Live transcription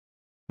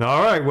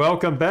All right,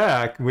 welcome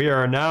back. We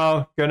are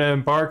now going to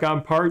embark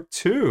on part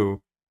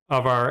two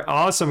of our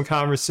awesome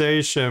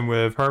conversation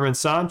with Herman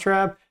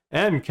Sontrap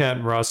and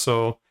Kent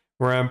Russell.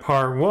 Where in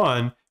part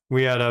one,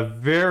 we had a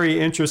very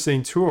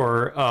interesting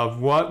tour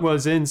of what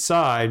was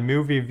inside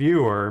Movie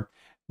Viewer,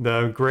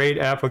 the great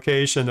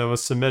application that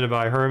was submitted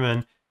by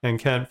Herman and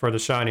Kent for the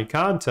Shiny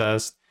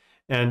contest.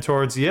 And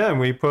towards the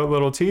end, we put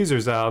little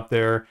teasers out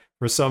there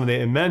for some of the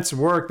immense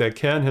work that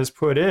Kent has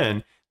put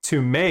in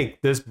to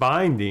make this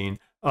binding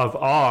of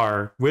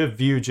R with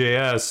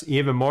Vue.js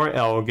even more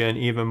elegant,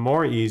 even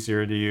more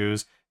easier to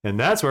use. And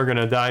that's what we're going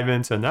to dive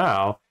into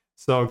now.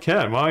 So,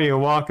 Ken, why don't you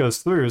walk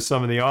us through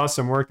some of the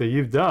awesome work that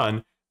you've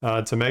done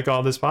to make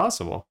all this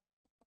possible?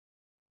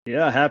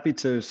 Yeah, happy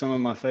to. Some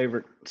of my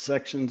favorite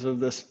sections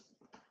of this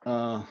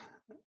uh,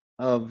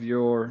 of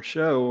your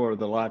show are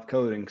the live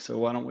coding. So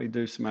why don't we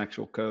do some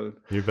actual code?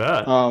 You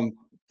bet. Um,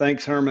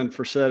 Thanks, Herman,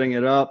 for setting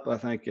it up. I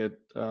think it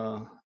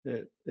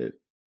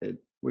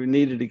we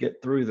needed to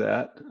get through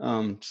that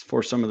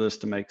for some of this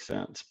to make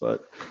sense.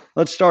 But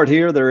let's start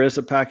here. There is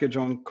a package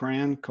on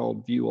CRAN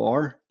called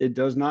Vue.R. It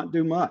does not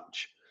do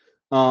much.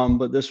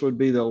 But this would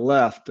be the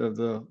left of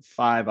the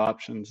 5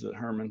 options that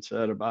Herman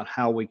said about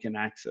how we can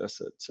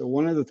access it. So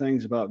one of the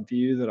things about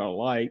Vue that I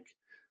like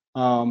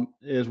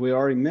is we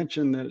already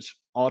mentioned that it's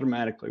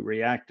automatically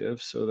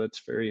reactive. So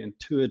that's very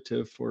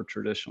intuitive for a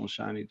traditional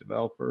Shiny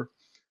developer.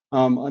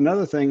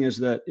 Another thing is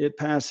that it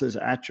passes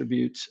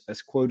attributes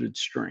as quoted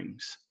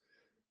strings,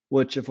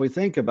 which if we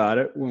think about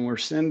it, when we're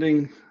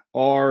sending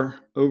R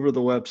over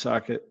the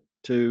WebSocket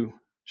to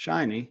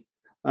Shiny,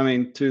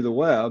 to the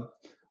web,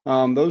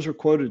 those are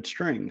quoted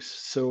strings.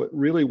 So it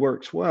really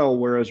works well,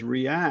 whereas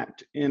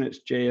React in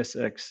its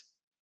JSX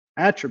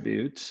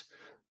attributes,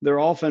 they're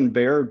often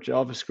bare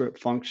JavaScript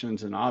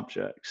functions and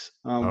objects,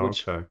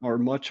 which Okay. are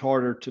much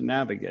harder to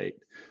navigate.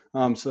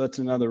 So that's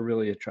another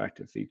really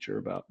attractive feature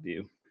about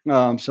Vue.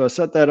 So I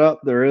set that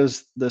up. There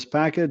is this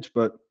package,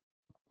 but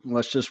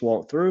let's just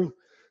walk through.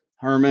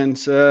 Herman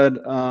said,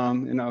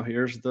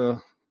 here's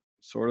the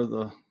sort of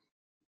the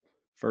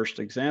first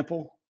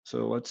example.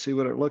 So let's see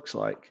what it looks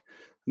like.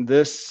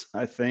 This,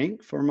 I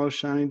think, for most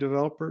Shiny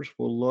developers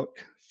will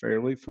look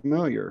fairly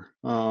familiar.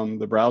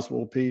 The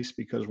browsable piece,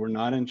 because we're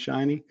not in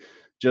Shiny,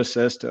 just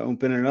says to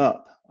open it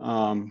up.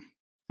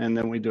 And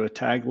then we do a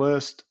tag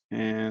list.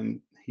 And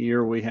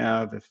here we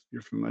have, if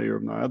you're familiar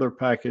with my other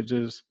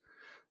packages,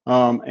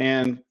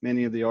 and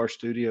many of the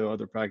RStudio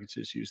other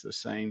packages use the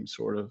same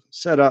sort of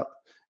setup.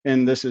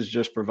 And this is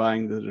just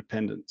providing the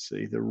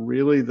dependency.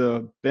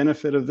 The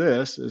benefit of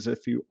this is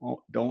if you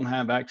don't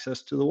have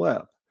access to the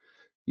web,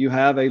 you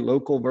have a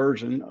local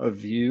version of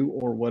Vue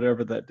or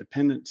whatever that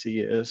dependency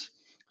is.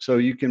 So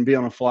you can be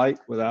on a flight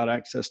without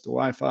access to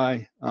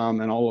Wi-Fi,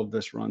 and all of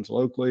this runs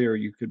locally, or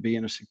you could be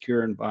in a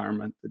secure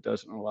environment that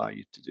doesn't allow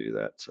you to do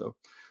that. So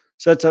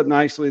sets up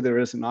nicely. There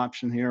is an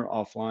option here,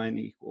 offline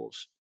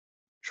equals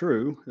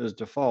true as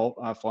default,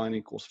 offline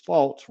equals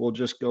false, we'll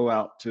just go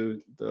out to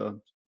the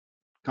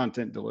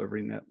content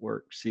delivery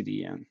network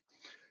CDN.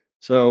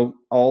 So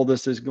all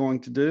this is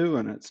going to do,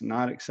 and it's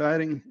not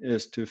exciting,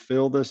 is to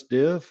fill this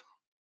div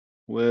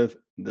with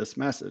this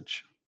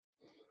message.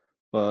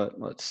 But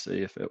let's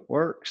see if it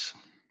works.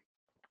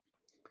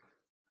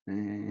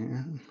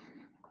 And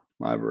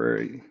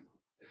library.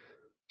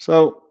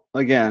 So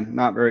again,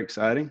 not very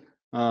exciting,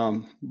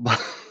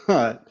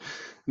 but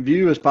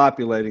Vue is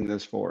populating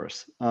this for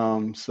us.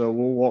 So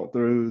we'll walk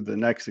through the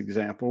next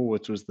example,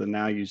 which was the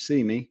Now You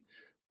See Me,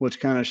 which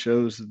kind of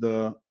shows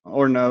there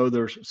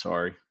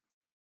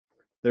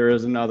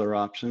is another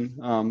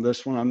option.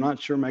 This one I'm not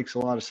sure makes a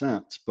lot of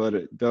sense, but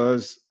it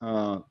does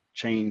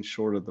change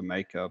sort of the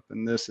makeup.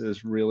 And this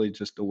is really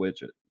just a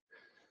widget.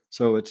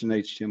 So it's an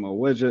HTML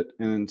widget,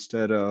 and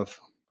instead of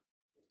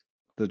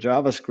the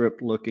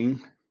JavaScript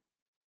looking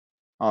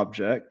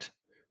object,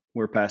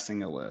 we're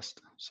passing a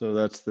list. So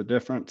that's the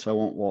difference. I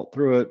won't walk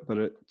through it, but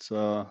it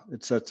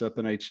sets up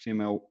an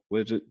HTML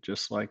widget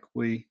just like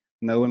we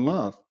know and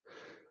love,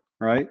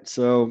 right?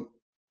 So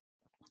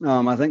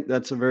I think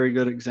that's a very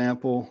good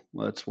example.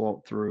 Let's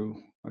walk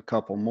through a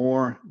couple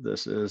more.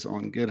 This is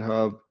on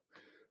GitHub.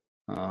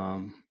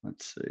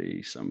 Let's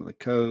see some of the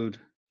code.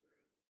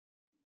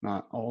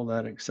 Not all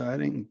that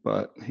exciting,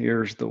 but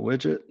here's the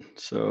widget.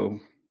 So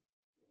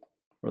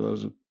for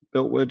those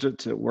built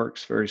widgets, it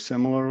works very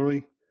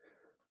similarly.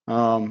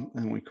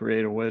 And we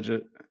create a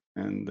widget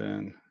and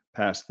then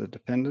pass the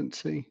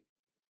dependency.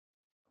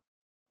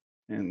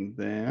 And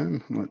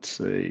then let's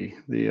see,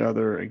 the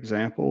other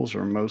examples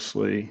are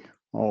mostly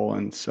all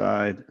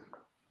inside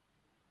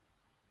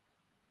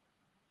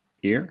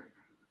here.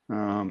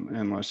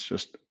 And let's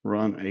just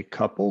run a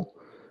couple.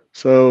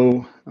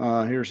 So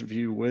here's a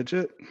Vue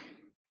widget.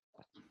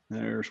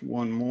 There's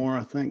one more,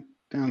 I think,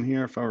 down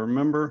here, if I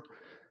remember.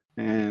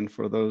 And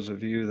for those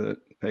of you that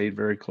paid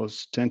very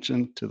close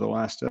attention to the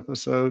last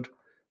episode,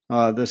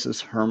 this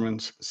is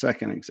Herman's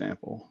second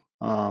example.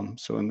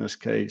 So in this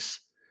case,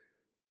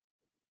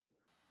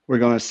 we're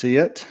going to see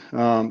it.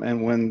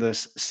 And when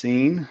this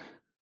scene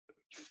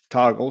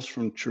toggles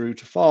from true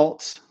to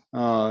false,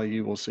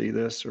 you will see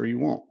this or you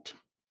won't.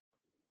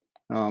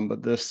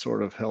 But this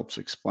sort of helps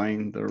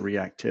explain the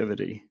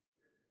reactivity.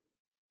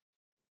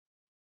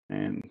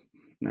 And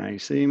now you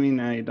see me,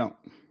 now you don't.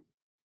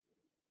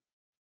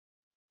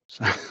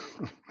 So,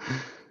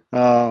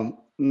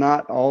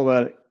 not all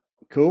that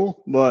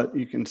cool, but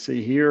you can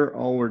see here,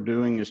 all we're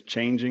doing is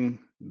changing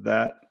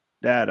that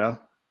data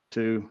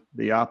to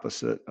the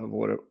opposite of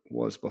what it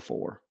was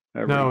before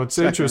Now, every what's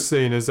second.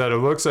 interesting is that it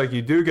looks like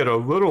you do get a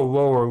little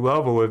lower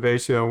level with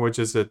HTML, which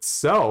is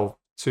itself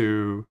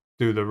to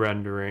do the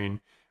rendering,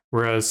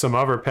 whereas some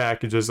other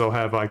packages they'll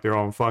have like their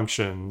own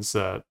functions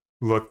that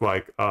look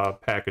like a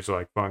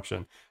package-like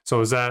function. So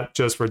is that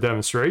just for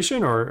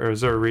demonstration, or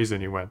is there a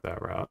reason you went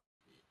that route?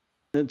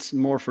 It's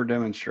more for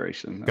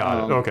demonstration.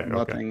 Got it. Okay. Okay.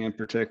 Nothing in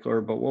particular,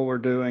 but what we're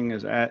doing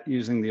is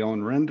using the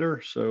own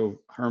render. So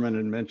Herman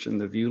had mentioned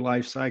the view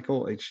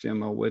lifecycle.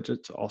 HTML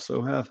widgets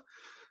also have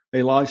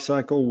a life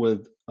cycle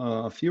with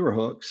fewer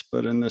hooks,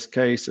 but in this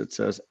case, it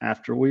says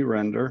after we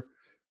render,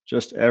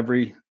 just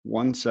every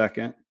 1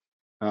 second,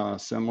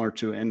 similar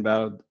to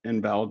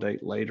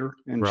invalidate later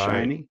in Right.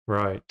 Shiny,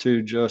 Right.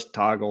 to just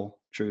toggle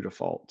true to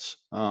false.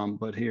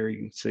 But here you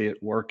can see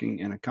it working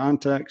in a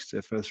context.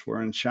 If this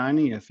were in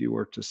Shiny, if you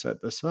were to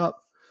set this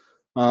up,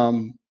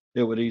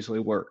 it would easily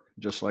work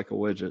just like a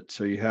widget.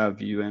 So you have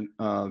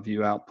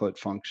view output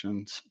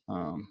functions.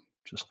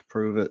 Just to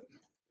prove it,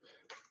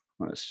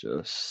 let's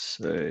just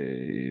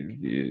say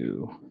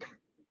view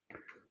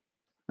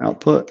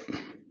output.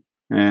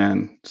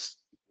 And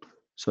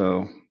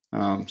so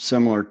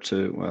similar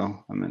to,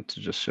 well, I meant to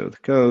just show the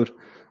code,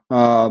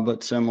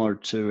 but similar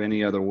to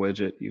any other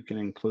widget, you can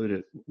include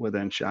it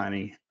within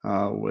Shiny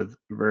with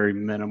very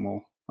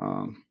minimal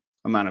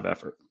amount of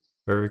effort.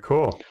 Very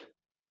cool.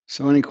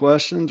 So any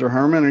questions, or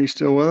Herman, are you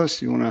still with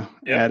us? You want to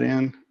Yep. add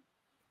in?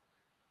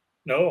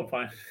 No, I'm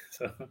fine.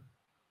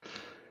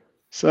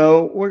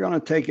 So we're going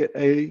to take it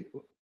a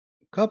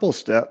couple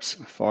steps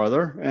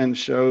farther and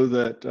show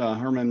that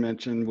Herman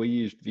mentioned we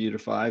used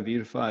Vuetify.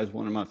 Vuetify is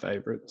one of my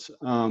favorites.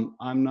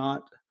 I'm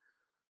not,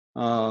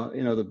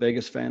 the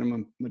biggest fan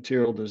of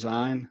material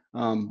design,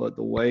 but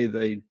the way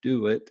they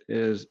do it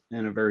is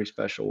in a very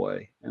special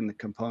way. And the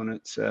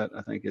component set,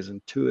 I think, is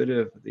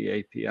intuitive. The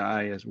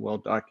API is well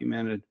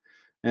documented,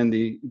 and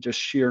the just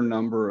sheer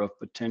number of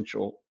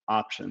potential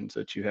options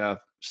that you have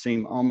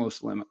seem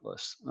almost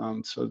limitless.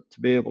 So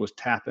to be able to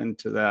tap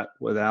into that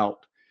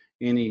without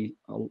any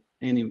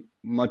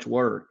much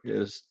work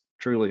is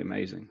truly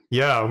amazing.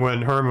 Yeah,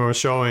 when Herman was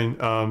showing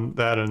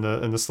that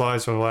in the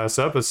slides from the last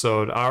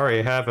episode, I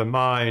already have in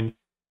mind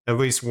at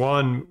least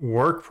one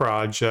work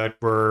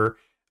project where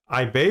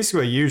I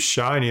basically use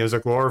Shiny as a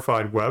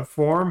glorified web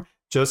form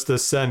just to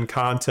send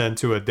content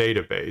to a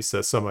database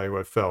that somebody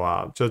would fill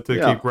out, just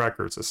to keep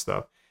records of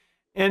stuff.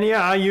 And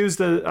yeah, I use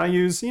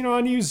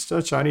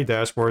a Shiny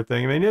dashboard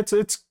thing. I mean,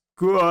 it's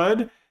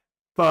good,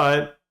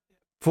 but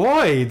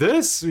boy,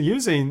 this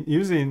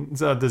using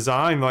a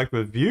design like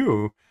with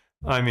Vue,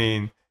 I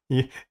mean,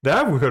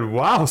 that would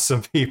wow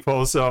some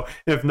people. So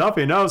if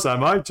nothing else, I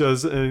might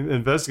just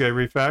investigate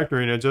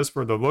refactoring it just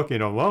for the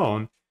looking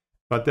alone.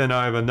 But then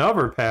I have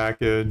another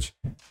package.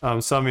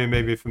 Some of you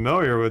may be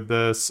familiar with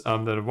this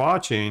that are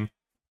watching.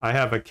 I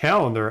have a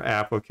calendar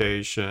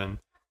application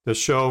to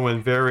show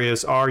when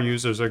various R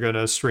users are going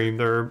to stream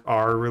their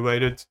R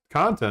related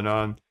content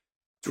on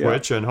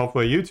Twitch and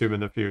hopefully YouTube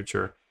in the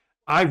future.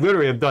 I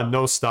literally have done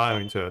no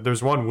styling to it.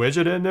 There's one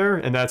widget in there,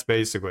 and that's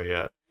basically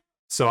it.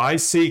 So I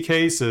see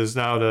cases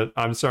now that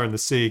I'm starting to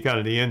see kind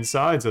of the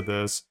insides of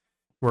this,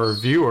 where a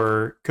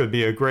viewer could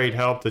be a great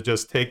help to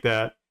just take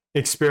that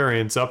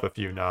experience up a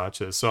few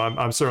notches. So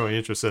I'm certainly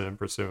interested in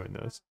pursuing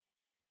this.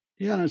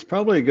 Yeah, and it's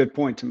probably a good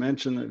point to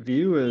mention that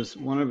Vue is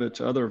one of its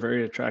other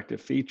very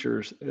attractive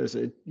features is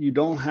you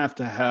don't have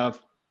to have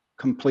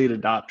complete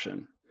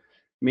adoption.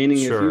 Meaning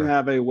if you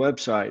have a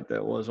website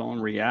that was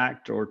on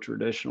React or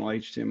traditional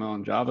HTML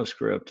and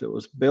JavaScript, it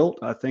was built,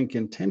 I think,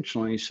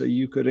 intentionally so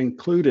you could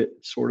include it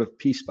sort of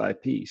piece by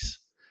piece.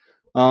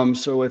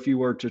 So if you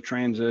were to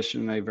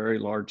transition a very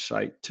large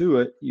site to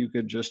it, you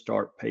could just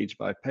start page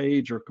by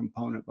page or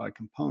component by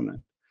component.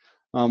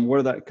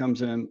 Where that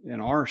comes in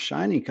our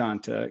Shiny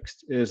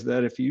context is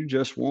that if you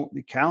just want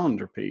the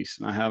calendar piece,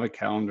 and I have a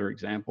calendar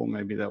example,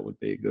 maybe that would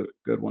be a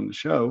good one to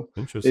show,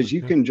 is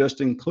you can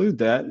just include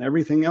that and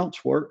everything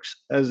else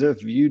works as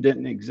if Vue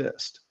didn't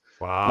exist.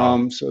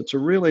 Wow. So it's a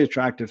really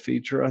attractive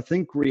feature. I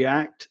think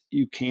React,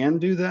 you can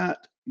do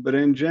that, but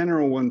in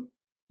general, when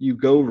you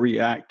go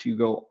React, you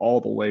go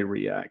all the way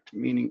React,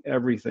 meaning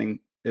everything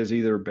is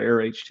either bare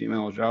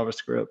HTML or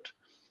JavaScript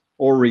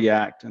or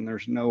React, and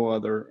there's no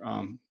other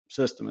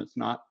system. It's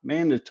not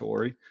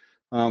mandatory,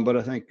 but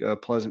I think a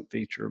pleasant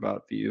feature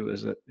about Vue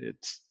is that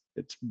it's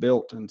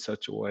built in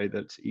such a way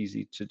that it's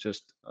easy to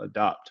just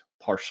adopt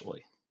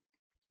partially.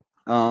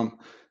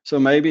 So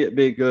maybe it'd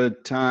be a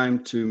good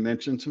time to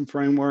mention some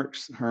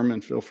frameworks.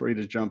 Herman, feel free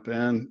to jump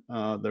in.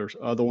 There's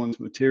other ones.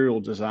 Material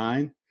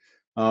Design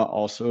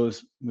also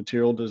is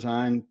material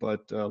design,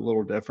 but a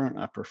little different.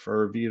 I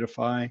prefer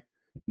Vuetify.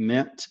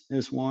 Mint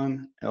is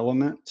one.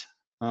 Element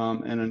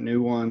And a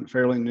new one,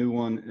 fairly new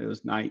one,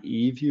 is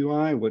Naive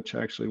UI, which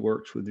actually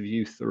works with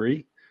Vue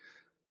 3.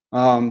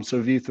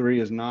 So Vue 3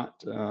 is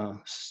not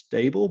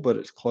stable, but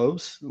it's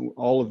close.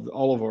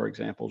 All of our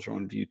examples are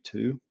on Vue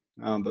 2,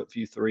 but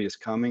Vue 3 is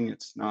coming.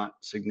 It's not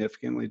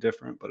significantly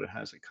different, but it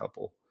has a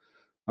couple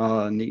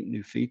neat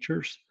new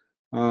features.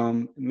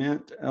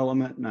 Mint,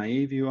 Element,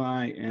 Naive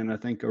UI, and I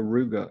think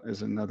Aruga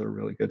is another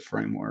really good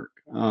framework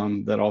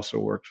that also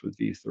works with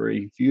Vue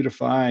 3.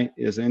 Vuetify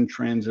is in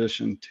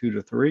transition 2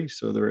 to 3,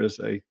 so there is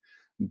a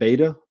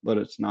beta, but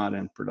it's not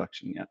in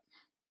production yet.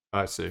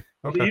 I see.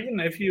 But Okay. even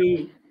if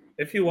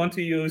you want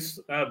to use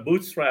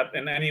Bootstrap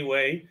in any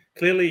way,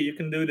 clearly you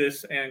can do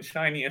this in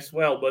Shiny as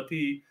well. But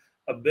the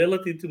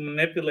ability to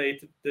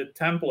manipulate the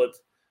template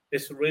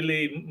is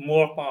really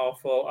more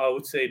powerful. I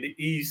would say the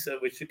ease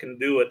at which you can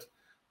do it,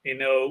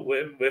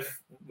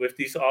 with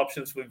these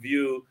options with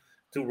Vue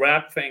to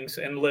wrap things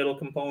in little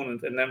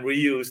component and then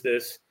reuse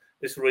this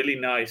is really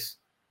nice.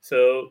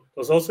 So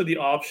there's also the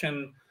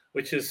option,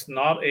 which is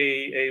not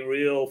a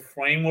real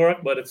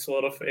framework, but it's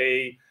sort of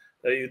a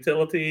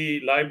utility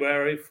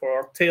library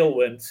for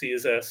Tailwind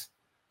CSS.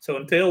 So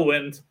in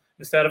Tailwind,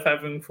 instead of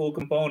having full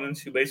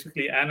components, you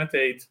basically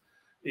annotate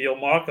your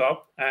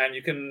markup, and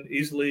you can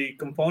easily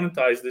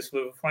componentize this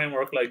with a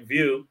framework like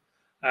Vue.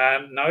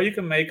 And now you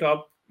can make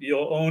up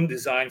your own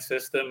design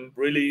system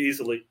really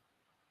easily.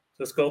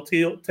 So it's called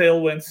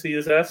Tailwind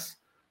CSS,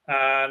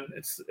 and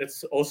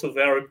it's also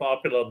very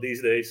popular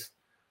these days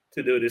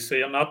to do this. So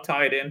you're not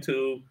tied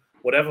into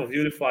whatever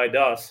Vuetify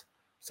does.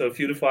 So if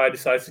Vuetify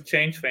decides to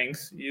change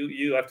things,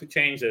 you have to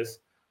change this.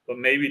 But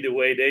maybe the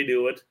way they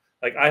do it,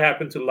 like I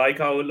happen to like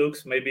how it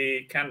looks.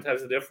 Maybe Kent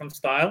has a different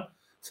style.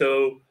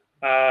 So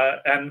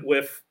and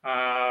with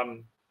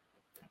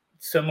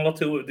similar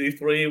to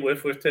D3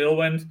 with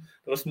Tailwind,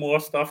 there's more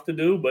stuff to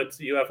do, but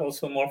you have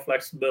also more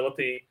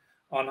flexibility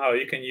on how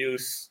you can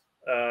use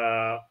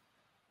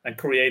and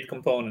create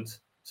components.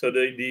 So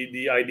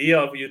the idea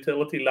of a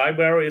utility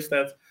library is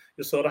that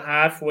you're sort of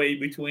halfway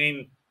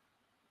between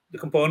the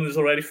component is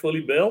already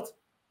fully built,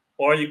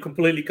 or you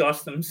completely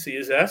custom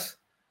CSS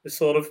is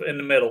sort of in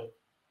the middle.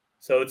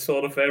 So it's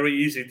sort of very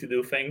easy to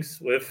do things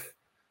with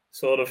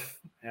sort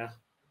of,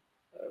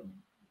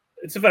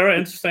 it's a very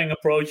interesting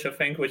approach, I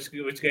think, which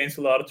gains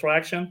a lot of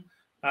traction.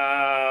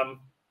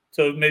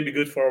 So it may be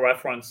good for a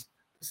reference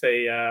to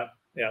say,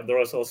 there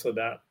is also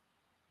that.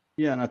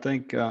 Yeah, and I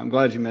think I'm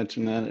glad you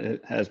mentioned that.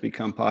 It has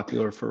become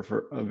popular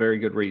for a very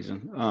good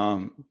reason.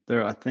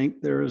 I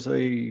think there is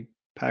a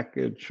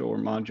package or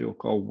module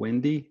called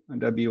Windy,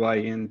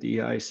 Windi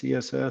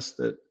CSS,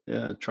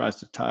 that tries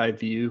to tie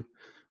Vue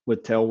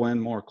with Tailwind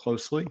more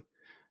closely.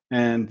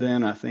 And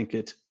then I think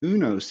it's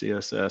Uno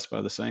CSS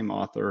by the same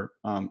author,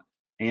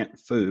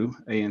 Antfu,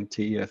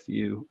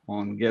 ANTFU,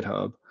 on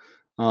GitHub,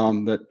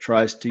 that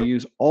tries to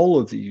use all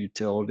of the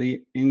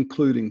utility,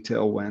 including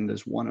Tailwind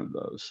as one of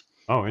those.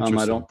 Oh, interesting.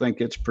 I don't think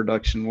it's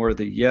production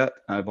worthy yet.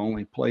 I've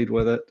only played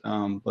with it,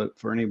 but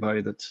for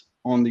anybody that's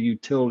on the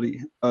utility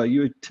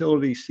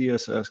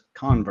CSS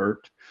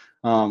convert,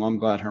 I'm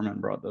glad Herman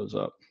brought those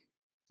up.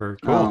 Very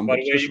cool. By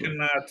the way, you can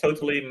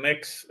totally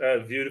mix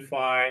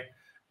Vuetify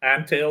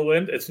and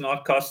Tailwind. It's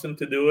not custom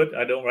to do it.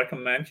 I don't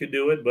recommend you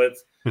do it, but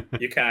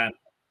you can.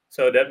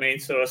 So that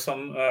means there are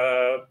some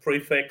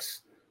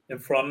prefix in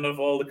front of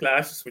all the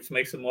classes, which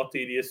makes it more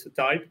tedious to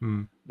type.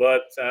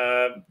 But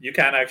you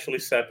can actually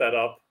set that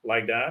up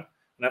like that.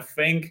 And I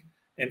think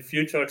in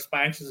future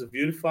expansions of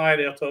Vuetify,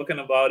 they're talking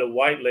about a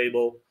white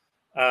label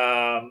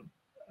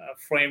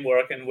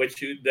framework in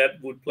which that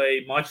would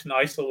play much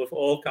nicer with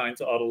all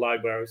kinds of other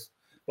libraries.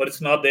 But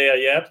it's not there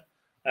yet.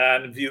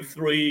 And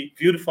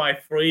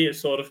Vuetify 3 is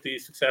sort of the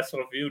successor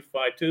of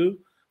Vuetify 2,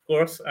 of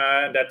course,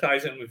 and that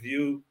ties in with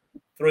Vue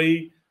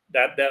 3.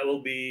 That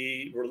will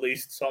be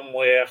released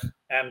somewhere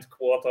end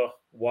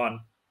Q1,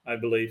 I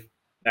believe,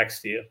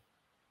 next year.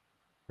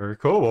 Very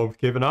cool. We'll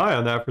keep an eye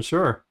on that for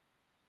sure.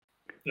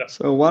 Yeah.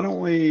 So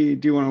do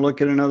you want to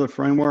look at another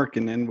framework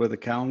and end with a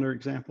calendar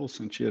example,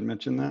 since you had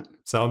mentioned that?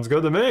 Sounds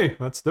good to me.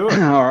 Let's do it.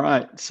 All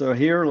right. So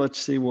here, let's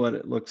see what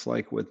it looks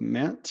like with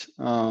Mint.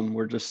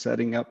 We're just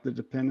setting up the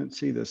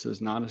dependency. This is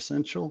not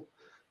essential.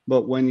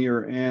 But when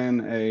you're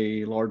in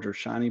a larger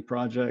Shiny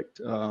project,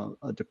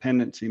 a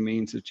dependency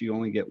means that you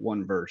only get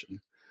one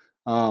version.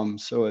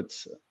 So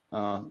it's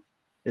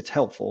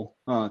helpful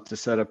to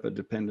set up a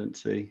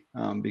dependency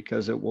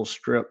because it will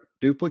strip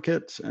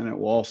duplicates and it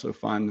will also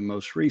find the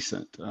most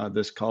recent.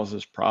 This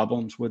causes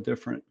problems with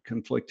different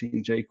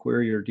conflicting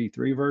jQuery or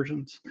D3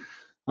 versions.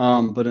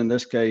 But in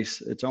this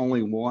case, it's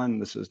only one.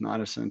 This is not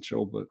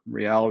essential, but in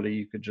reality,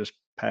 you could just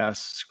pass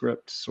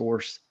script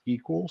source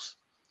equals.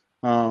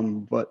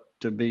 But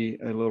to be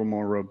a little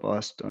more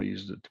robust, I'll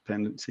use the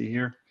dependency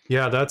here.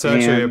 Yeah, that's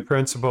actually a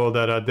principle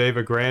that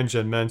David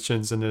Grandjean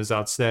mentions in his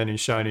outstanding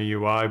Shiny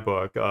UI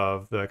book,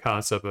 of the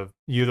concept of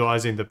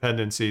utilizing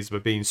dependencies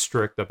but being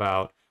strict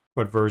about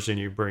what version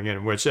you bring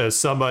in, which, as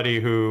somebody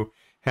who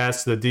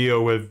has to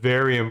deal with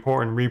very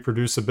important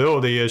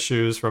reproducibility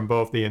issues from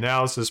both the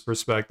analysis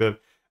perspective,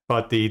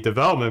 but the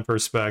development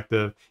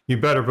perspective, you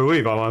better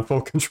believe I want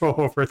full control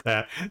over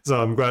that. So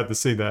I'm glad to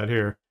see that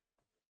here.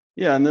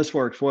 Yeah, and this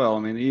works well. I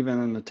mean,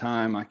 even in the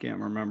time, I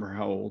can't remember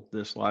how old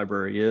this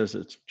library is.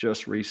 It's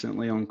just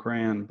recently on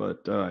CRAN,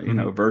 but you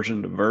know,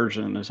 version to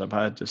version, as I've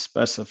had to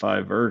specify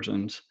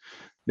versions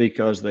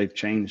because they've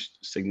changed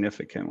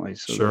significantly.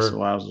 So this Sure.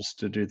 allows us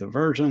to do the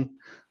version.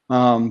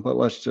 But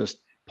let's just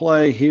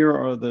play. Here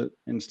are the,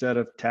 instead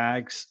of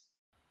tags,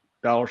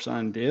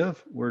 $div,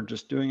 we're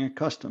just doing a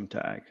custom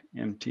tag,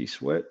 MT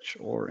switch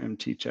or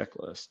MT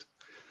checklist.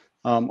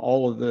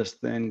 All of this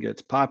then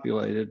gets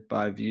populated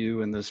by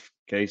Vue. In this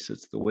case,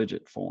 it's the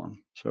widget form.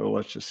 So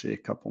let's just see a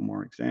couple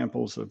more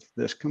examples of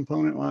this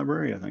component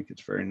library. I think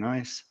it's very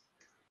nice.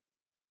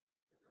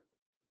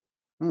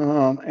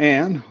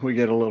 And we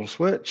get a little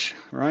switch,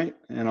 right?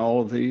 And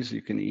all of these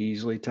you can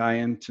easily tie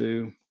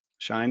into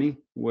Shiny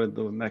with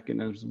the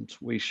mechanisms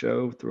we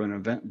show through an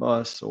event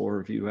bus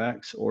or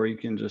Vuex, or you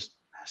can just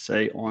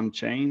say on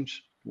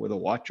change with a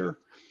watcher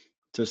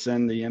to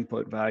send the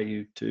input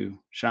value to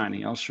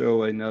Shiny. I'll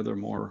show another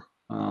more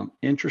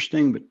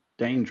interesting but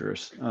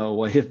dangerous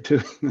way of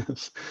doing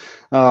this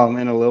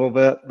in a little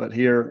bit. But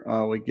here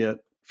we get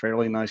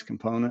fairly nice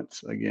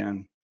components,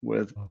 again,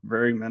 with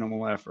very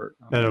minimal effort.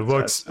 And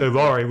it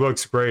already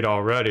looks great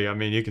already. I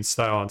mean, you can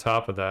style on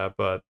top of that,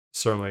 but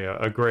certainly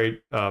a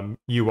great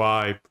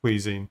UI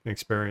pleasing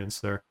experience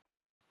there.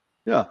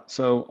 Yeah,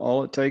 so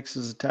all it takes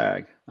is a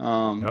tag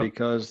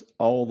because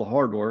all the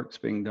hard work's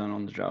being done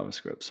on the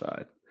JavaScript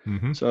side.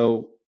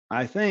 So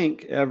I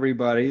think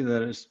everybody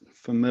that is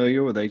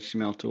familiar with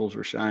HTML tools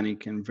or Shiny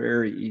can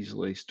very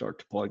easily start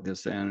to plug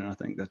this in. And I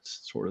think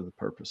that's sort of the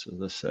purpose of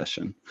this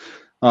session.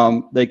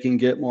 They can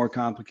get more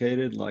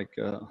complicated, like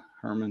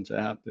Herman's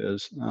app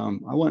is.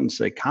 I wouldn't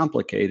say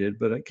complicated,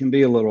 but it can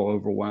be a little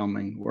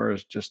overwhelming,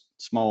 whereas just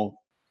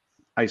small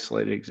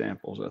isolated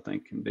examples, I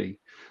think, can be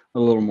a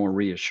little more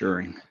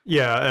reassuring.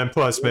 Yeah, and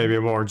plus maybe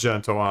a more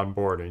gentle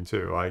onboarding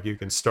too. Like you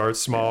can start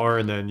smaller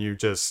and then you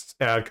just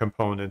add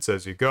components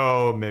as you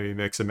go, maybe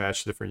mix and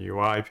match different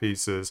UI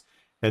pieces,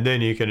 and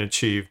then you can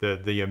achieve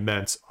the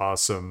immense,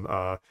 awesome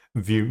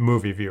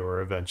movie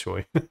viewer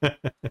eventually.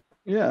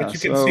 Yeah, but you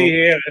can see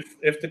here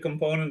if the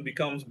component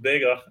becomes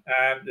bigger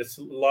and it's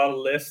a lot of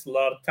lists, a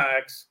lot of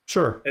tags.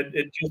 Sure.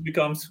 It just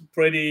becomes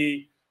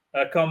pretty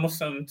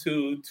cumbersome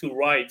to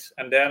write.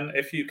 And then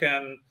if you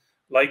can,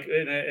 like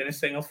in a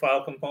single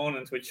file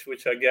component,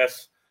 which I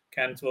guess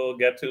Kent will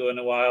get to in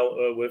a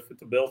while with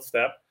the build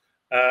step,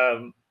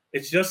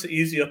 it's just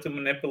easier to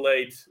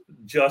manipulate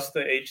just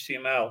the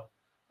HTML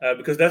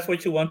because that's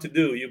what you want to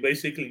do. You're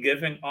basically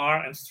giving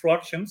R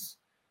instructions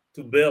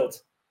to build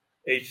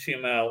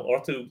HTML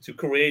or to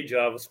create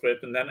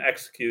JavaScript and then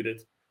execute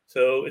it.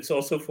 So it's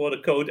also for the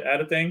code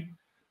editing.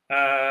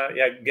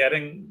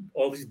 Getting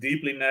all these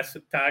deeply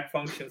nested tag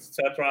functions,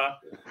 etc.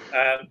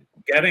 And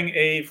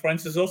getting for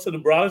instance, also the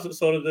browser,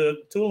 sort of the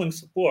tooling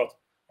support,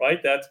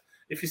 right? That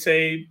if you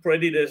say,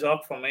 pretty this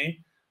up for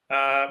me,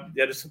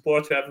 the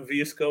support to have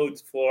VS Code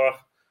for,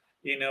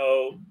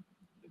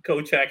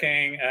 code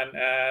checking and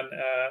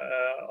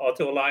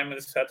auto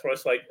alignment, etc.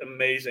 is like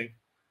amazing.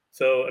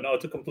 So an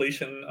auto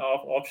completion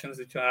of options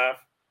that you have.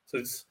 So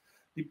it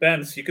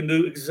depends. You can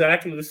do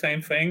exactly the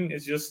same thing.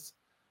 It's just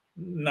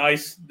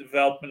nice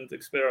developer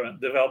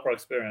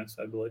experience,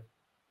 I believe.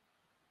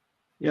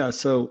 Yeah,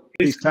 so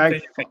these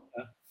tag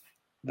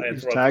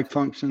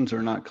functions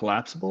are not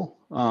collapsible,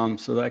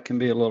 so that can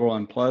be a little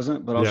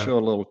unpleasant, but I'll show a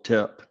little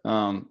tip.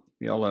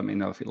 Y'all let me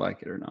know if you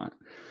like it or not.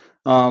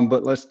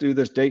 But let's do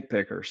this date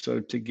picker. So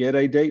to get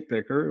a date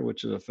picker,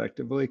 which is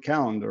effectively a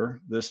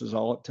calendar, this is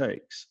all it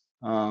takes,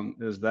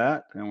 is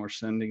that, and we're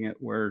sending it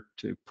where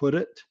to put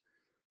it,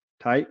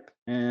 type,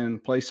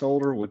 and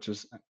placeholder, which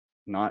is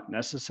not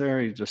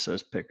necessary. It just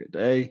says pick a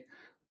day.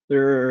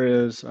 There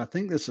is, I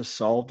think this is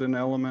solved in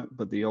Element,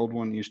 but the old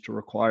one used to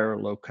require a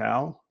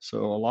locale.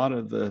 So a lot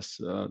of this,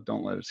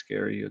 don't let it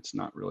scare you. It's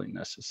not really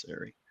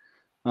necessary.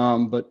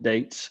 But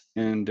dates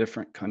in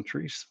different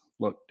countries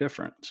look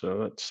different.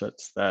 So it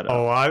sets that up.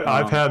 Oh,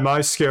 I've had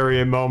my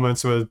scary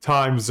moments with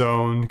time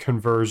zone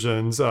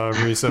conversions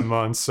recent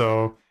months.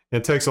 So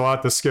it takes a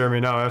lot to scare me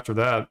now after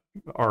that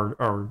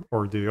our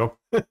ordeal.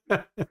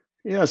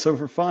 Yeah, so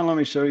for fun, let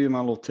me show you my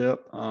little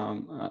tip.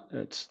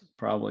 It's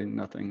probably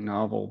nothing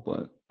novel,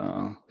 but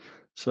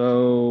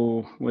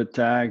so with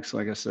tags,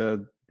 like I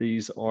said,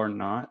 these are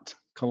not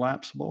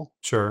collapsible.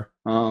 Sure.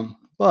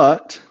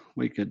 But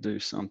we could do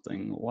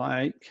something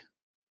like,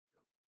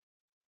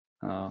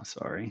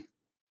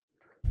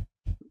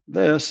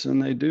 this,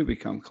 and they do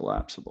become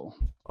collapsible.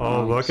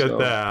 Oh, look at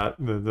that.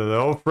 The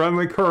old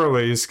friendly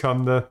curlies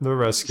come to the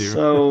rescue.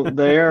 So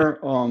there,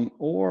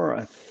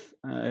 or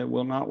it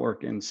will not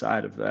work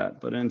inside of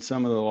that, but in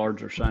some of the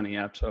larger Shiny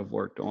apps I've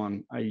worked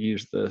on, I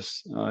use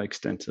this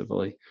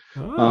extensively,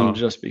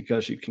 just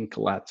because you can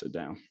collapse it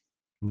down.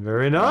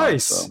 Very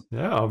nice.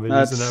 Yeah, I'll be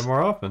using that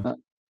more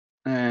often.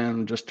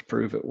 And just to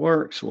prove it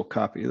works, we'll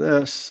copy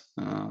this.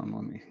 Let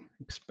me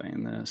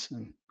expand this.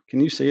 And can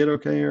you see it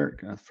okay,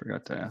 Eric? I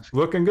forgot to ask.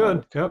 Looking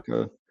good. Yep.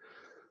 Good.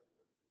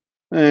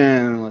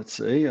 And let's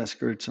see, I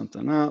screwed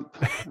something up.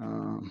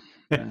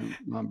 And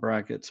my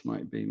brackets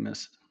might be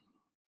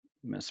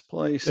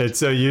misplaced.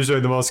 It's usually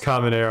the most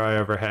common error I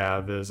ever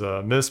have is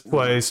a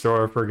misplaced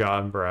or a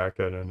forgotten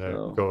bracket, and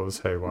So it goes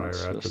haywire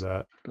let's after just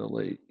that.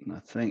 delete, and I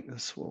think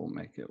this will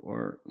make it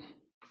work.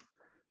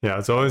 Yeah,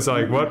 it's always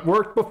like what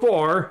worked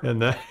before,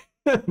 and then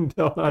on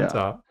Yeah.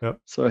 top. Yep.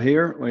 So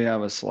here we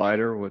have a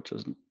slider, which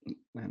is,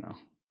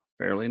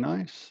 fairly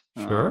nice.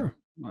 Sure.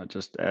 I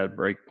just add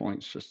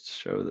breakpoints just to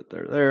show that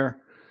they're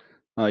there.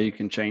 You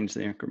can change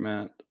the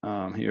increment.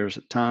 Here's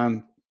a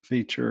time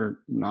feature,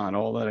 not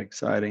all that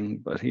exciting,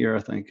 but here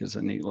I think is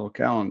a neat little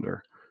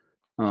calendar.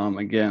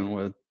 Again,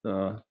 with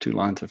 2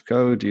 lines of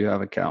code, you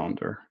have a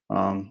calendar.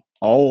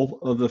 All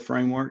of the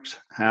frameworks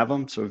have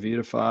them. So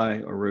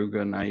Vuetify,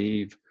 Aruga,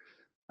 Naive,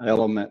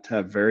 Element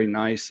have very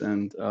nice,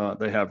 and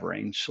they have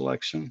range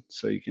selection.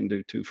 So you can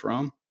do to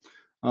from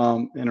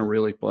in a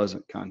really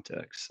pleasant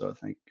context. So I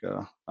think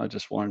I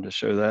just wanted to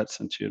show that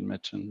since you had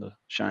mentioned the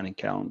Shiny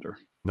calendar.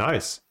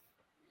 Nice.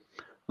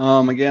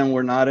 Again,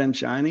 we're not in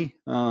Shiny,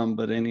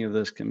 but any of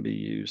this can be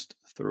used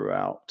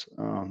throughout.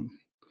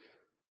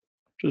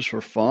 Just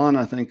for fun,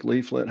 I think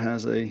Leaflet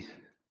has a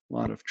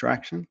lot of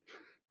traction.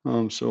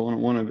 So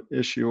on one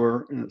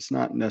issuer, and it's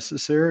not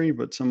necessary,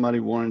 but somebody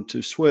wanted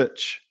to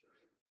switch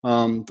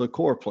the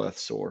CorePleth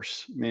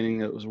source,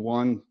 meaning it was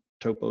one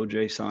topo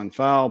JSON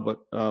file, but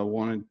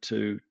wanted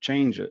to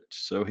change it.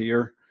 So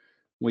here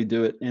we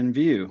do it in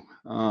Vue.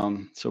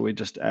 So we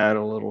just add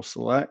a little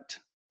select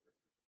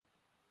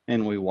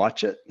and we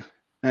watch it.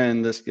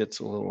 And this gets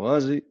a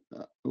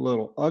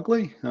little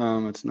ugly.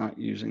 It's not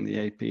using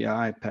the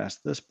API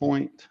past this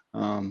point,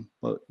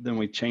 but then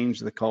we change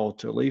the call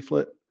to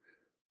Leaflet.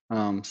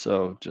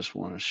 So just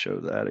want to show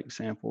that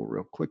example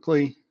real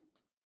quickly,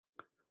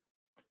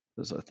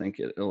 because I think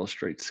it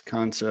illustrates the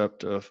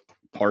concept of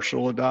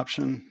partial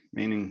adoption,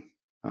 meaning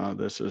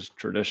this is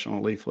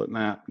traditional leaflet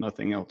map.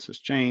 Nothing else has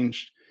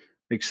changed,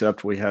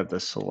 except we have the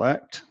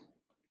select.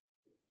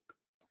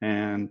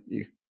 And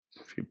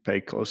if you pay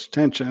close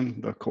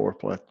attention, the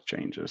CorePleth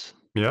changes.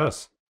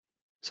 Yes.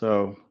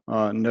 So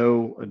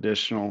no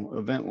additional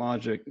event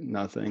logic,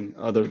 nothing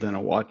other than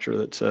a watcher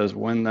that says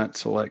when that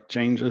select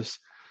changes.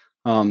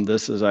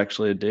 This is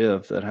actually a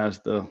div that has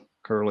the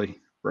curly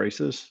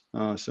braces,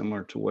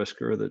 similar to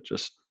Whisker, that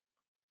just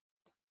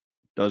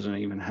doesn't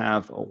even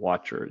have a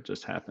watcher. It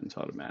just happens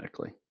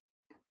automatically.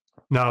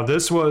 Now,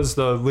 this was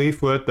the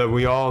leaflet that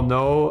we all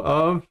know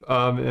of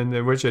in the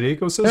Widget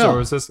ecosystem, Yeah. or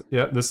is this?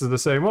 Yeah, this is the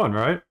same one,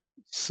 right?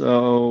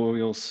 So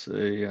you'll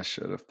see, I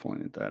should have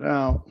pointed that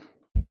out.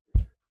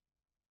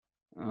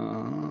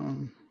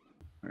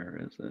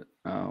 Where is it?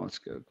 Let's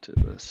go to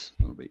this.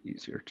 It'll be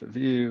easier to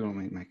view. Let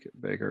me make it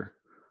bigger.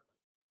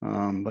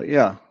 But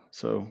yeah,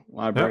 so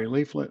library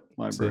leaflet,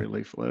 library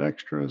leaflet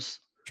extras.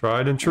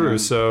 Tried and true.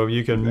 So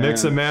you can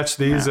mix and match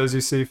these as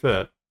you see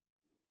fit.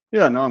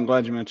 Yeah, no, I'm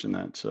glad you mentioned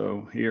that.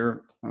 So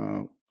here,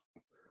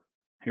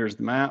 here's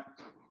the map.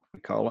 We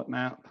call it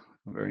map,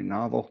 very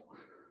novel.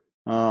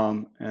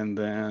 And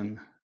then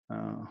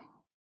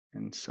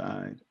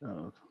inside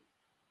of,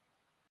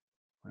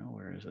 well,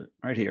 where is it?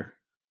 Right here.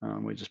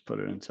 We just put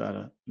it inside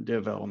a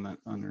div element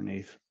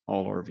underneath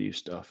all our Vue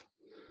stuff.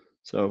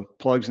 So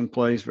plugs and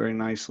plays very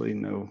nicely,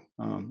 no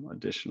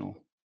additional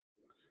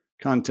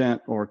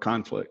content or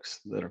conflicts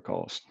that are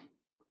caused.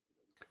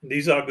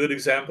 These are good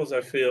examples,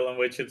 I feel, in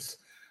which it's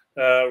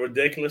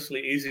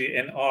ridiculously easy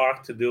in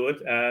R to do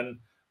it, and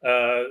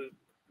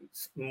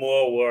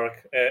more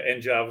work in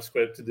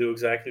JavaScript to do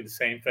exactly the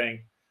same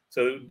thing.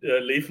 So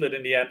Leaflet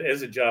in the end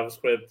is a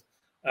JavaScript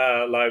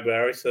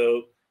library.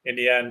 So in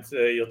the end,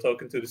 you're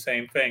talking to the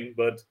same thing,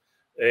 but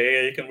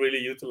you can really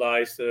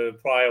utilize the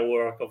prior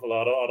work of a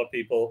lot of other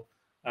people,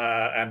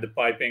 and the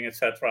piping,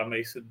 etc.,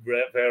 makes it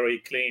very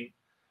clean.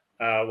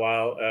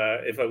 While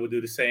if I would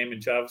do the same in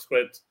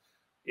JavaScript,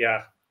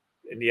 yeah,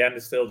 in the end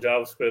it's still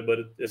JavaScript, but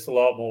it's a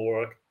lot more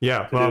work.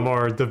 Yeah, a lot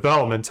more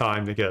development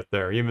time to get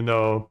there, even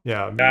though,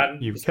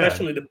 and you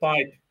especially can. the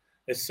pipe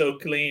is so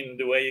clean,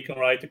 the way you can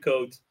write the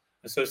code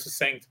and so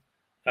succinct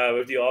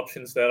with the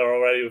options that are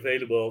already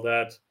available,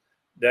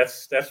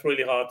 that's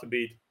really hard to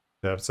beat.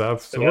 That's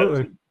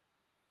absolutely. So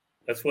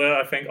that's where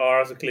I think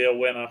R is a clear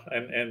winner,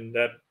 and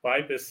that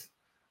pipe is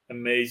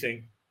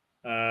amazing.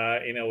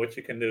 What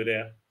you can do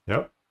there.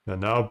 Yep.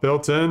 And now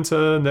built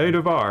into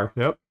native R.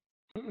 Yep.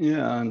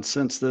 Yeah, and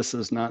since this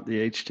is not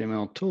the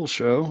HTML tool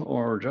show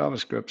or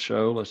JavaScript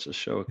show, let's just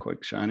show a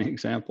quick Shiny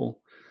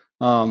example.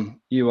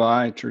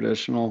 UI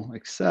traditional,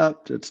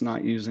 except it's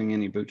not using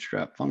any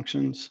Bootstrap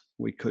functions.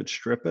 We could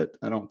strip it.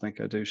 I don't think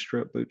I do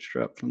strip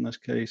Bootstrap from this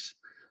case,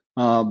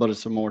 but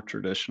it's a more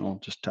traditional,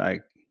 just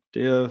tag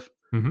div.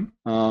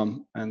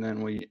 Mm-hmm. And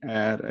then we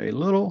add a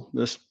little,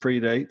 this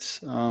predates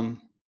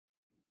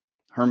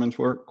Herman's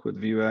work with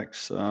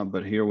Vuex,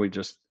 but here we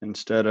just,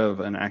 instead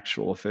of an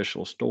actual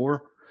official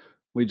store,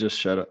 we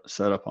just set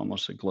up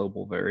almost a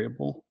global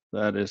variable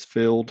that is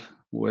filled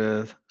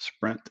with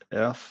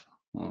sprintf,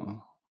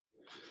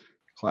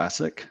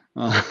 classic.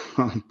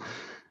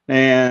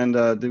 And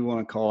do want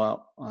to call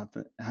out,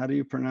 how do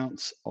you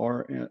pronounce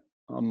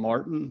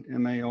Martin,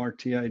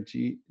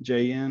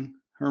 Martijn,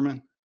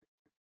 Herman.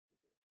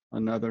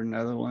 Another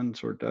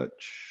Netherlands or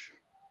Dutch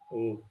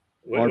Ooh.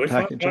 art Which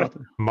one? package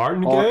author.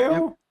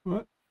 Martingale?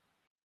 What?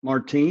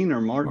 Martin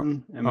or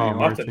Martin,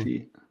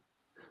 M-A-R-T.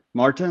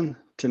 Martin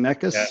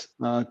Tenekis,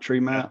 Tree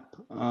Map.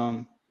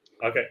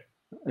 Okay.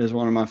 Is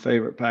one of my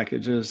favorite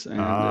packages, and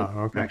it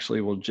Okay.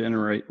 actually will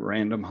generate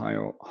random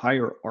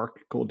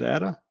hierarchical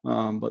data.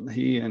 But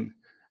he and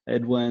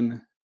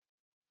Edwin,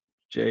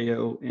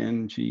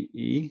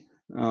 Jonge,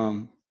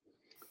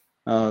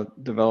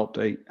 developed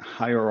a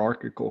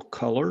hierarchical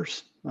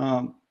colors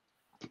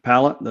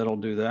palette that'll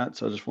do that.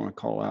 So I just want to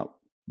call out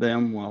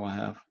them while I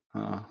have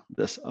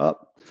this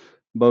up.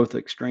 Both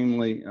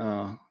extremely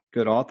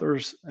good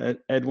authors.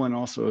 Edwin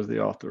also is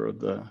the author of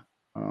the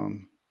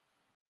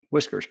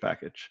Whiskers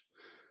package.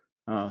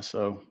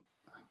 So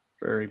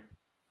very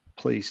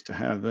pleased to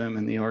have them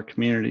in the art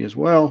community as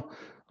well.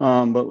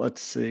 But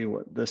let's see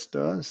what this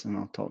does, and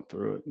I'll talk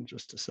through it in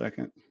just a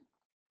second.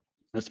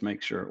 Let's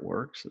make sure it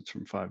works. It's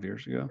from 5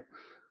 years ago.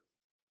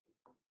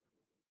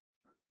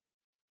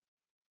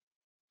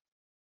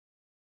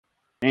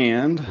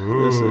 And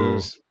this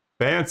is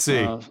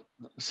fancy.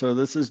 So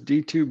this is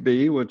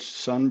D2B, which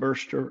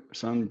Sunburst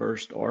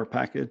R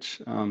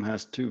package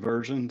has 2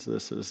 versions.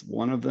 This is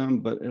one of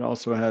them, but it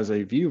also has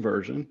a Vue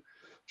version.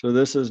 So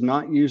this is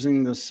not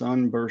using the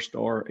Sunburst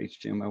R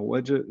HTML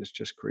widget. It's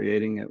just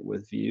creating it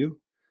with Vue.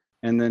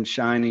 And then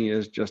Shiny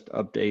is just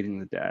updating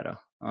the data.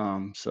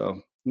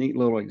 So neat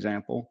little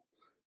example,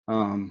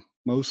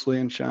 mostly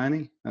in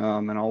Shiny.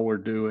 And all we're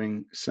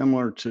doing,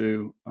 similar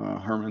to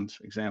Herman's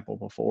example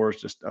before,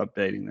 is just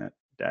updating that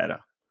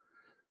data.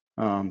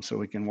 So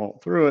we can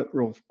walk through it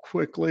real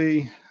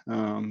quickly.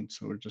 So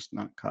we're just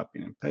not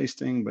copying and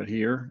pasting, but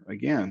here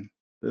again,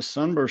 this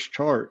Sunburst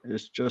chart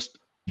is just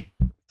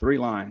 3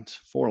 lines,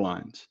 4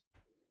 lines,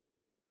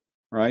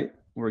 right?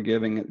 We're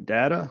giving it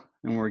data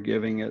and we're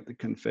giving it the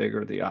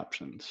configure the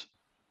options,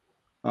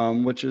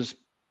 which is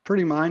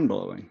pretty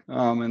mind-blowing.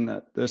 And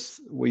that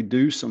we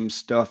do some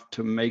stuff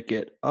to make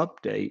it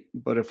update,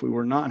 but if we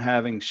were not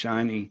having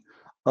Shiny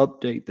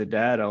update the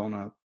data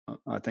on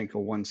I think a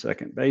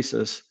 1-second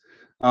basis,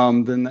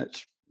 then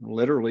that's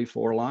literally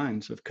 4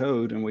 lines of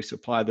code, and we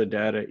supply the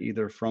data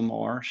either from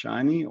our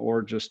Shiny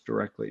or just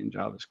directly in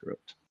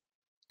JavaScript.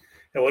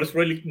 Yeah, what is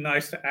really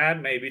nice to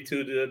add maybe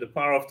to the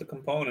power of the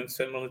components,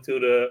 similar to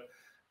the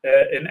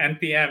in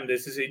NPM,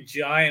 this is a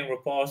giant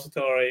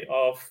repository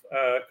of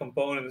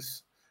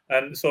components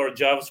and sort of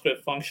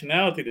JavaScript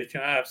functionality that you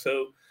have.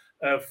 So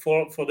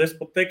for this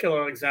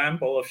particular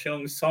example of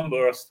showing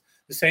Sunburst,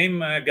 the same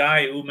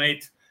guy who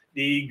made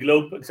the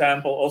globe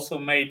example also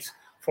made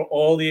for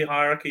all the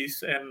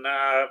hierarchies in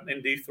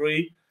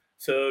D3.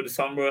 So the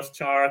Sunburst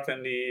chart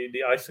and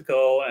the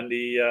icicle and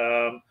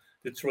the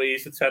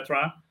trees,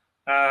 etc.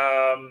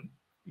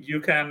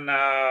 You can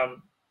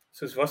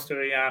so it's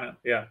Vosteriana,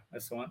 yeah,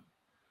 that's the one.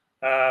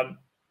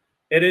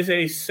 It is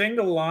a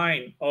single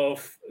line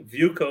of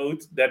Vue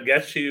code that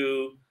gets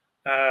you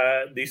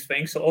these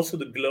things. So also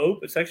the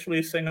globe, it's actually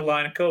a single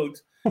line of code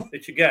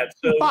that you get.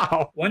 So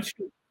wow. once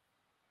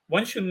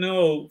you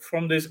know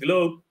from this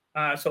globe,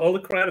 so all the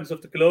credits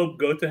of the globe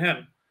go to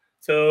him.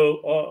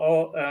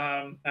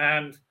 So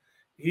and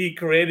he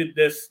created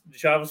this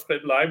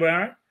JavaScript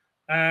library,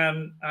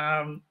 and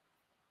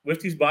with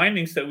these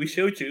bindings that we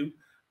showed you,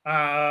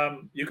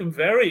 you can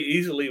very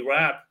easily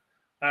wrap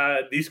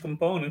these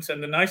components.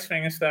 And the nice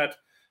thing is that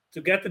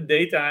to get the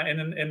data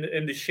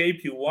in the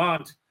shape you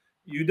want,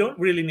 you don't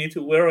really need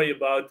to worry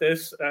about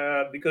this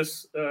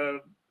because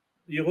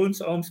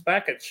Jeroen's Ohms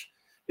package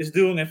is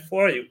doing it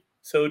for you.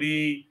 So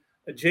the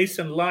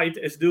JSON Lite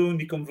is doing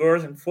the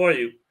conversion for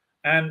you,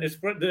 and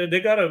they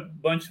got a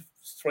bunch of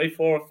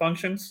straightforward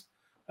functions.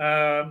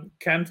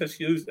 Kent has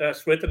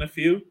written a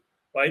few,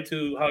 right?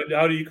 To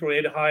how do you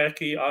create a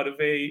hierarchy out of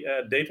a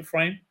data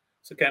frame?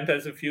 So Kent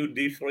has a few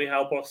D3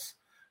 helpers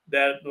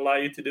that allow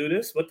you to do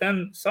this. But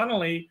then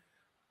suddenly,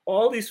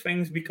 all these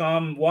things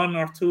become 1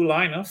 or 2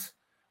 liners,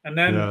 and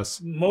then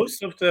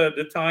most of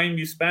the time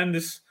you spend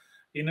is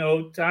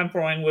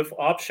tampering with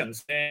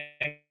options.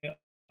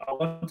 I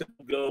want to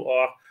go,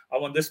 or I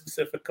want this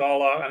specific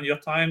color, and your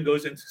time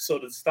goes into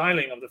sort of the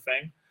styling of the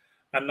thing,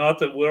 and not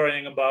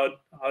worrying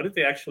about how did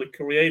they actually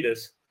create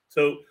this.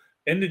 So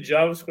in the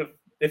JavaScript,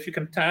 if you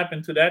can tap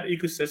into that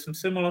ecosystem,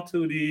 similar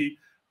to the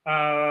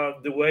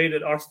way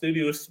that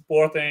RStudio is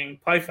supporting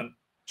Python,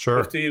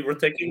 with the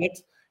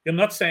reticulate, you're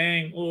not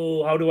saying,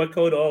 oh, how do I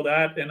code all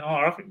that in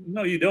R?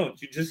 No, you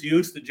don't. You just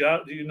use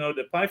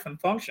the Python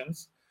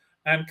functions,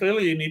 and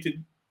clearly you need to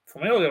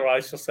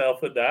familiarize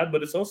yourself with that,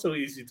 but it's also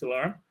easy to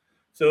learn.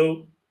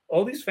 So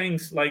all these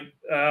things like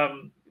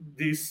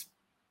these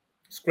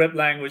script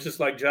languages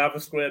like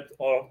JavaScript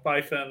or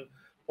Python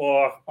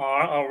or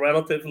R are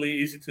relatively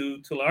easy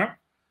to learn,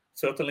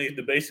 certainly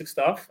the basic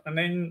stuff. And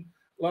then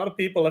a lot of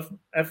people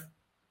have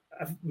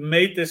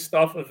made this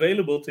stuff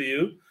available to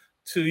you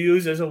to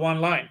use as a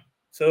one line.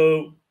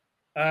 So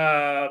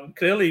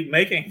clearly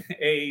making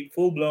a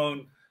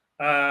full-blown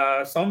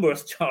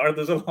Sunburst chart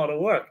is a lot of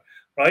work,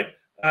 right?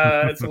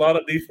 It's a lot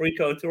of D3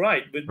 code to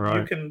write, but you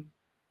Right. can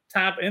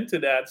tap into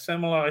that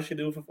similar as you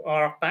do for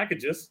our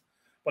packages.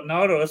 But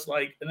now there's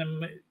like,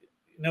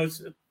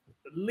 it's at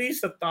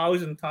least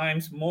 1,000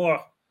 times more,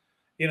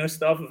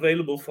 stuff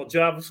available for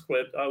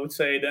JavaScript, I would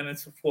say, than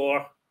it's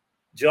for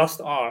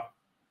just R.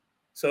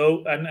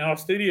 So, and our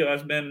studio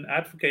has been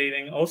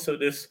advocating also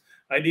this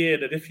idea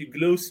that if you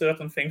glue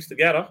certain things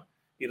together,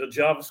 either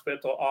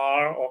JavaScript or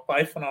R or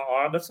Python or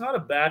R, that's not a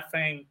bad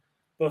thing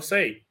per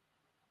se,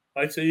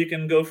 right? So you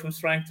can go from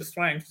strength to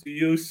strength to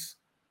use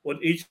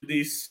what each of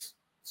these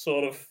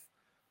sort of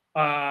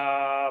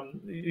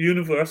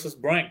universes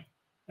bring.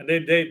 And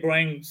they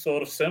bring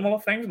sort of similar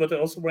things, but they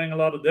also bring a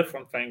lot of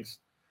different things.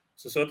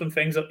 So certain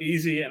things are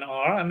easy in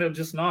R and they're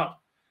just not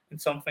in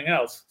something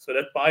else. So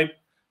that pipe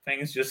thing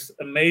is just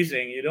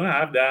amazing. You don't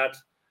have that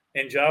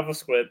in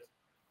JavaScript.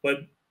 But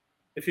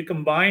if you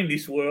combine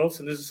these worlds,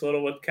 and this is sort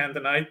of what Kent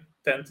and I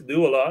tend to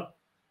do a lot,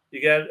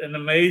 you get an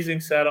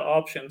amazing set of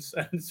options,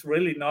 and it's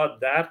really not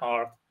that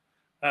hard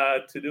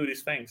to do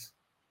these things.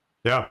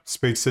 Yeah,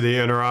 speaks to the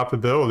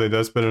interoperability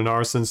that's been in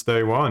R since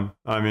day one.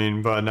 I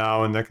mean, but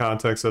now in the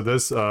context of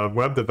this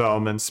web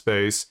development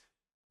space,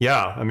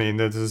 yeah, I mean,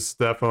 this is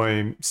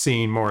definitely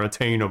seen more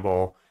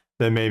attainable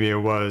than maybe it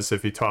was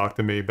if you talked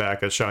to me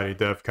back at Shiny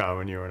DevCon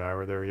when you and I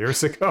were there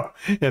years ago.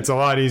 It's a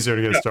lot easier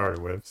to get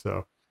started with.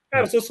 So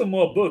yeah, there's also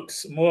more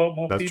books,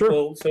 more that's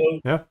people.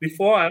 True. So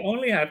before I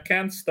only had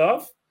Kent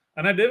stuff,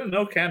 and I didn't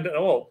know Kent at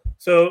all.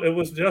 So it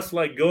was just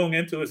like going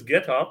into his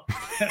GitHub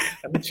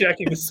and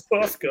checking the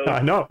source code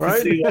I know, right?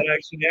 to see what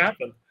actually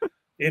happened.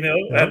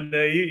 And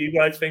you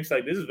write things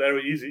like, this is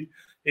very easy,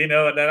 and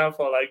then I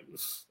thought like,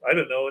 I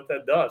don't know what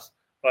that does,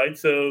 right?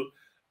 So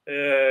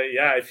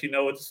if you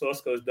know what the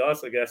source code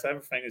does, I guess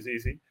everything is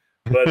easy.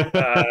 But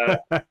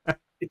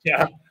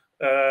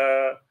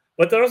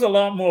but there's a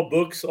lot more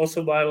books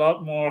also by a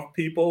lot more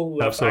people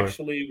who have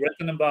actually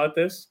written about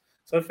this.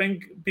 So I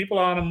think people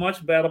are in a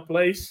much better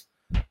place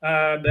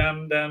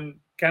than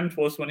Kent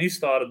was when he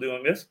started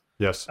doing this.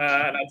 Yes. And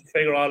had to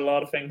figure out a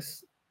lot of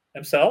things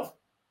himself.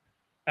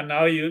 And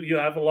now you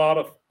have a lot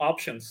of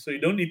options. So you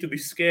don't need to be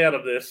scared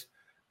of this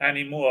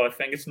anymore. I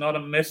think it's not a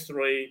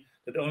mystery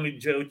that only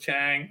Joe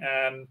Chang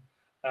and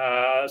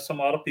some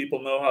other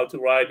people know how to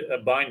write a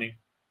binding.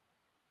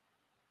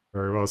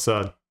 Very well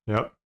said.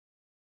 Yep.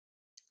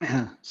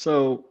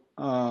 So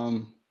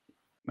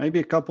maybe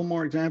a couple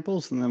more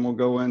examples, and then we'll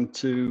go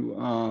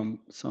into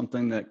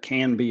something that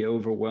can be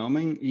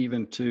overwhelming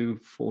even to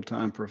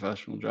full-time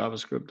professional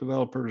JavaScript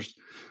developers,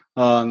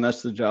 and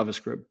that's the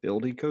JavaScript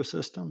build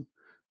ecosystem.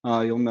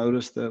 You'll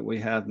notice that we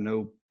have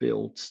no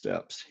build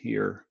steps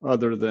here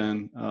other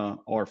than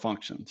our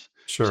functions.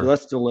 Sure. So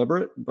that's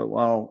deliberate, but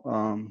while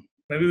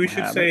maybe we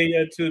should say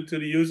to the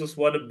users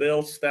what a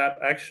build step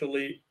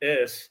actually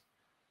is.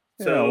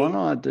 So why don't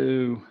I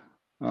do,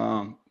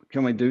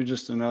 can we do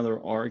just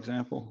another R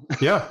example?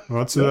 Yeah,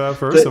 let's do that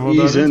first, and we'll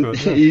dive into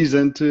it. Yeah. Ease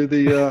into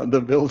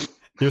the build.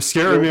 You're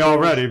scaring me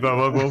already,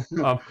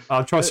 but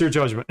I'll trust your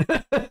judgment.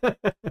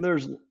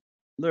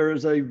 There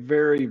is a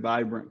very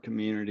vibrant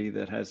community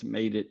that has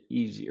made it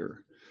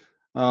easier,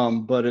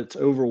 but it's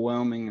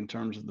overwhelming in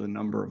terms of the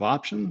number of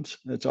options.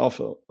 It's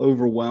also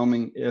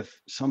overwhelming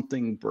if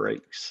something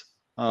breaks,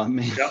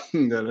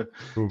 meaning that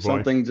if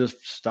something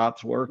just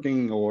stops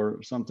working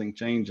or something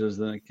changes,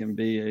 then it can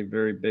be a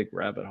very big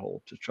rabbit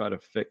hole to try to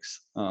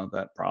fix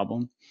that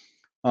problem.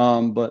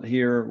 But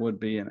here would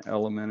be an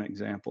element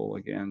example,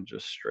 again,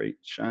 just straight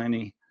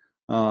Shiny.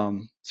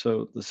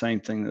 So the same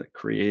thing that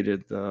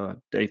created the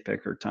day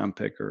picker, time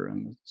picker,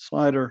 and the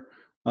slider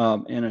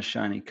in a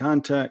Shiny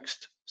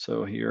context.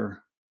 So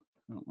here,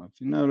 I don't know if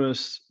you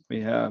notice,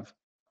 we have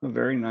a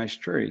very nice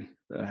tree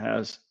that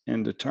has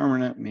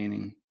indeterminate,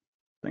 meaning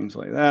things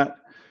like that,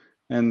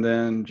 and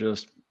then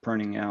just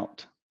printing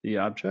out the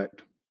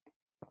object.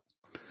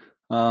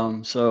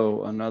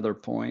 So another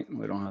point,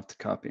 we don't have to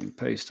copy and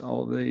paste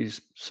all of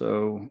these.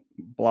 So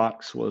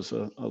Blocks was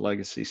a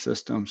legacy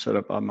system set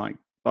up by Mike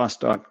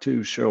Bostock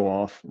to show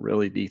off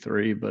really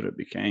D3, but it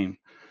became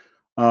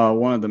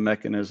one of the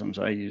mechanisms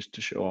I used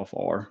to show off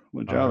R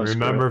with JavaScript. I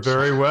remember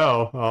very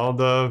well. All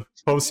the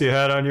posts you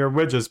had on your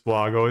widgets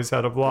blog always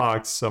had a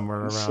block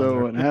somewhere around so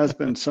there. It has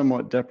been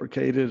somewhat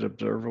deprecated.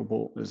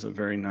 Observable is a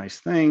very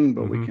nice thing,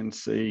 but we can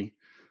see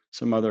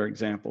some other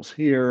examples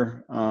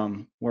here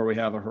where we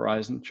have a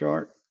horizon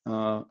chart,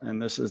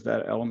 and this is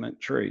that element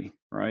tree,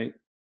 right?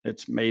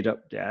 It's made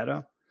up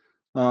data,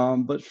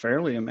 but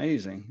fairly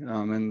amazing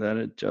in that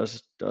it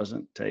just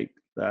doesn't take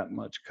that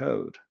much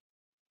code.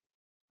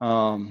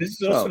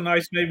 This is also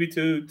nice maybe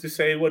to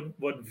say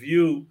what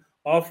Vue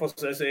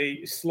offers as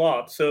a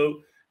slot.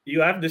 So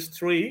you have this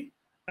tree,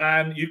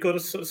 and you could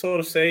sort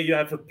of say you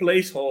have a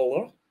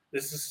placeholder.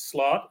 This is a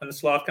slot, and the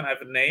slot can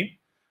have a name.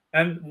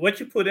 And what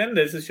you put in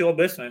this is your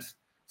business.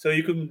 So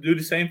you can do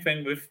the same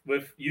thing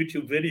with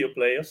YouTube video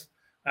players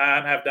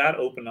and have that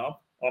open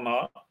up or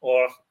not,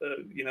 or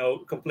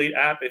complete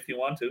app if you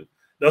want to.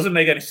 Doesn't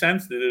make any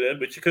sense to do that,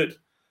 but you could.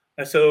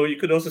 And so you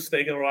could also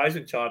stick a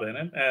horizon chart in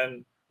it,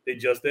 and they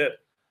just did.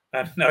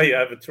 And now you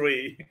have a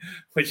tree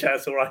which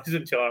has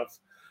horizon charts.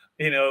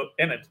 in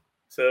it.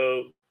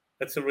 So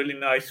that's a really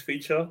nice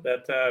feature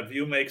that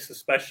Vue makes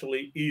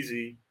especially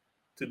easy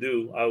to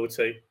do, I would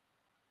say.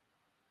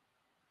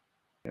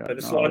 Yeah, But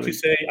it's no, largely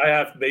say I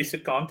have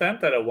basic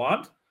content that I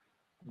want,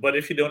 but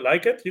if you don't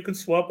like it, you can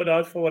swap it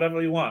out for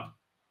whatever you want.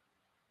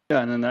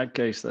 yeah, and in that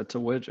case, that's a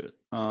widget.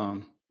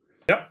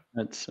 Yeah.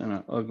 That's in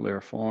an uglier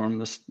form.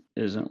 This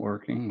isn't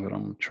working, but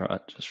I'm gonna try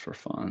it just for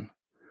fun.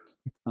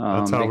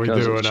 That's how we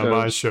Because do it it on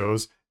my shows.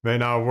 shows. May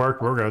not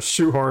work. We're gonna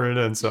shoehorn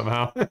it in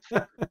somehow.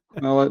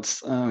 Well,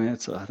 it's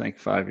I think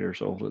 5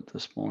 years old at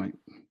this point,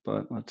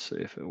 but let's see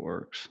if it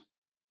works.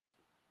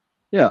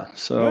 Yeah,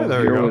 so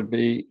there you here go. would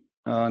be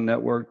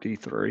network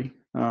D3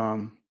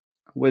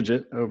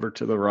 widget over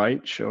to the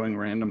right showing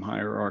random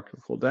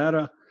hierarchical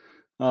data.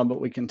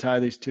 But we can tie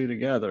these two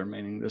together,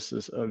 meaning this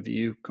is a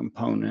Vue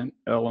component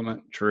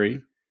element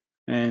tree,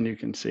 and you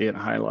can see it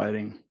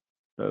highlighting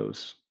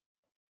those.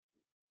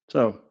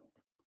 So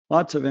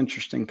lots of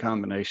interesting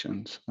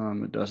combinations.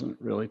 It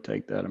doesn't really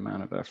take that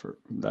amount of effort,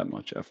 that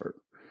much effort.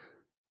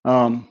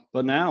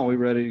 But now we're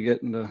ready to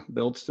get into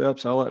build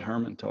steps. I'll let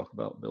Herman talk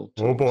about build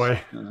tools. Oh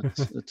boy.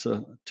 It's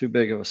too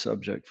big of a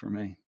subject for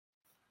me.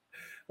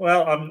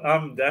 Well,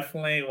 I'm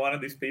definitely one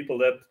of these people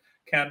that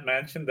can't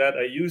mention that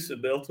I use a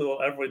build tool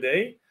every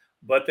day,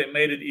 but they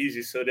made it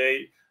easy. So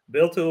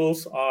build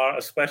tools are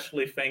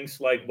especially things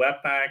like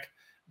Webpack.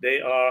 They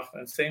are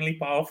insanely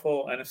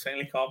powerful and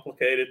insanely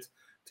complicated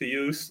to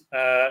use.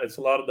 It's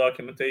a lot of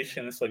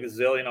documentation. It's like a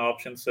zillion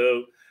options.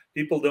 So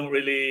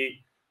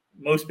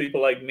most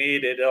people like me,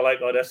 they're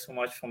like, oh, that's too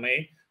much for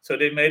me. So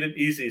they made it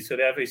easy. So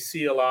they have a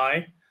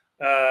CLI,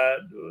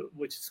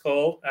 which is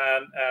called,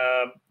 and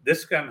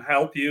this can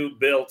help you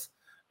build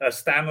a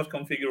standard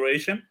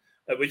configuration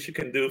which you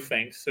can do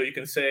things. So you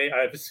can say, I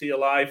have a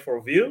CLI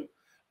for Vue,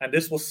 and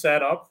this will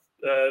set up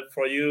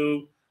for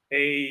you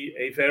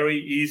a very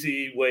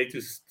easy way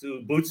to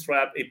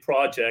bootstrap a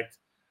project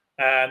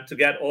and to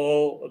get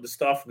all of the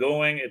stuff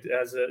going.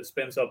 It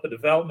spins up a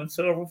development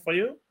server for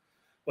you.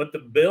 But the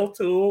build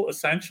tool,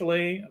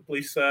 essentially,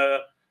 please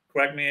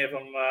correct me if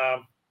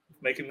I'm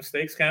making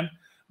mistakes, Ken,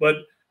 but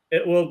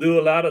it will do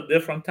a lot of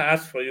different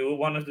tasks for you.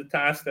 One of the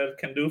tasks that it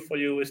can do for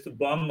you is to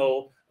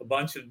bundle a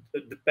bunch of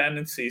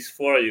dependencies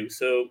for you.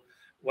 So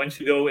once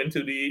you go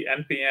into the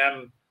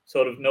NPM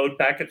sort of node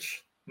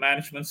package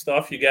management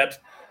stuff, you get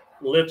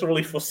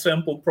literally for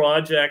simple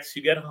projects,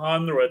 you get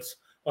hundreds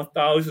of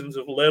thousands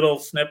of little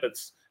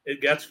snippets. It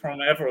gets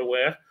from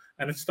everywhere,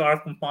 and it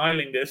starts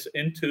compiling this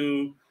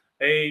into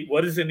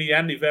what is in the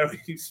end a very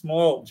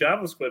small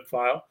JavaScript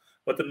file,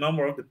 but the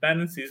number of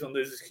dependencies on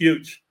this is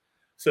huge.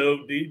 So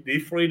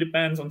D3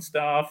 depends on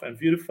stuff, and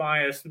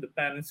Vuetify has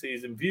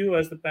dependencies, and Vue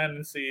has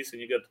dependencies,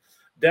 and you get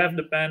dev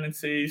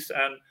dependencies,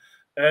 and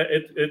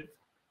it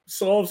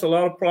solves a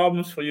lot of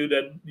problems for you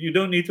that you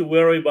don't need to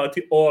worry about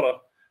the order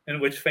in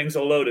which things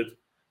are loaded.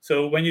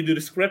 So when you do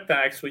the script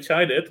tags, which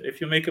I did,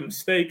 if you make a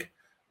mistake,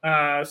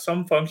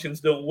 some functions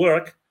don't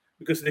work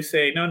because they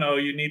say, no,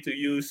 you need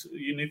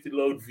to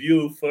load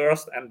Vue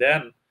first and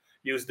then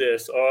use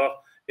this. Or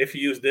if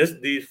you use this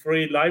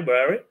D3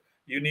 library,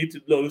 you need to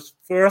load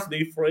first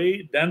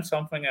D3, then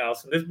something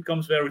else. And this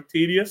becomes very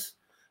tedious.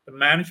 The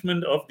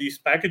management of these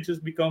packages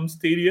becomes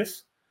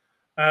tedious.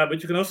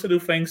 But you can also do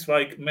things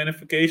like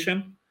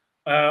minification,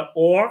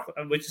 or,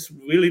 which is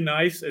really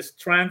nice, is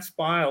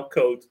transpile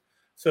code.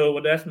 So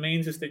what that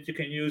means is that you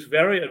can use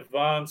very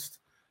advanced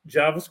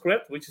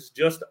JavaScript, which is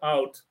just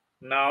out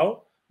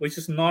now, which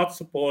is not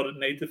supported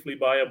natively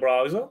by a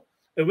browser.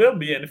 It will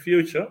be in the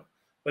future,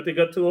 but they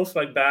got tools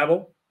like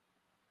Babel,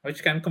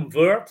 which can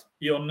convert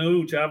your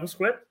new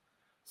JavaScript.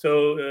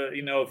 So,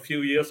 a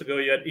few years ago,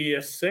 you had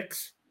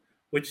ES6,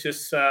 which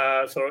is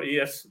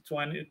ES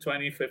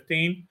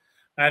 2015,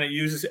 and it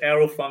uses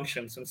arrow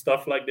functions and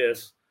stuff like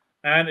this.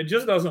 And it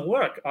just doesn't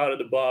work out of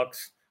the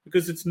box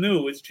because it's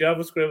new. It's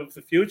JavaScript of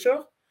the future.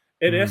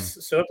 It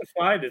is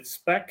certified. It's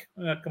spec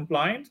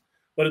compliant,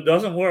 but it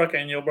doesn't work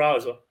in your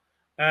browser.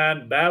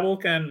 And Babel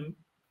can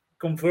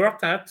convert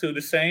that to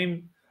the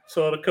same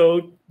sort of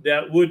code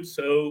that would,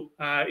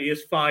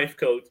 ES5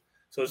 code.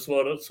 So it's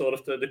sort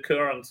of the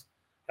current,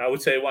 I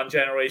would say, one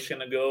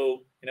generation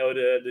ago,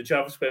 the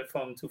JavaScript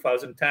from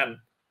 2010,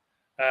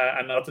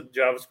 and not the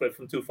JavaScript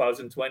from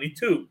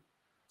 2022.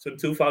 So in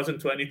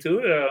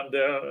 2022,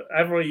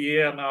 every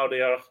year now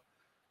they are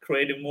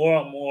creating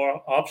more and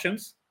more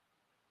options.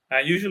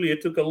 And usually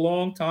it took a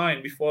long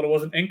time before there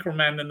was an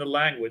increment in the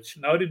language.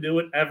 Now they do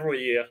it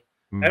every year.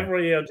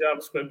 Every year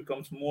JavaScript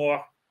becomes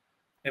more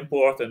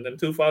important. In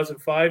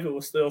 2005, it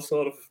was still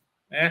sort of,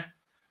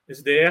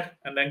 it's there.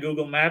 And then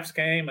Google Maps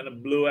came and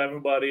it blew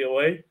everybody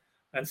away.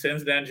 And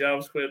since then,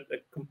 JavaScript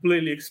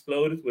completely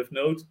exploded with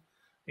Node,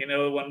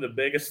 one of the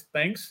biggest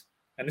things.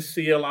 And the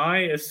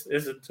CLI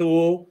is a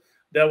tool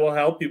that will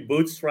help you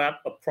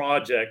bootstrap a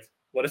project.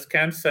 What is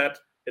Ken said,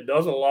 it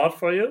does a lot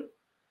for you.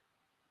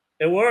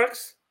 It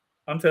works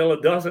until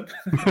it doesn't.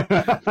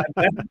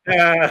 And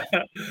then,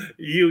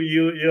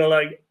 you're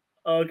like,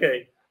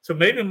 okay, so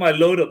maybe my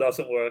loader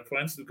doesn't work, for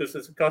instance, because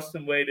it's a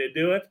custom way they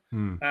do it.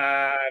 And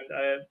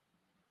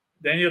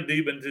then you're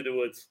deep into the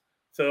woods.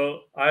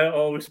 So I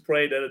always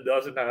pray that it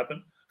doesn't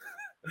happen.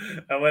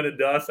 And when it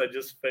does, I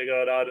just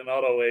figure it out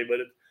another way. But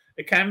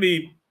it can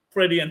be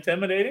pretty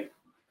intimidating,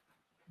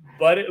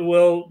 but it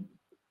will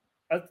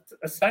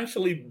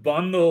essentially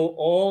bundle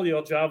all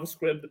your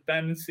JavaScript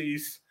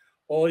dependencies,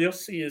 all your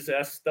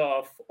CSS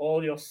stuff,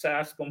 all your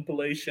Sass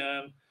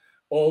compilation,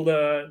 all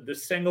the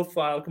single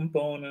file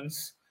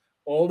components,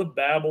 all the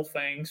Babel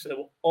things. It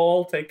will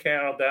all take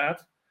care of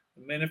that.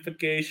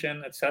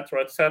 Minification,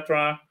 etc.,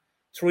 etc.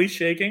 Tree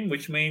shaking,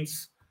 which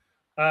means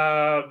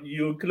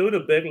you include a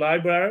big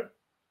library,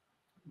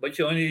 but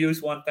you only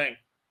use one thing.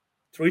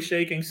 Tree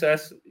shaking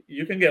says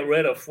you can get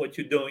rid of what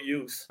you don't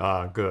use.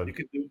 You Good.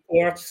 can do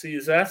port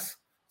CSS.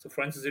 So,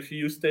 for instance, if you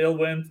use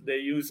Tailwind, they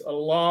use a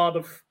lot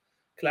of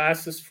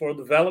classes for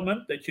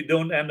development that you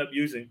don't end up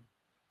using.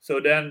 So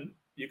then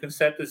you can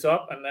set this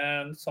up, and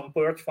then some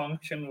purge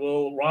function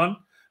will run,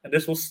 and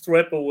this will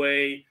strip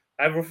away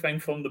everything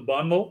from the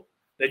bundle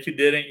that you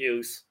didn't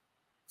use.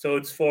 So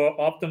it's for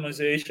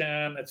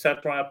optimization,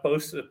 etc.,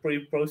 post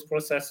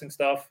processing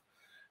stuff.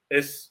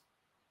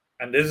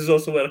 And this is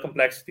also where the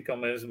complexity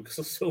comes in, because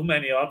there's so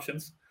many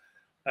options.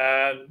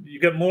 And you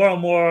get more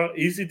and more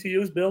easy to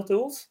use build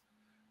tools.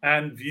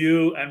 And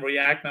Vue and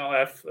React now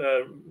have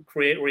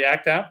Create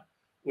React app,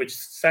 which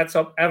sets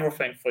up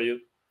everything for you.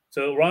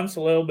 So it runs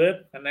a little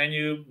bit, and then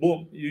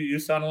you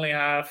suddenly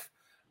have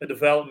a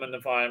development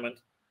environment.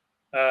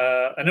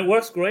 And it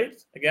works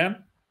great.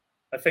 Again,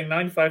 I think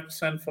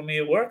 95% for me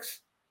it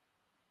works.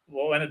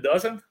 Well, when it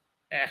doesn't,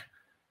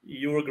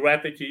 you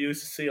regret that you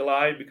used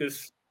CLI,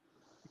 because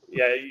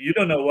you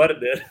don't know what it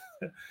did.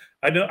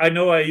 I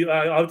know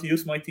how to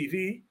use my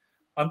TV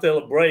until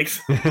it breaks.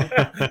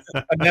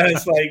 And then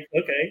it's like,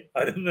 okay,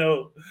 I don't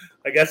know.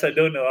 I guess I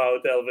don't know how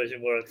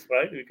television works,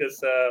 right? Because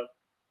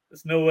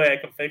there's no way I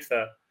can fix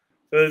that.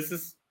 So it's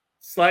just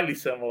slightly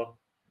similar.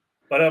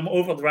 But I'm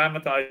over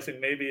dramatizing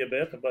maybe a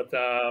bit. But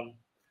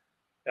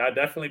I've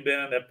definitely been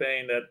in that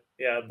pain that,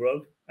 it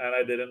broke and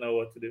I didn't know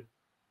what to do.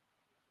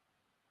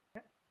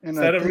 And Is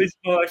that a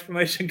reasonable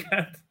explanation,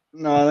 Kent?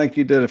 No, I think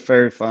you did a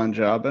very fine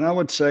job. And I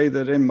would say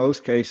that in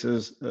most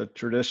cases, a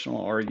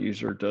traditional R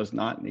user does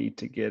not need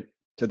to get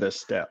to this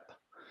step.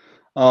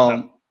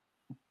 No.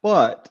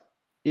 But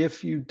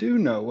if you do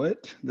know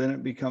it, then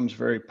it becomes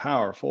very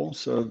powerful.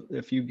 So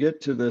if you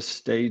get to this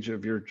stage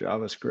of your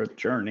JavaScript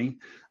journey,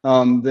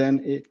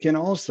 then it can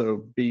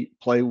also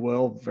play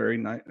well, very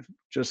nice,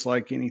 just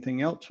like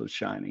anything else with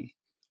Shiny.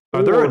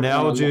 Are there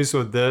analogies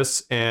with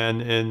this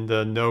and in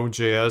the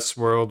Node.js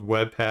world,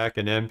 Webpack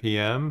and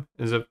NPM?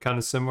 Is it kind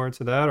of similar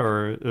to that,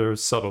 or are there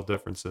subtle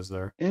differences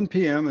there?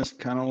 NPM is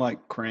kind of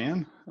like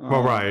CRAN.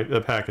 Well, right,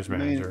 the package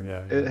manager,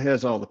 It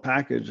has all the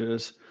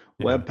packages.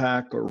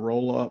 Webpack or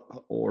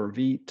Rollup or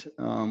Vite,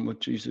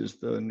 which uses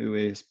the new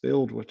AS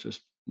build, which is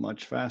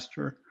much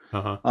faster,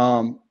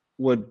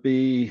 would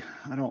be,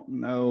 I don't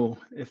know,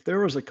 if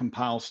there was a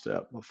compile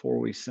step before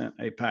we sent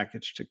a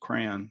package to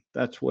CRAN,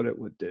 that's what it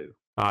would do.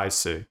 I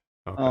see.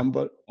 Okay.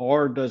 But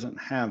R doesn't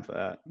have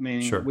that,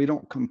 meaning we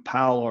don't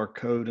compile our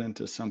code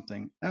into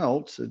something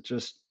else. It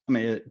just,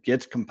 it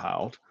gets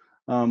compiled,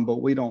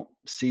 but we don't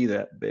see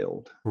that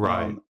build.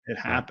 Right. It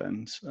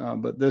happens,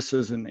 but this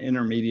is an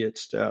intermediate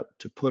step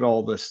to put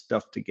all this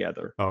stuff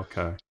together.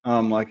 Okay.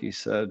 Like you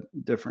said,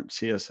 different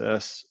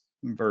CSS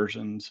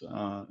versions,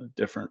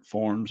 different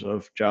forms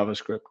of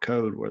JavaScript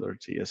code, whether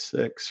it's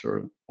ES6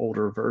 or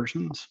older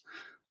versions,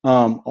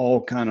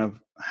 all kind of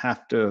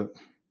have to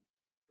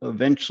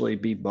eventually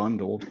be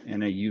bundled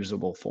in a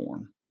usable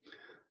form.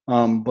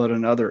 But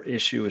another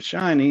issue with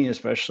Shiny,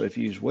 especially if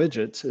you use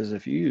widgets, is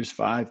if you use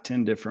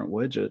 5-10 different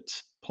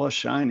widgets plus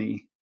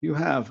Shiny, you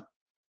have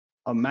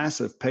a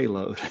massive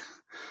payload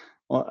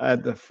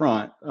at the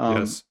front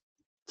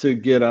to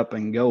get up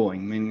and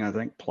going. Meaning, I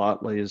think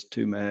Plotly is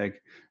 2 meg,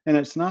 and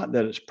it's not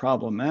that it's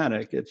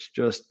problematic. It's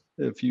just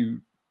if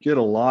you get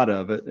a lot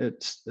of it,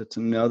 it's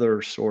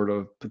another sort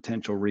of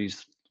potential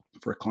reason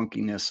for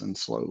clunkiness and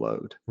slow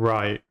load.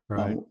 Right.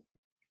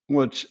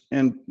 Which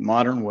in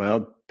modern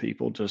web,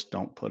 people just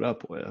don't put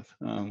up with.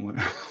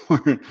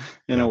 We're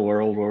in a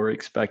world where we're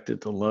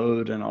expected to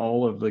load, and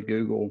all of the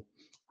Google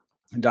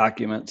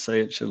documents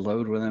say it should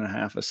load within a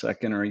half a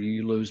second or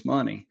you lose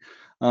money.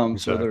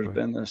 So there's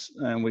been this,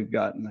 and we've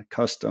gotten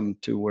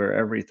accustomed to where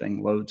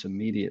everything loads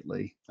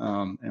immediately,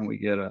 and we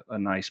get a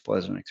nice,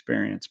 pleasant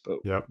experience. But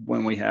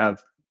when we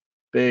have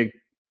big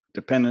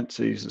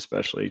dependencies,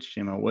 especially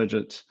HTML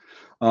widgets,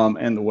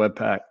 and the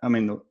Webpack,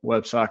 the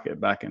WebSocket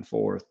back and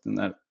forth, and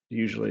that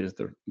usually is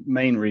the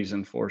main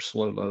reason for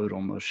slow load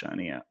on most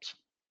Shiny apps.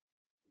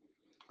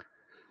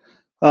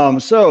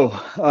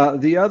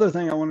 The other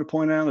thing I want to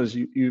point out is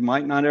you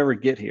might not ever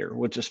get here,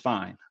 which is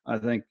fine. I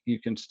think you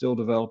can still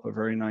develop a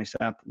very nice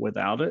app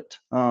without it.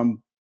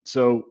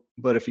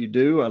 But if you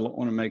do, I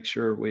want to make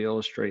sure we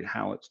illustrate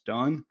how it's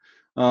done.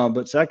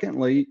 But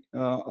secondly,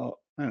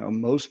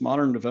 most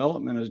modern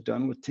development is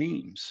done with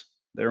teams.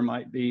 There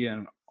might be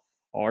an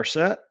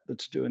RSet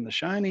that's doing the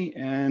Shiny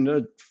and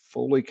a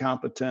fully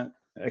competent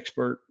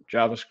expert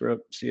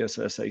JavaScript,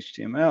 CSS,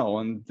 HTML,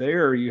 and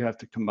there you have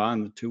to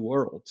combine the two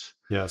worlds.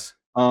 Yes.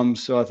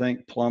 So I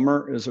think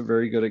Plumber is a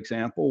very good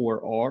example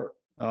where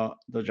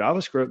the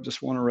JavaScript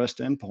just want a REST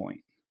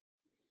endpoint.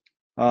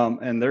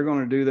 And they're going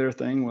to do their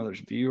thing, whether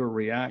it's Vue or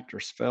React or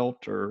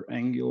Svelte or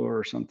Angular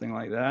or something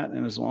like that.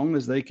 And as long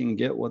as they can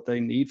get what they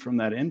need from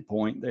that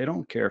endpoint, they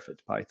don't care if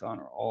it's Python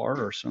or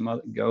R or some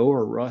other Go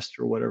or Rust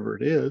or whatever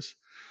it is.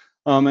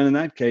 And in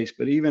that case,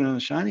 but even in a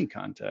Shiny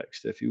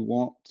context, if you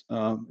want,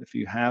 if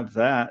you have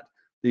that,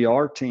 the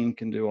R team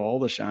can do all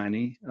the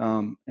Shiny,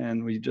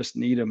 and we just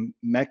need a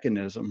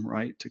mechanism,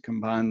 right, to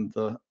combine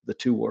the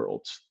two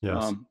worlds,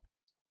 Yes.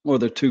 or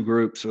the two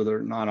groups, or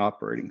they're not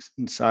operating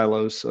in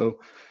silos. So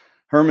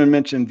Herman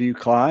mentioned Vue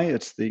CLI.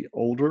 It's the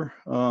older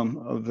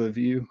of the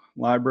Vue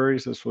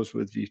libraries. This was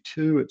with Vue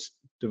 2. It's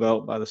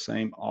developed by the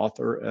same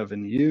author,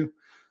 Evan You.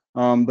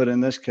 But in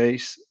this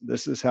case,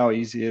 this is how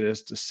easy it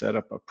is to set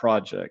up a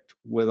project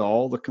with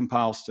all the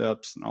compile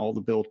steps and all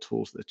the build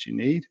tools that you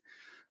need.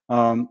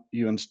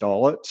 You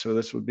install it. So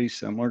this would be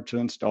similar to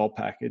install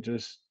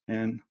packages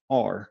in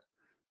R,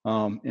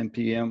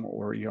 NPM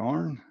or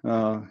Yarn.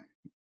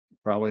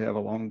 Probably have a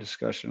long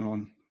discussion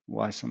on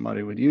why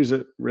somebody would use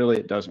it. Really,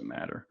 it doesn't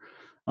matter.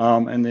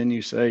 And then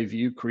you say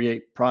Vue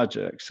create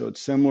project. So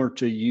it's similar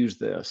to use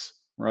this,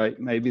 right?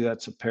 Maybe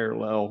that's a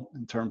parallel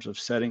in terms of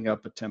setting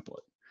up a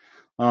template.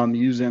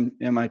 Use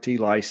MIT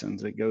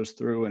license. It goes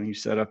through and you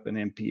set up an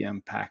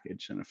NPM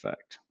package in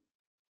effect.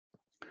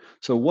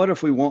 So what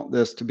if we want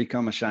this to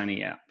become a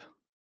Shiny app,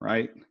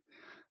 right?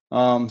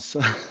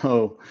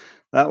 So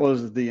that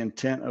was the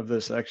intent of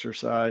this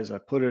exercise. I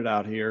put it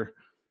out here.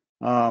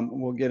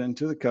 We'll get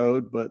into the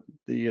code, but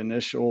the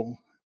initial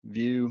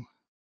view,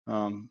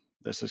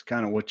 this is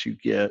kind of what you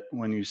get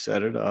when you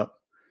set it up,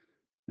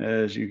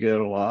 as you get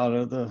a lot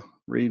of the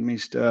README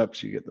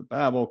steps. You get the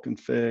Babel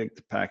config,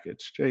 the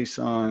package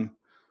JSON,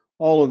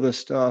 all of this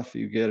stuff.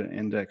 You get an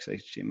index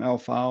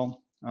HTML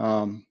file,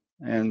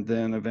 and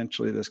then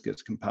eventually this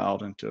gets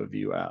compiled into a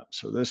Vue app.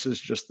 So this is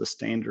just the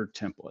standard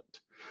template.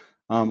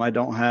 I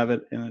don't have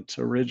it in its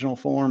original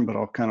form, but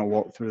I'll kind of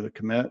walk through the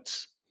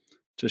commits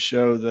to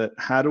show that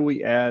how do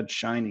we add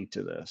Shiny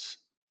to this,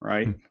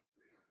 right?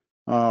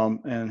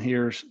 And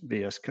here's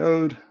VS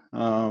Code.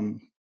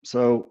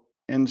 So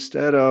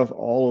instead of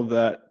all of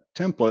that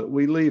template,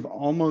 we leave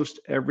almost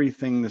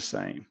everything the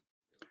same,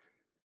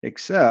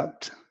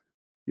 except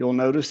you'll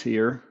notice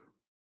here,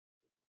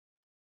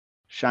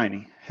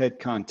 Shiny head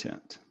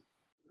content.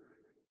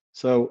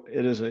 So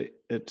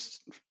it's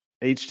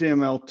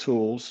HTML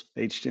tools,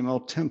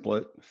 HTML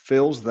template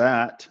fills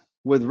that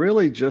with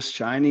really just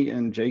Shiny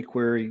and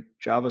jQuery,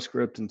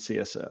 JavaScript, and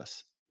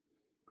CSS.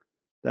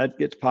 That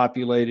gets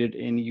populated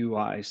in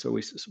UI. So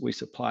we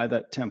supply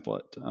that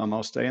template.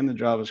 I'll stay in the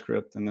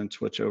JavaScript and then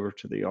switch over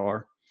to the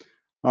R.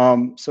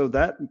 So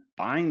that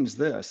binds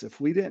this.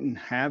 If we didn't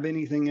have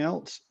anything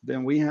else,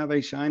 then we have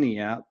a Shiny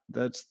app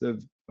that's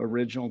the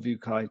original Vue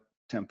CLI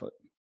template,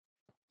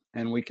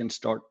 and we can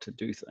start to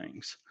do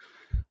things.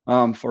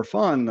 For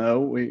fun,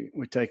 though, we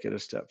take it a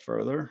step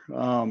further.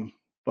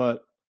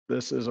 But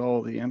this is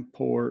all the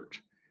import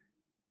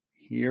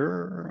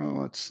here.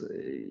 Let's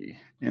see,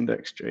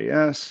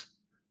 index.js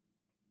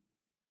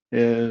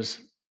is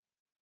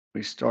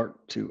we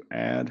start to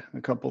add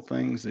a couple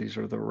things. These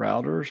are the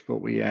routers,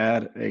 but we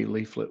add a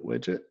leaflet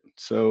widget.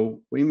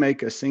 So we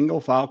make a single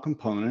file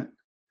component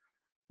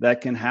that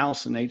can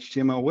house an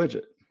HTML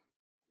widget.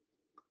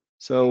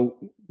 So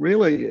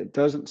really, it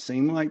doesn't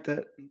seem like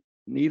that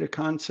neat a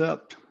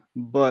concept,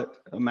 but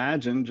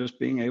imagine just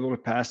being able to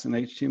pass an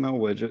HTML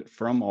widget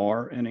from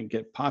R and it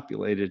get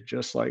populated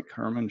just like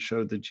Herman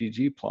showed the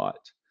ggplot.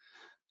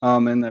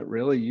 And that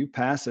really you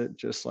pass it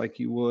just like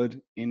you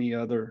would any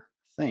other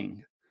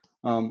thing,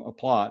 a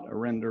plot, a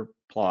render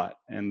plot,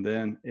 and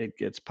then it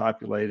gets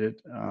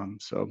populated.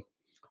 So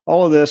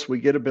all of this, we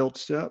get a build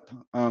step.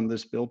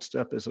 This build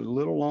step is a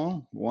little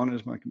long. One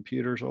is my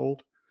computer's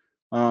old.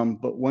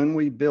 But when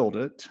we build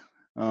it,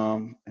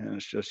 and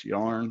it's just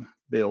yarn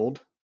build,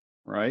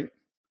 right?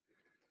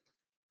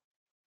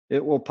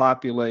 It will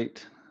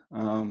populate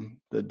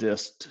the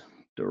dist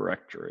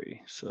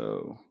directory.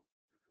 So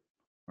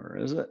where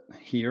is it?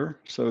 Here.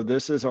 So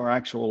this is our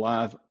actual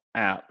live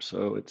app.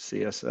 So it's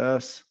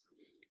CSS.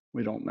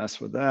 We don't mess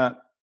with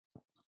that.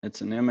 It's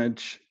an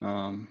image,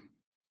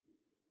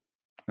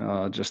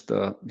 just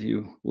the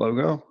Vue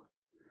logo.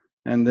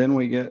 And then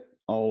we get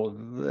all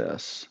of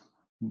this.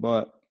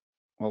 But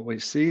what we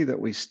see that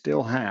we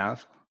still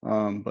have,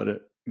 but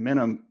it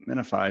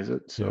minifies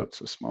it, so it's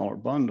a smaller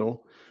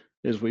bundle,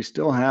 is we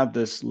still have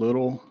this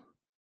little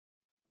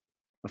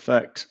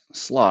effect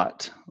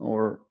slot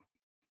or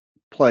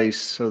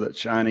place so that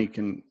Shiny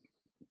can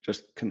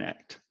just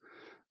connect,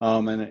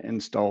 and it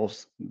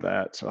installs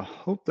that. So I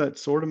hope that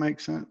sort of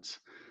makes sense.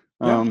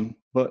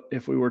 But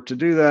if we were to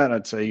do that,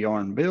 I'd say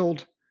yarn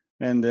build,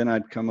 and then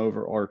I'd come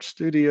over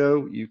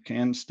RStudio. You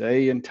can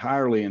stay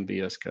entirely in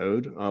VS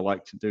Code. I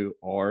like to do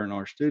R in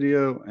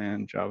RStudio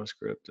and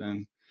JavaScript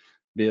and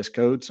VS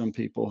Code. Some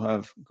people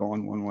have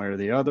gone one way or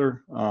the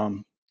other.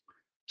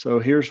 So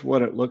here's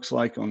what it looks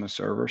like on the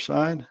server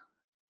side.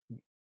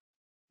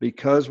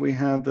 because we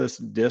have this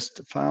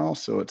dist file,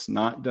 so it's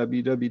not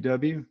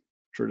www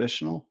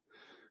traditional,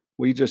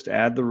 we just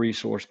add the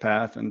resource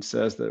path and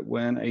says that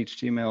when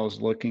HTML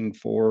is looking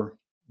for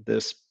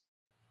this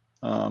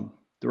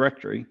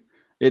directory,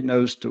 it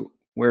knows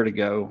where to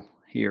go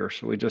here.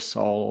 So we just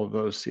saw all of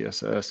those: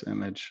 CSS,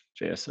 image,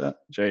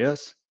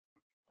 JS.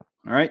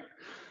 All right.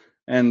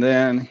 And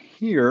then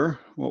here,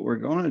 what we're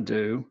going to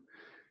do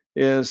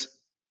is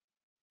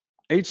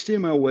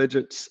HTML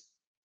widgets.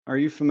 Are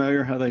you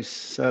familiar how they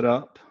set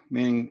up?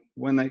 Meaning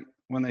when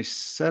they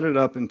set it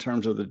up in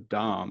terms of the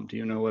DOM, do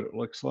you know what it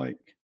looks like?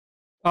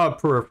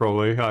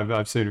 Peripherally,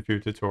 I've seen a few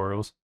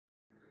tutorials.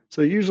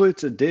 So usually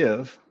it's a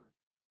div,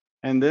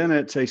 and then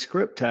it's a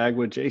script tag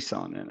with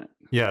JSON in it.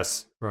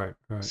 Yes, right.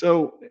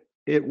 So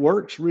it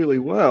works really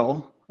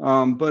well.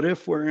 But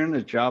if we're in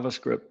a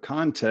JavaScript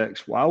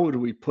context, why would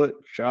we put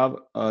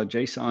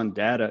JSON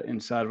data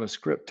inside of a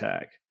script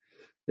tag?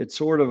 It's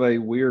sort of a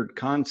weird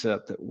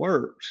concept that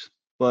works,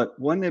 but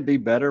wouldn't it be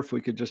better if we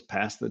could just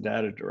pass the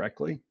data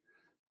directly?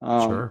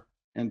 Sure.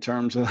 In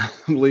terms of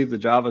leave the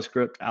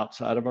JavaScript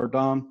outside of our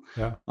DOM.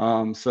 Yeah.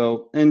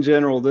 So in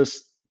general,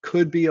 this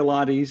could be a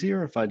lot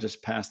easier if I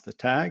just pass the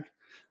tag.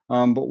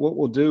 But what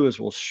we'll do is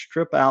we'll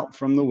strip out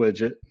from the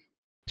widget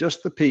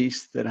just the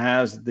piece that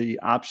has the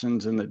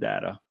options in the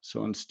data.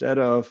 So instead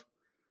of,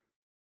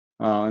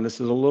 and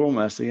this is a little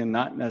messy and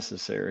not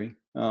necessary,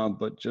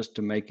 but just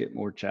to make it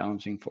more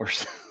challenging for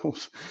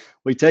ourselves,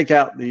 we take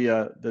out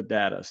the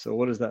data. So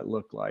what does that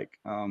look like?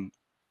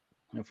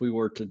 If we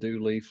were to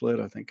do leaflet,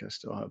 I think I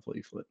still have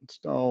leaflet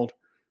installed.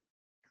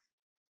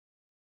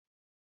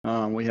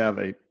 We have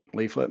a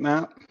leaflet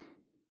map,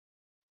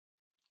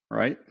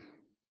 right?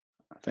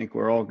 I think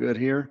we're all good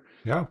here.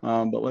 Yeah.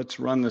 But let's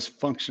run this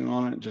function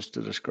on it just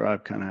to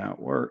describe kind of how it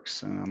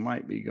works. And I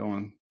might be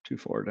going too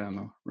far down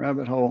the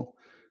rabbit hole,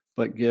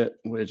 but get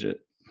widget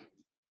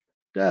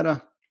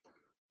data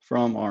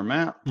from our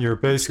map. You're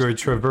basically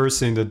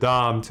traversing the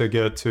DOM to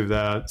get to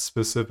that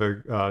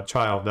specific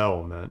child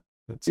element.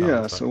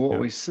 Yeah, so what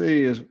we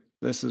see is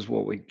this is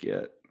what we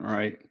get,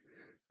 right?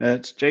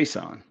 That's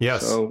JSON.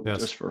 Yes. So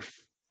just for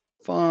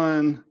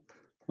fun,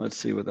 let's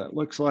see what that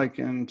looks like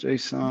in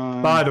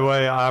JSON. By the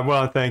way, I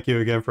want to thank you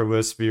again for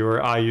List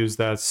Viewer. I use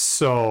that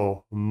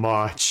so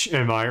much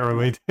in my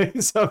early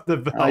days of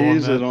development. I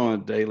use it on a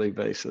daily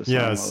basis.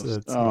 Yes,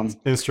 it's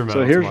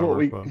instrumental. So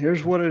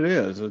here's what it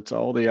is. It's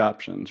all the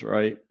options,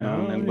 right?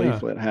 And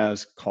Leaflet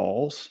has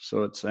calls,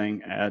 so it's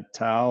saying add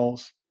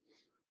tiles,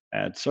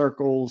 add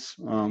circles,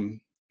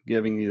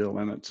 giving you the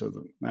limits of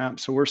the map.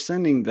 So we're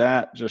sending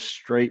that just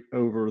straight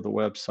over the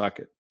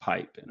WebSocket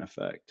pipe, in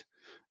effect,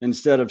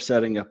 instead of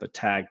setting up a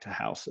tag to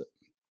house it.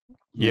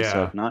 Yeah.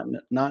 So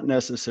not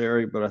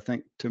necessary, but I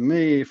think to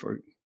me,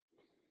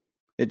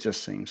 it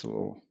just seems a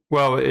little.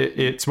 Well,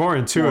 it's more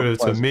intuitive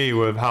to me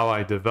with how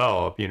I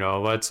develop. You know,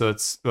 let's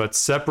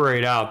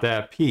separate out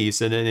that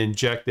piece and then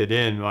inject it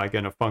in like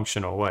in a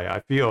functional way. I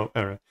feel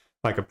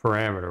like a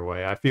parameter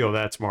way. I feel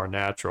that's more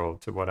natural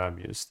to what I'm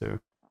used to.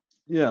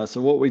 Yeah.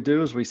 So what we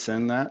do is we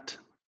send that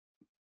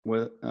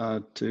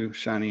to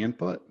Shiny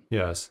Input.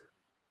 Yes.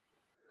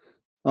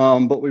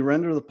 But we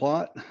render the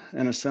plot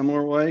in a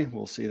similar way.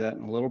 We'll see that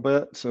in a little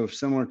bit. So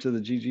similar to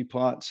the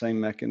ggplot, same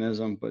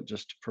mechanism, but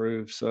just to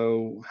prove.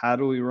 So how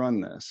do we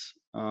run this?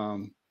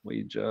 All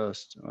we're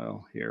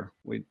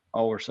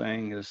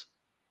saying is,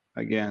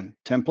 again,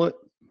 template.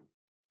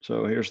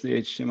 So here's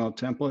the HTML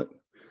template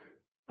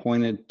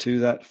pointed to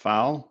that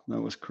file that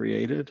was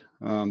created,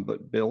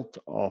 but built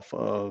off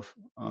of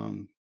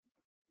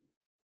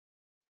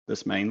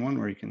this main one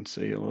where you can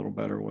see a little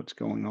better what's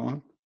going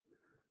on.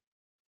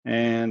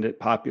 And it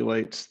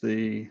populates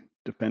the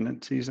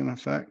dependencies in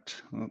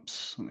effect.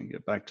 Oops, let me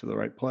get back to the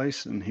right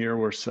place. And here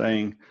we're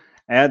saying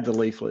add the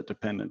leaflet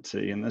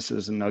dependency. And this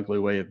is an ugly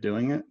way of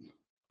doing it.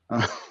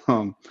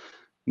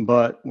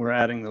 But we're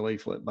adding the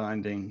leaflet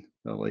binding,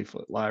 the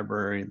leaflet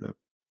library,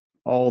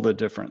 all the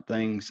different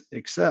things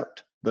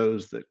except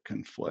those that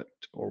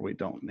conflict or we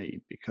don't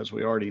need because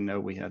we already know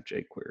we have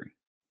jQuery.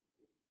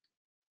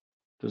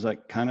 Does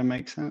that kind of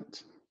make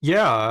sense?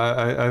 Yeah,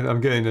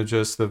 I'm getting the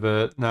gist of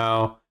it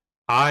now.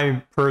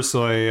 I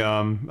personally,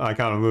 I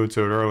kind of alluded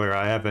to it earlier,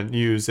 I haven't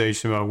used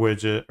HTML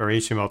widget or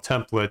HTML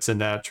templates in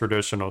that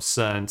traditional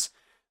sense.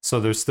 So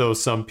there's still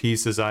some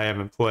pieces I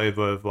haven't played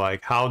with,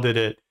 like how did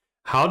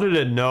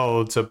it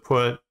know to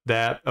put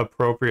that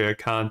appropriate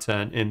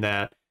content in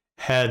that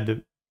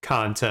head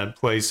content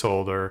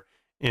placeholder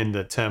in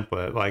the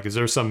template? Like, is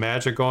there some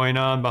magic going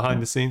on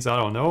behind the scenes I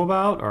don't know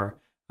about, or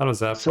how does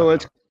that play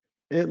out?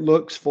 It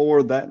looks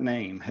for that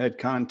name, head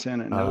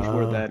content, and knows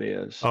where that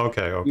is.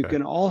 Okay. You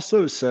can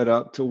also set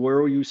up to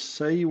where you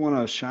say you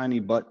want a Shiny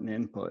button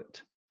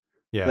input.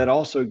 Yeah. That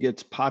also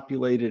gets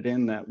populated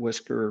in that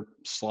whisker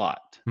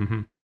slot.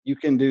 Mm-hmm. You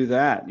can do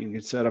that. You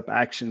can set up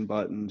action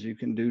buttons. You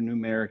can do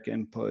numeric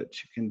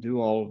inputs. You can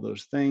do all of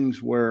those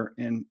things where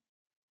in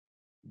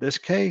this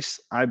case,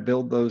 I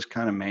build those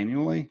kind of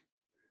manually.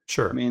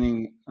 Sure.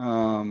 Meaning,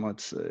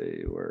 let's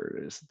see, where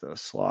is the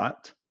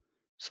slot?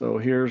 So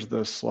here's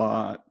the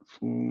slot.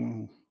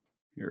 Ooh,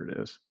 here it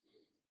is.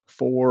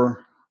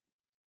 for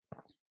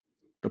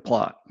the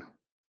plot.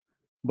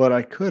 But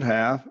I could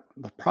have,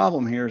 the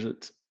problem here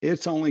is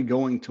it's only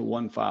going to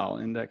one file,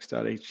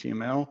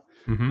 index.html.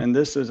 Mhm. And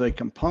this is a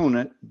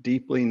component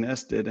deeply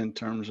nested in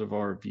terms of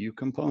our view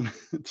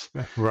components.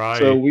 So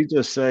Right. we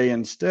just say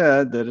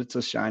instead that it's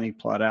a Shiny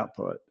plot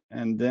output.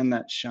 And then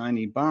that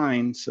Shiny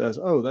bind says,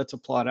 oh, that's a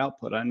plot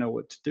output. I know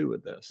what to do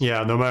with this.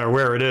 Yeah, no matter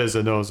where it is,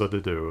 it knows what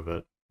to do with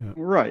it. Yeah.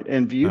 Right.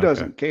 And view Okay.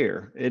 doesn't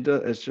care.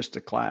 It's just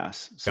a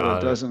class. So Got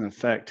it it. doesn't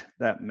affect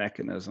that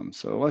mechanism.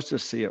 So let's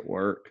just see it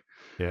work.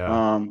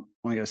 Yeah.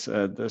 Like I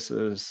said, this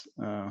is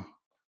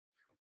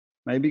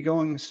maybe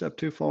going a step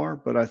too far,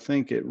 but I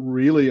think it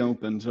really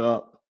opens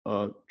up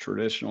a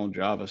traditional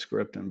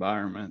JavaScript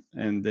environment.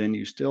 And then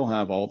you still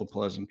have all the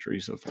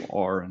pleasantries of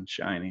R and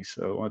Shiny.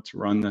 So let's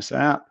run this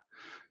app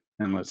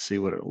and let's see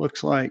what it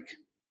looks like.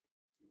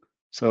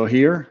 So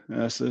here,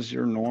 this is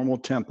your normal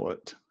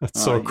template.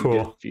 That's so You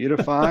cool. get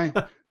Beautify,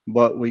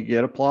 but we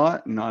get a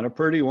plot, not a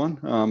pretty one,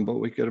 but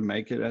we could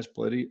make it as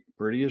pretty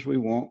as we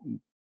want.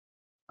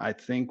 I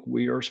think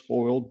we are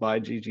spoiled by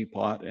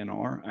ggplot and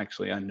R.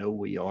 Actually, I know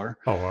we are.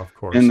 Oh, of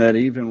course. And that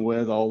even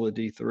with all the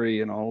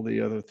D3 and all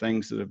the other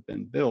things that have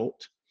been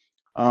built,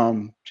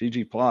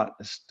 ggplot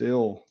is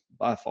still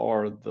by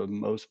far the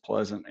most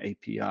pleasant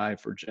API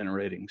for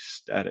generating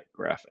static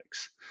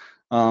graphics.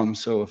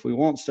 So if we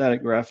want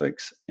static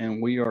graphics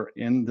and we are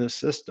in this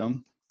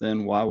system,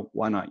 then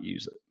why not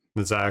use it?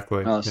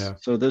 Exactly. Yeah.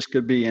 So this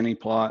could be any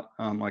plot.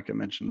 Like I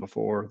mentioned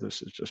before,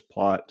 this is just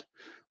plot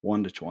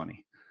 1 to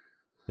 20.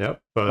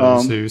 Yep. But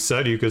as you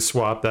said, you could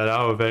swap that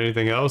out with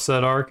anything else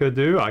that R could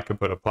do. I could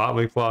put a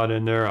Plotly plot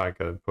in there. I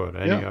could put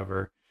any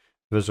other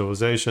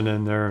visualization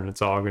in there, and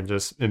it's all going to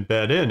just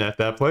embed in at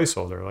that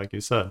placeholder, like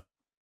you said.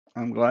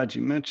 I'm glad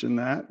you mentioned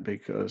that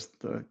because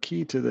the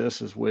key to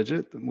this is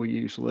widget. We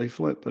use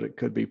Leaflet, but it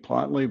could be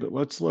Plotly. But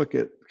let's look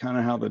at kind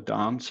of how the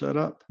DOM set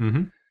up.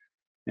 Mm-hmm.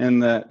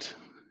 And that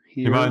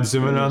here you mind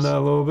zooming on that a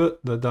little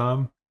bit, the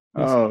DOM?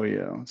 Oh,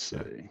 yeah. Let's see.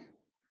 Yeah.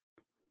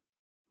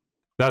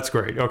 That's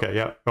great. Okay.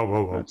 Yeah.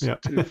 Whoa. That's yeah.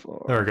 too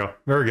far. There we go.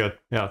 Very good.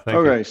 Yeah. Thank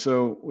you. Okay.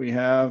 So we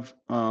have,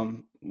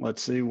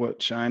 let's see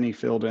what Shiny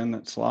filled in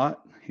that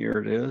slot. Here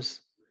it is.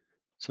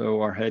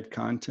 So our head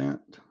content,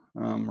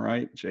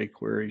 right?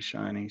 jQuery,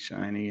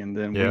 Shiny. And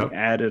then we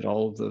added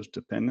all of those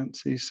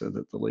dependencies so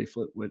that the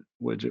Leaflet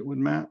widget would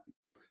map.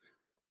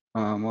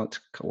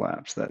 Let's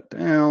collapse that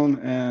down.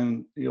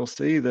 And you'll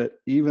see that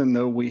even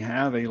though we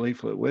have a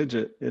Leaflet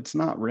widget, it's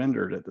not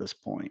rendered at this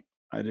point.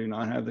 I do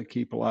not have the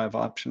keep alive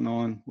option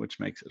on, which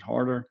makes it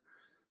harder.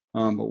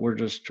 But we're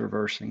just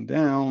traversing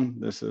down.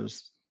 This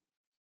is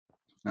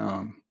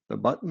the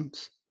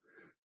buttons.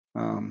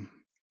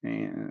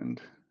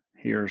 And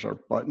here's our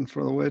button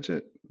for the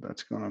widget.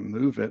 That's going to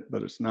move it,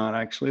 but it's not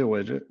actually a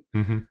widget.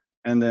 Mm-hmm.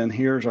 And then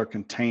here's our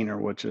container,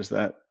 which is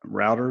that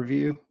router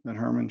view that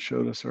Herman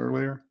showed us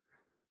earlier.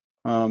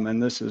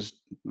 And this is,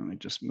 let me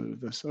just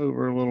move this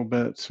over a little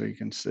bit so you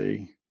can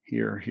see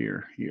here.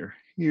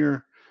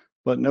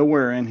 But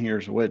nowhere in here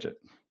is a widget.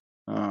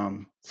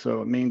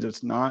 So it means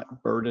it's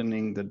not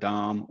burdening the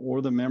DOM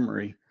or the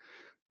memory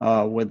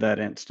with that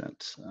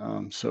instance.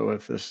 So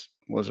if this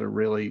was a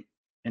really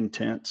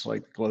intense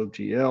like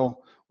GlobeGL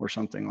or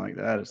something like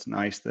that, it's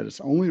nice that it's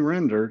only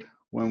rendered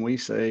when we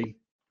say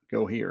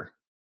go here.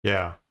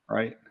 Yeah.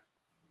 Right.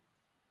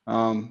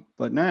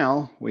 But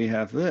now we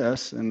have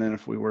this, and then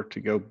if we were to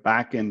go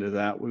back into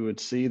that, we would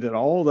see that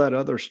all that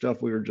other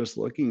stuff we were just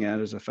looking at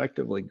is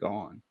effectively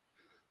gone.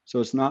 So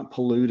it's not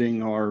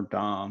polluting our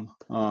DOM.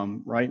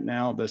 Right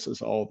now, this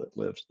is all that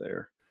lives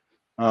there.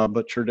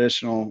 But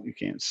traditional, you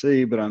can't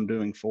see, but I'm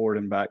doing forward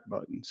and back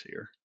buttons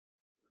here.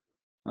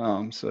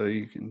 So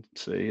you can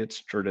see it's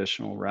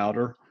traditional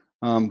router,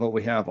 but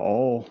we have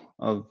all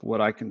of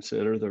what I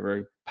consider the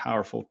very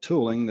powerful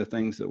tooling, the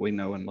things that we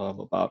know and love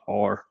about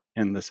R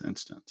in this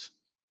instance.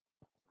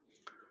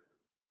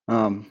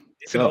 You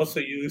can also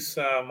use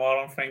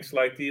modern things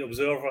like the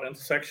Observer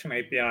Intersection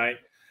API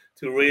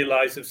to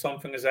realize if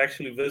something is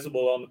actually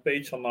visible on the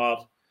page or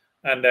not.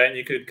 And then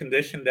you could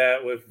condition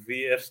that with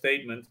VF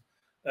statement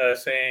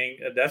saying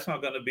that's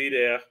not going to be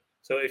there.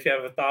 So if you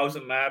have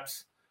 1,000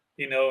 maps,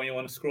 and you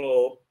want to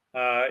scroll,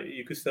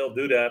 you could still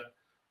do that.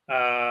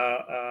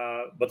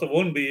 But there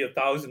wouldn't be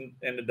 1,000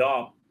 in the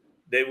DOM.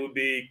 They would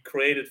be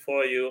created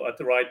for you at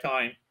the right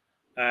time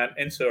and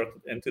inserted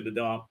into the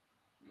DOM.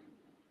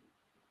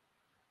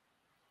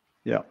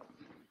 Yeah.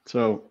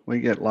 So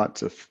we get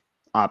lots of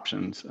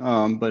options.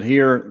 But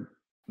here,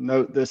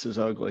 note this is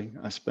ugly.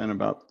 I spent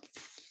about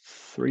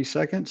 3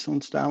 seconds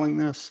on styling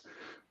this.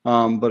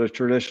 But a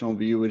traditional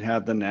view would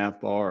have the nav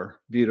bar,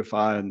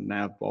 Beautify and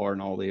nav bar,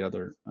 and all the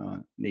other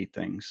neat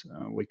things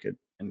we could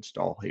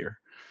install here.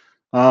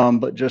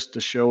 But just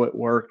to show it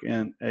work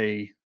in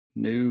a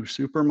new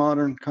super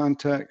modern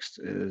context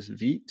is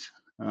Vite.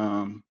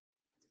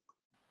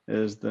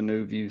 Is the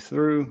new Vue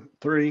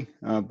 3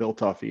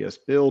 built off ES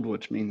Build,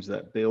 which means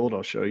that build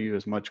I'll show you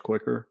is much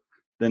quicker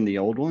than the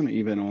old one,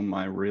 even on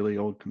my really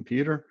old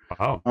computer.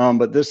 Wow.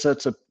 But this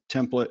sets a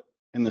template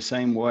in the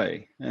same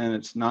way, and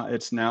it's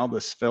now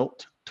the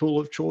Svelte tool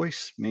of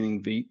choice,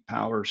 meaning Veet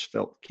powers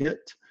Felt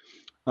Kit.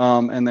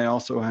 And they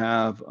also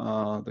have,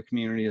 the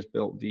community has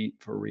built Veet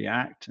for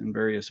React and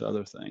various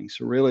other things.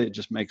 So really, it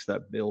just makes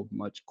that build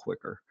much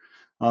quicker,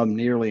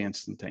 nearly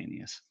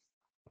instantaneous.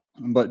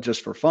 But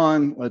just for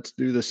fun, let's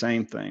do the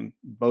same thing.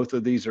 Both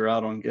of these are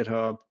out on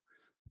GitHub.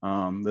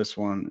 This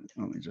one,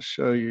 let me just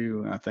show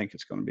you. I think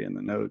it's going to be in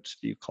the notes,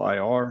 Vue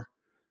CLI-R.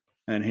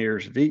 And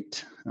here's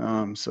Veet.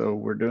 So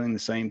we're doing the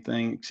same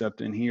thing,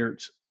 except in here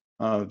it's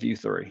Vue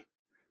 3.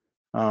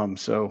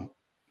 So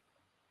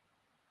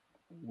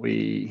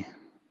we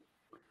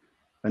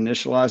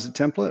initialize the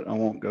template. I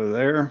won't go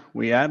there.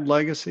 We add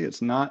legacy.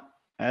 It's not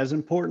as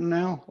important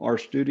now. Our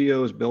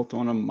studio is built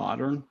on a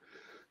modern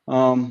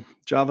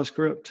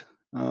JavaScript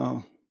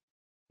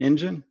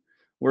engine,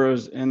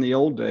 whereas in the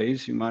old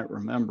days, you might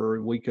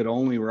remember, we could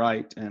only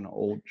write in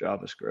old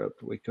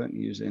JavaScript. We couldn't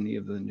use any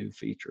of the new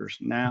features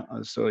now.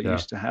 So it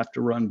used to have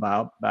to run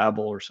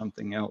Babel or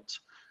something else.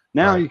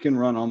 Now you can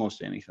run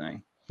almost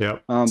anything.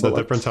 Yep. It's a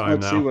different time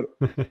let's now.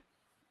 See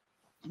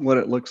what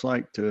it looks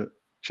like to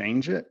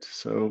change it.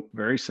 So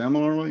very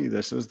similarly,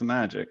 this is the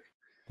magic.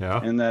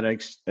 Yeah. In that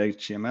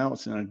HTML,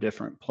 it's in a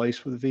different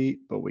place with Veet,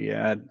 but we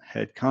add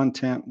head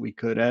content. We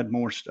could add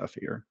more stuff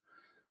here.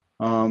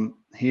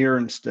 Here,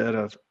 instead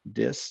of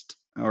dist,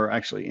 or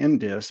actually in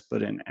dist,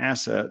 but in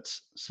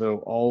assets, so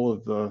all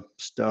of the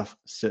stuff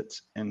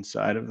sits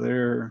inside of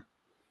there.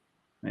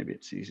 Maybe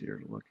it's easier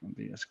to look in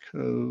VS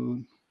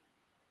Code.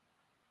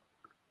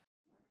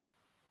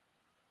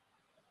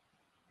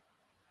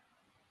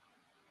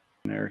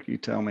 And Eric, you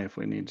tell me if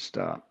we need to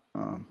stop.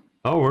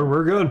 Oh,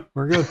 we're good.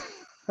 We're good.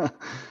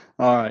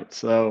 All right,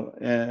 so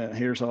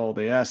here's all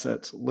the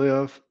assets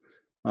live,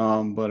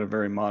 but a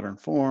very modern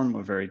form,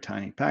 a very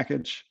tiny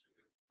package.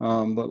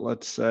 But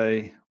let's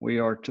say we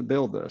are to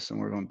build this, and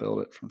we're going to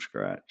build it from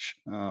scratch,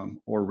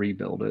 or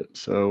rebuild it.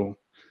 So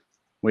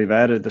we've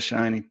added the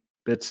Shiny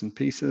bits and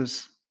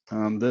pieces.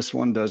 This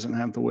one doesn't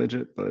have the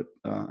widget, but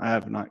I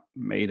have not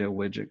made a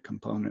widget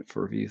component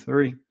for Vue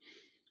 3.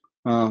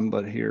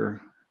 But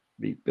here,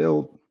 Veet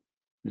build,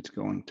 it's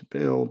going to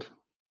build.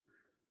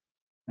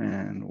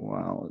 And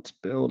while it's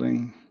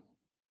building,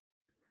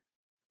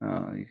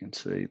 you can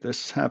see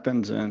this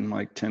happens in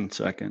like 10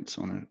 seconds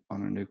on a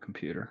new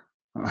computer.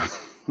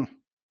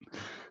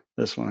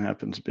 This one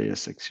happens to be a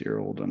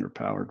 6-year-old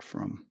underpowered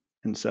from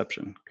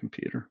inception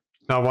computer.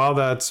 Now, while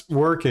that's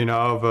working,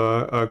 I have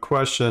a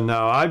question.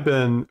 Now,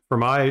 for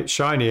my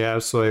Shiny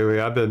apps lately,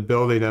 I've been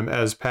building them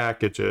as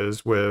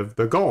packages with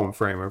the Golem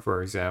framework,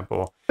 for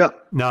example. Yeah.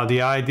 Now,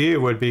 the idea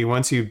would be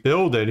once you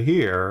build it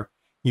here,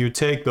 you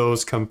take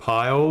those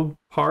compiled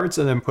parts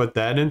and then put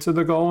that into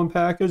the Golem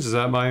package. Is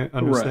that my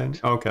understanding?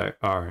 Correct. Okay.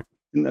 All right.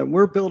 And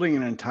we're building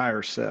an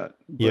entire set.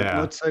 But yeah.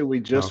 Let's say we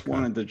just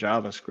wanted the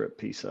JavaScript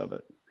piece of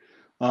it.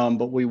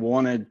 But we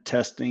wanted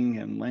testing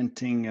and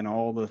linting and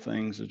all the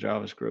things a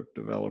JavaScript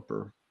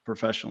developer,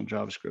 professional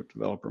JavaScript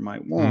developer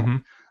might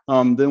want.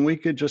 Mm-hmm. Then we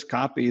could just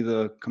copy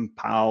the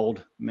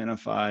compiled,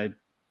 minified,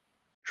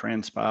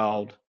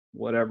 transpiled,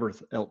 whatever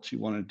else you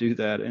want to do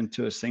that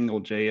into a single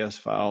JS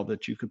file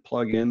that you could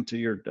plug into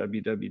your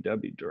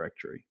www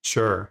directory.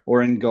 Sure.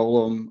 Or in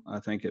Golem, I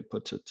think it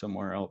puts it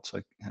somewhere else.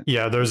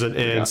 Yeah, there's an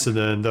ins and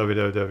then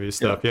www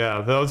stuff.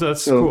 Yeah,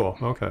 that's cool.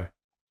 Okay.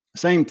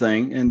 Same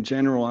thing. In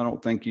general, I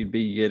don't think you'd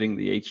be getting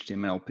the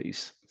HTML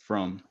piece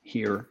from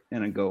here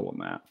in a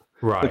Golem app.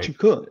 Right. But you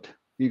could.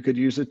 You could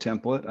use a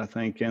template. I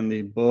think in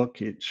the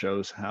book, it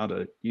shows how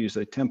to use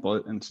a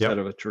template instead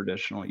of a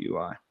traditional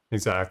UI.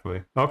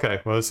 Exactly. Okay.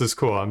 Well, this is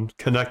cool. I'm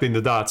connecting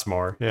the dots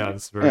more. Yeah,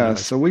 it's very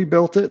nice. So we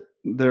built it.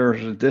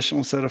 There's an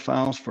additional set of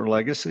files for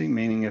legacy,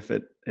 meaning if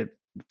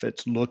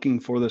it's looking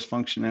for this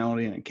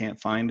functionality and it can't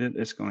find it,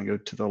 it's going to go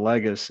to the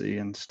legacy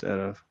instead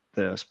of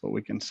this. But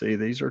we can see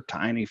these are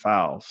tiny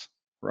files,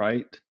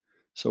 right?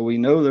 So we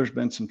know there's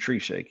been some tree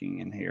shaking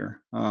in here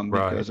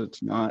because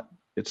it's not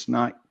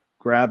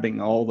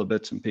grabbing all the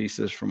bits and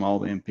pieces from all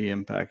the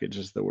npm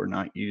packages that we're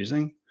not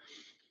using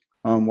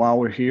while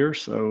we're here.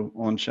 So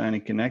on Shiny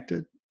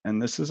Connected, and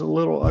this is a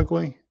little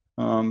ugly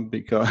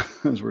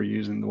because we're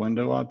using the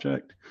window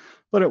object,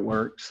 but it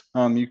works.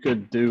 You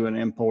could do an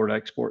import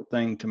export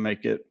thing to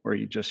make it where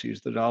you just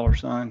use the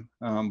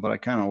 $, but I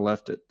kind of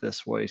left it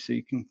this way so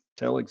you can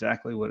tell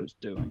exactly what it's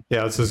doing.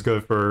 Yeah, this is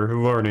good for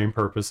learning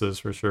purposes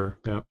for sure.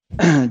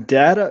 Yeah.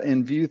 Data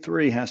in Vue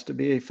 3 has to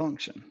be a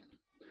function.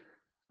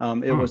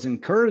 It was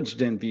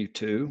encouraged in Vue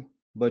 2,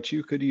 but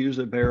you could use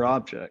a bare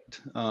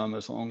object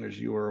as long as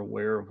you are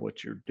aware of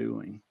what you're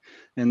doing.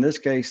 In this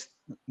case,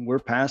 we're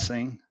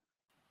passing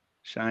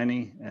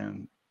Shiny,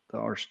 and the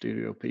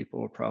RStudio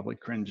people are probably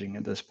cringing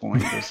at this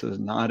point. This is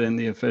not in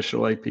the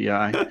official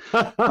API.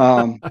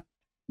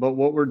 But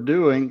what we're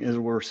doing is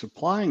we're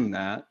supplying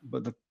that,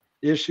 but the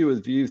issue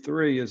with Vue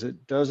 3 is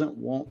it doesn't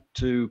want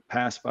to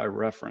pass by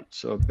reference.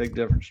 So a big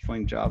difference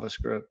between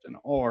JavaScript and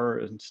R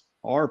is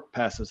R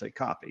passes a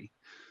copy.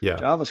 Yeah.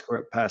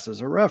 JavaScript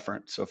passes a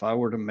reference. So if I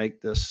were to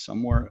make this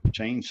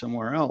change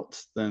somewhere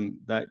else, then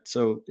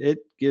so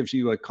it gives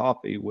you a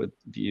copy with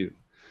Vue.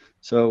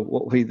 So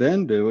what we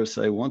then do is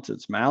say, once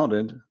it's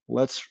mounted,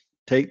 let's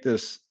take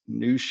this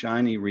new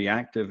shiny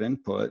reactive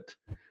input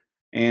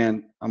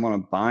and I'm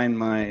going to bind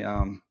my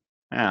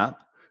app,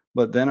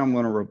 but then I'm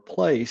going to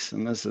replace,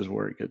 and this is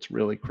where it gets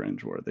really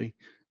cringeworthy,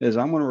 is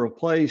I'm going to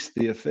replace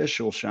the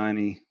official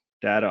shiny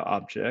data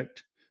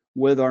object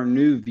with our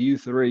new Vue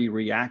 3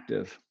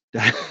 reactive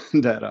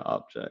data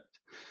object.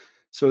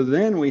 So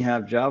then we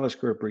have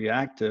JavaScript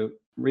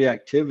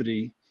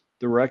reactivity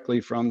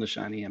directly from the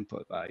shiny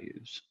input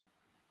values.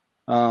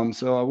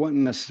 So I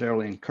wouldn't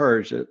necessarily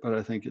encourage it, but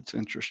I think it's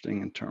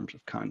interesting in terms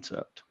of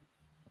concept.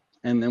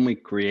 And then we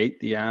create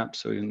the app.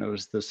 So you'll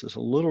notice this is a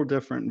little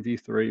different in Vue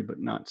 3, but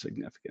not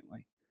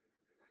significantly.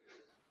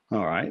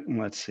 All right, and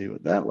let's see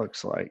what that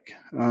looks like.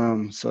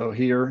 So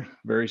here,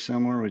 very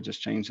similar, we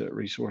just changed that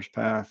resource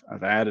path.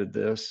 I've added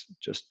this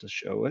just to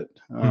show it.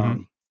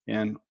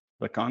 In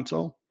the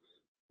console,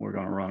 we're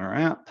going to run our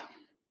app.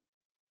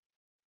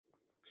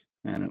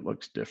 And it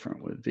looks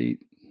different with Vite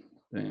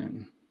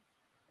than,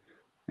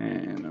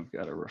 and I've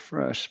got to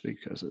refresh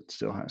because it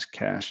still has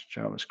cached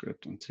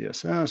JavaScript and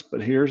CSS,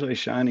 but here's a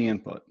shiny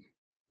input,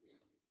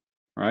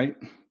 right?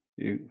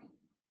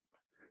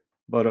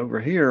 But over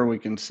here, we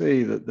can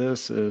see that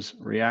this is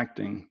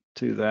reacting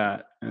to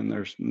that, and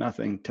there's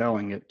nothing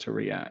telling it to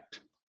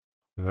react.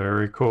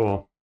 Very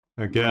cool.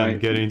 Again,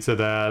 getting to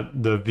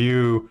that, the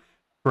Vue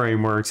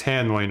frameworks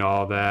handling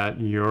all that,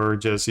 you're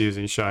just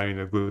using Shiny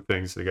to glue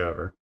things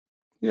together.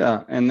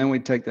 Yeah, and then we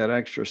take that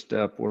extra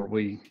step where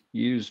we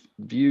use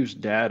Vue's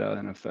data,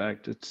 in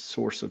effect, its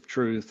source of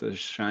truth as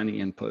shiny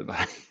input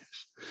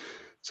values.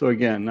 So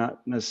again,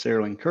 not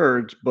necessarily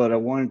encouraged, but I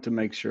wanted to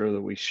make sure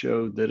that we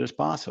showed that it's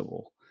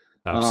possible.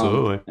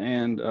 Absolutely.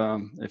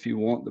 If you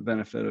want the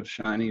benefit of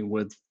Shiny,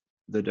 with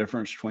the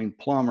difference between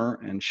Plumber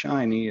and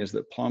Shiny is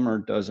that Plumber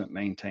doesn't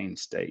maintain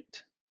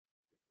state.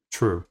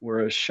 True.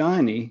 Whereas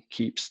Shiny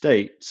keeps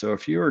state. So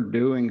if you are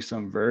doing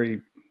some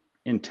very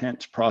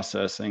intense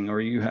processing,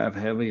 or you have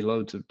heavy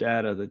loads of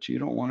data that you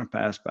don't want to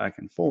pass back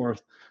and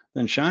forth,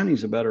 then Shiny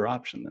is a better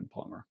option than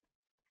Plumber.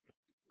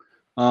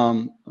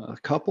 A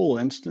couple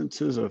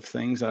instances of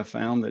things I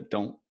found that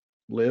don't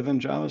live in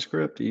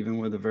JavaScript, even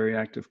with a very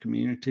active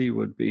community,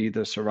 would be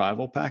the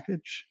survival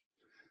package.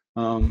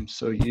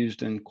 So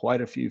used in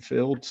quite a few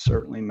fields,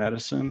 certainly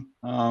medicine,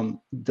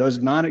 does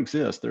not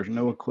exist. There's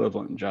no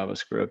equivalent in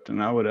JavaScript,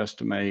 and I would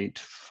estimate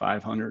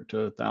 500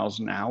 to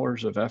 1,000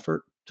 hours of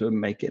effort to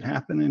make it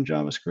happen in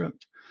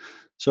JavaScript.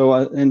 So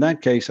in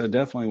that case, I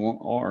definitely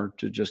want R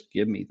to just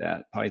give me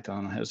that.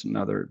 Python has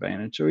another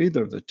advantage, or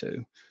either of the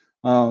two.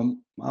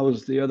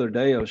 The other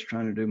day, I was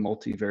trying to do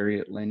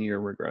multivariate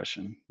linear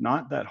regression.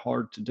 Not that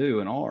hard to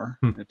do in R.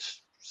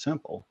 It's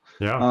simple.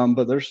 Yeah.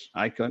 But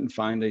I couldn't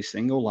find a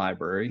single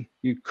library.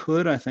 You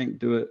could, I think,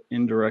 do it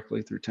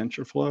indirectly through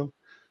TensorFlow,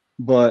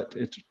 but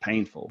it's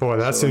painful. Boy,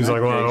 that seems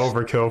like a lot of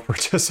overkill for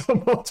just a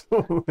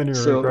multiple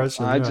linear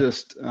regression. I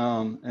just,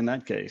 in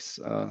that case,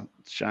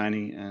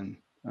 Shiny and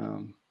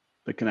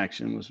the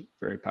connection was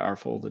very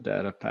powerful. The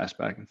data passed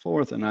back and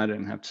forth, and I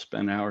didn't have to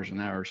spend hours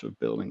and hours of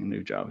building a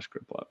new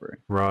JavaScript library.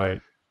 Right.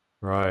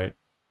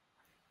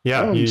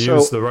 Yeah, you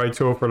use the right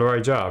tool for the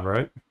right job,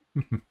 right?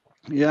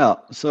 Yeah.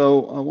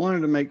 So I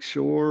wanted to make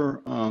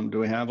sure, do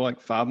we have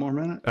like 5 more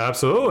minutes?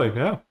 Absolutely,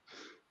 yeah.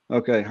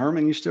 Okay,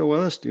 Herman, you still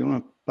with us? Do you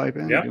want to pipe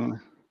in? Yeah.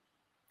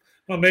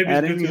 Well, maybe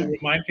it's good to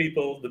remind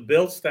people the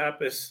build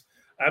step is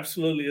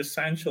absolutely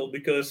essential,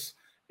 because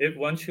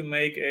once you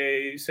make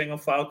a single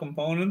file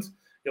component,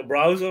 your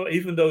browser,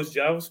 even though it's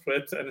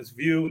JavaScript and it's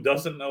Vue,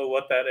 doesn't know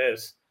what that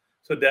is.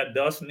 So that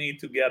does need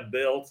to get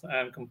built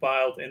and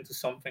compiled into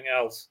something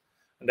else.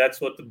 And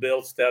that's what the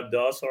build step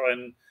does, or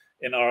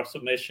in our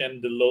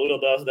submission, the loader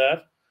does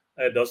that.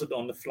 It does it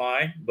on the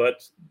fly,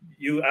 but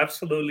you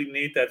absolutely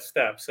need that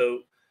step. So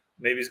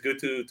maybe it's good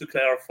to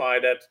clarify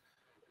that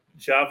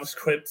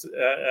JavaScript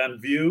and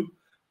Vue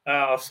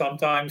are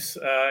sometimes,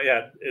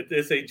 it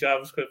is a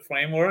JavaScript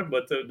framework,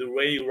 but the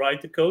way you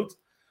write the code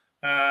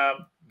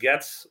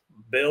gets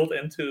built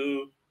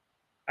into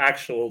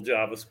actual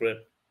JavaScript.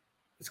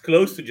 It's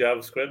close to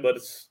JavaScript, but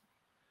it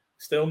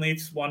still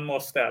needs one more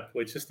step,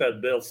 which is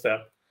that build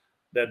step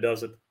that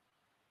does it.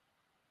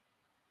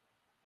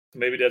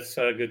 Maybe that's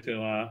good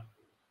to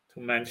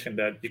mention,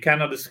 that you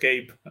cannot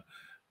escape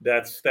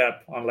that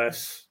step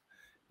unless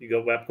you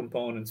go web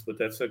components, but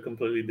that's a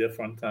completely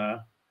different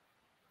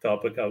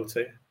topic, I would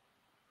say.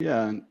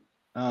 Yeah,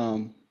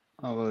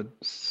 I would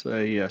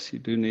say yes, you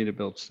do need a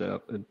build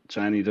step.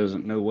 Shiny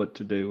doesn't know what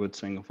to do with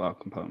single file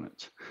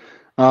components.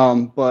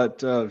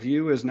 But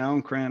Vue is now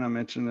in CRAN. I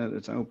mentioned that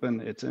it's open.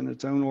 It's in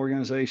its own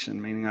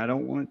organization, meaning I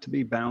don't want it to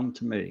be bound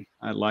to me.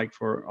 I'd like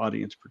for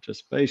audience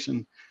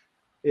participation.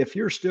 If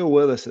you're still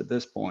with us at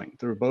this point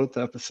through both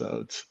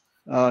episodes,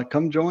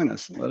 come join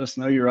us. Let us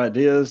know your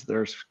ideas.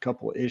 There's a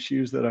couple of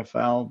issues that I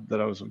found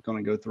that I was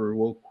going to go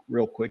through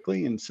real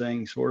quickly, and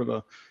saying sort of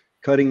a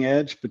cutting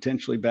edge,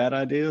 potentially bad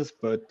ideas,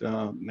 but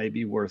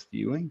maybe worth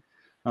viewing.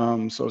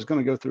 So I was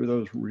going to go through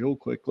those real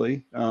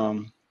quickly.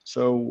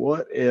 So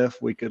what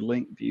if we could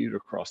link Vue to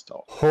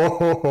Crosstalk?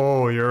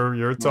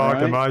 You're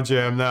talking my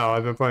jam now.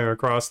 I've been playing with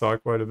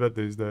Crosstalk quite a bit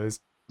these days.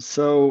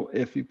 So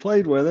if you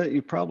played with it,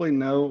 you probably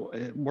know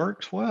it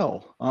works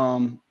well.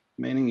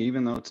 Meaning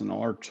even though it's an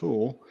R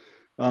tool,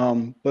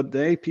 but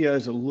the API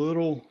is a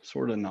little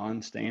sort of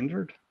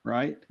non-standard,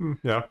 right?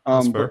 Yeah,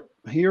 that's fair.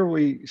 But here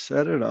we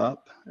set it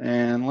up,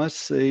 and let's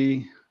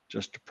see,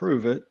 just to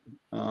prove it,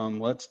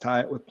 let's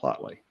tie it with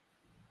Plotly.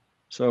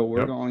 So we're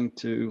Yep. going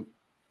to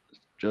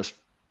just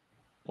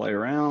play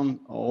around.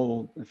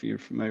 If you're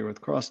familiar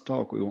with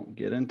Crosstalk, we won't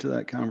get into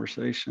that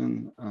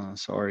conversation.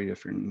 Sorry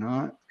if you're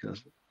not,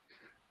 because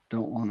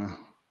don't want to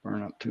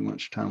burn up too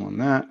much time on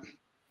that.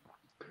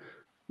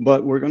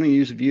 But we're going to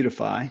use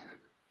Vuetify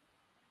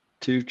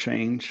to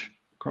change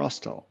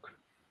Crosstalk,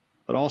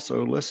 but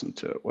also listen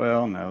to it.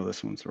 Well, no,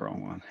 this one's the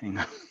wrong one. Hang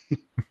on.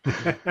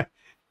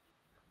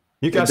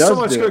 You got so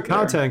much good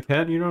content,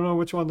 Kent. You don't know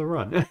which one to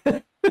run.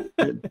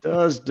 It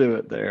does do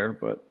it there,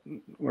 but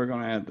we're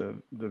going to add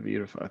the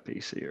Vuetify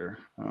piece here.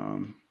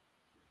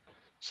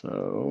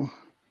 So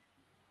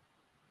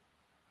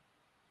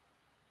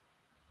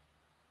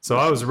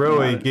I was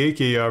really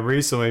geeky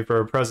recently for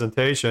a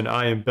presentation.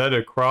 I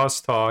embedded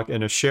Crosstalk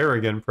in a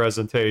Sherigan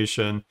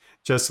presentation,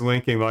 just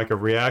linking like a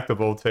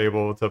reactable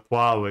table to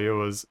Plotly.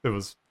 It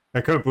was.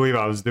 I couldn't believe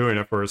I was doing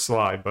it for a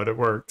slide, but it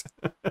worked.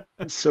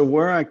 So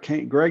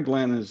Greg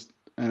Lynn is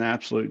an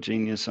absolute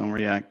genius on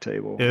React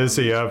Table. Is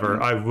he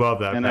ever? I love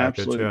that an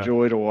package. Absolute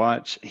joy to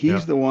watch.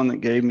 He's the one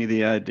that gave me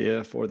the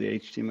idea for the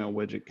HTML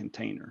widget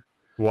container.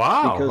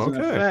 Wow. Because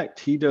in effect,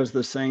 he does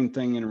the same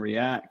thing in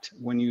React.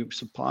 When you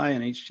supply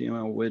an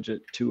HTML widget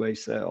to a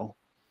cell,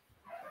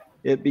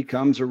 it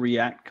becomes a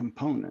React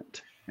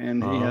component.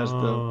 And he has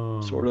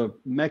the sort of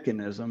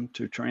mechanism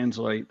to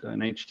translate an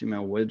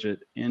HTML widget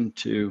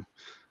into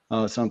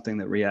something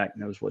that React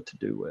knows what to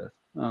do with.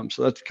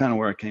 So that's kind of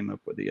where I came up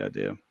with the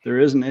idea. There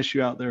is an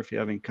issue out there if you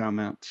have any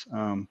comments.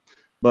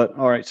 But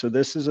all right, so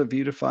this is a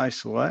Vuetify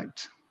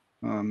select,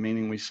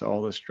 meaning we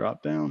saw this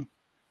drop down.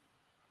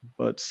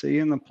 But see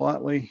in the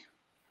Plotly.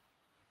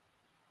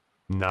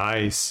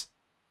 Nice.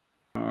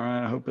 All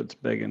right, I hope it's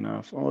big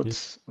enough. I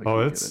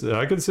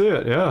can see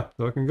it. Yeah,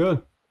 looking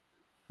good.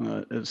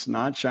 It's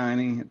not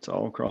shiny. It's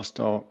all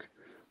Crosstalk.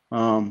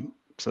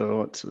 So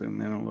let's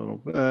zoom in a little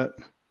bit.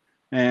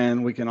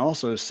 And we can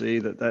also see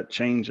that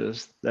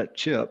changes, that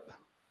chip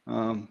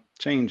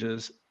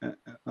changes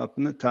up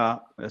in the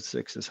top as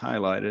 6 is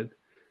highlighted,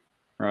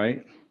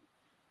 right?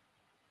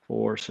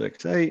 4,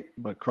 6, 8,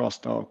 but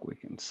Crosstalk, we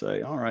can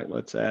say, all right,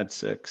 let's add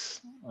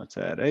 6, let's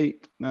add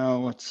 8.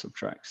 No, let's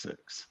subtract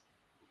 6.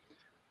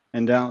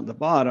 And down at the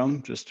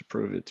bottom, just to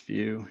prove its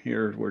view,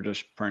 here we're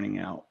just printing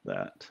out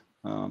that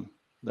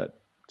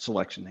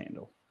selection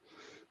handle.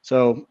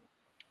 So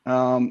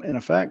in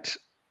effect,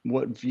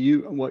 what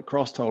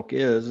Crosstalk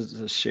is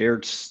a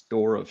shared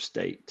store of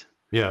state.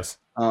 Yes.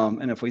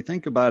 And if we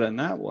think about it in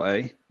that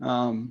way,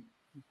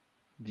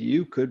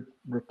 Vue could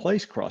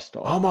replace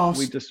Crosstalk.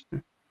 Almost.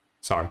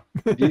 Sorry.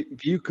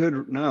 Vue could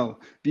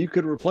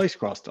replace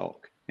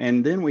Crosstalk,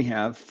 and then we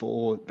have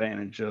full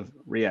advantage of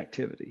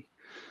reactivity.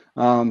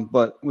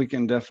 But we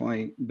can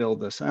definitely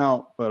build this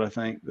out. But I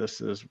think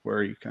this is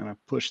where you kind of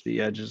push the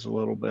edges a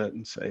little bit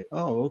and say,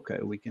 oh, okay,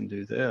 we can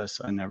do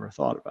this. I never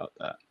thought about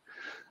that.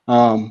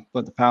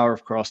 But the power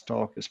of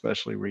Crosstalk,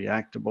 especially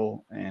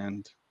Reactable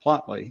and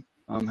Plotly,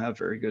 have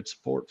very good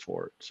support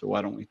for it. So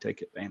why don't we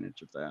take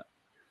advantage of that?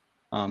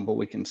 But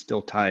we can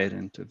still tie it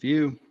into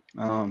Vue.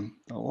 The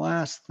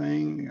last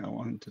thing I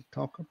wanted to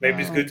talk about.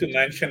 Maybe it's good to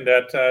mention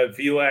that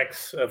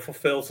Vuex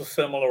fulfills a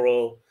similar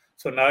role.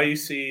 So now you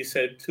see,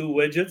 say, 2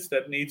 widgets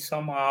that need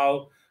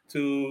somehow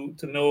to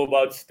know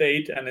about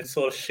state, and it's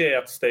sort of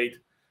shared state.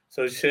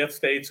 So shared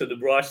state, so the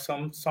brush,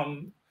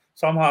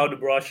 somehow the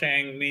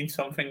brushing means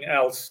something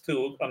else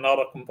to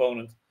another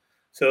component.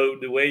 So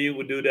the way you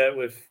would do that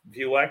with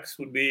Vuex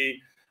would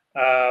be,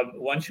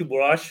 once you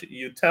brush,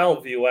 you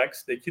tell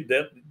Vuex that you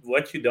did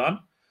what you done,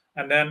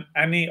 and then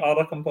any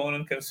other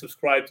component can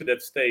subscribe to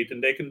that state,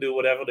 and they can do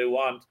whatever they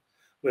want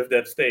with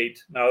that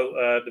state. Now,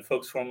 the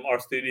folks from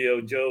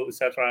RStudio, Joe,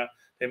 etc.,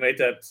 they made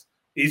that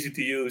easy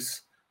to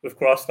use with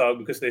Crosstalk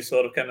because they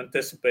sort of can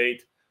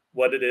anticipate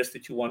what it is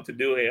that you want to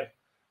do here.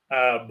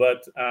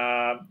 But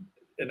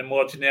in a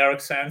more generic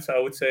sense, I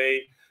would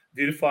say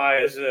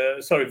Vuex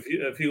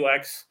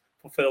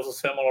fulfills a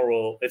similar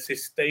role. It's a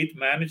state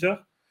manager,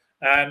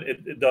 and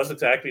it does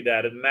exactly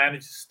that. It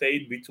manages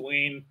state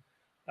between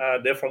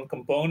different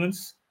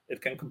components. It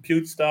can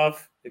compute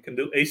stuff. It can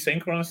do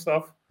asynchronous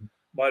stuff,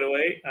 by the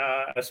way,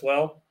 as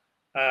well.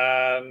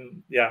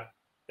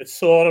 It's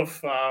sort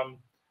of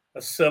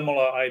a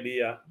similar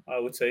idea, I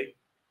would say.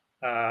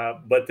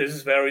 But this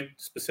is very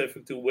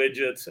specific to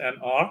widgets and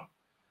R.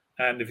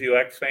 And the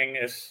Vuex thing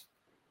is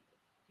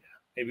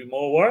maybe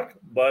more work,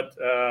 but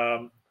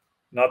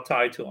not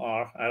tied to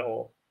R at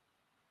all.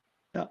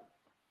 Yeah.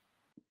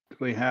 Do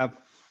we have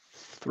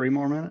 3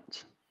 more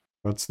minutes?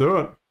 Let's do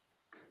it.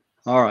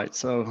 All right,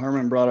 so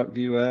Herman brought up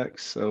Vuex.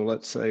 So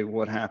let's say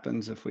what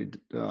happens if we,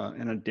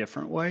 in a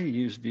different way,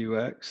 use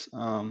Vuex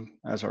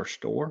as our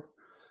store.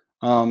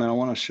 And I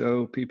want to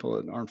show people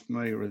that aren't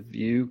familiar with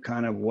Vue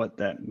kind of what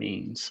that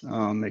means.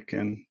 It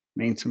can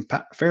means some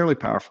fairly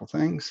powerful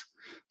things.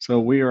 So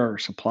we are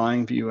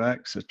supplying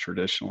Vuex, a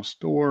traditional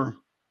store,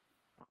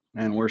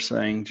 and we're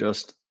saying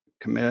just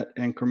commit,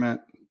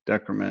 increment,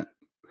 decrement.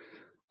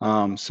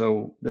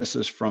 So this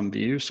is from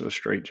Vue, so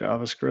straight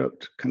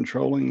JavaScript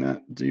controlling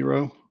that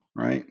 0,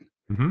 right?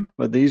 Mm-hmm.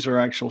 But these are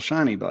actual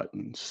Shiny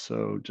buttons.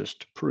 So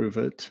just to prove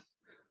it,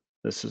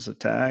 this is a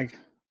tag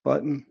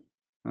button.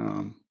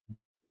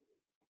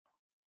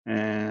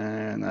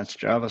 And that's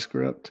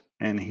JavaScript.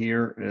 And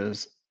here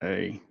is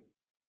a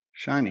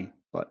Shiny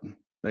button.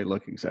 They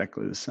look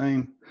exactly the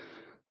same.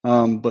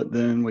 But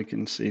then we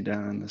can see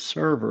down in the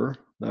server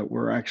that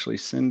we're actually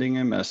sending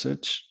a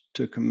message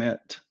to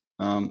commit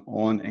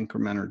on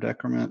increment or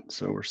decrement.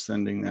 So we're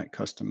sending that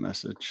custom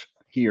message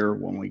here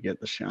when we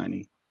get the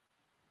Shiny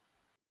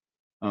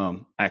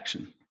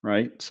action,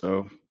 right?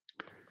 So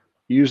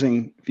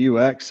using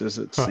Vuex as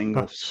its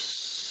single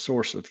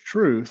source of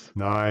truth.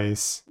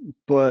 Nice.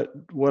 But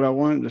what I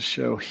wanted to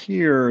show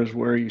here is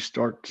where you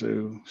start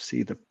to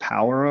see the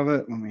power of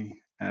it. Let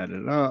me add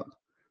it up.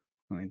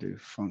 Let me do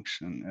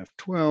function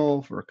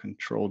F12 or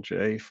Control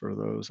J for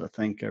those. I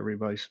think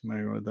everybody's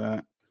familiar with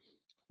that.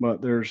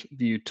 But there's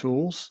Vue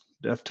Tools,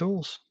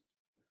 DevTools,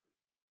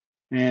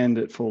 and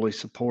it fully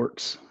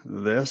supports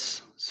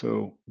this.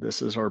 So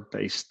this is our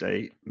base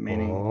state,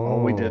 meaning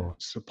all we did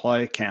supply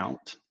a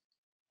count.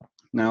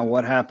 Now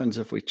what happens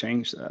if we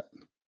change that?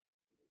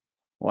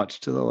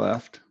 Watch to the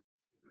left.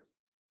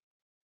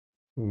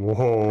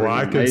 Whoa, Pretty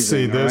I could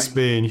see amazing, this right?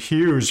 being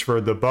huge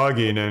for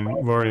debugging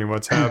and learning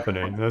what's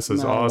happening. This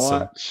is Now awesome.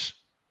 watch.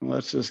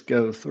 Let's just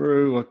go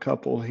through a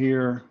couple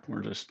here.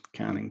 We're just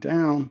counting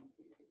down.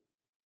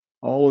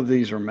 All of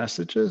these are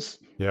messages.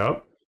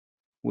 Yep.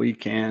 We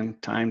can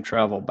time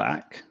travel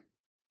back.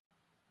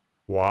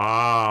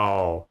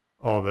 Wow.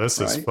 Oh,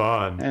 this is Right?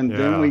 fun. And yeah.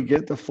 then we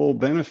get the full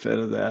benefit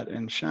of that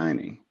in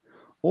Shiny.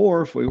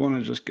 Or if we want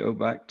to just go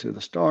back to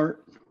the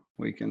start,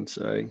 we can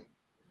say,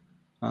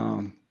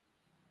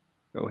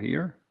 go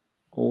here,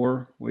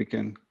 or we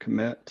can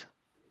commit,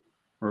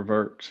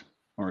 revert,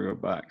 or go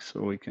back.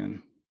 So we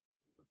can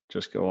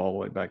just go all the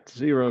way back to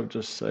 0,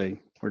 just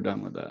say we're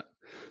done with that.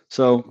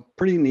 So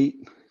pretty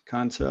neat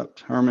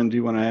concept. Herman, do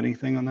you want to add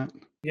anything on that?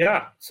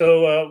 Yeah,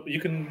 so you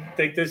can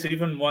take this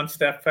even one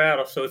step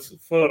further. So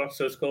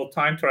it's called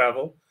time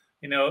travel,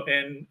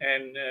 in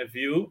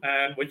Vue.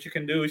 And what you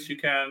can do is you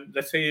can,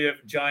 let's say you have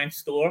a giant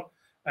store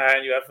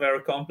and you have a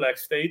very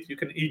complex state. You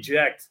can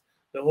eject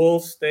the whole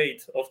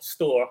state of the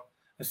store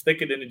and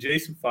stick it in a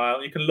JSON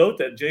file. You can load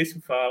that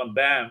JSON file and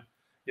bam,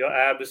 your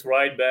app is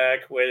right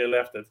back where you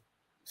left it.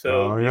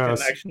 So you can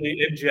actually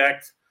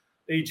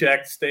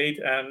eject state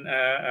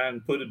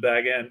and put it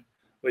back in,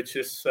 which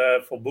is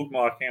for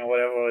bookmarking or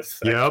whatever.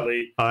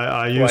 Actually,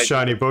 I use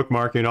Shiny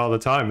bookmarking all the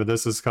time, but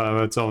this is kind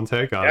of its own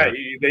take on it. Yeah,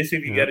 you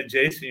basically get a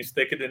JSON, you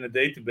stick it in a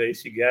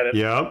database, you get it.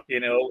 Yep.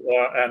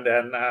 And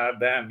then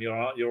bam,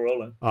 you're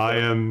rolling.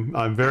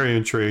 I'm very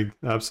intrigued.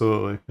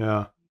 Absolutely.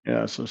 Yeah.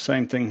 Yeah. So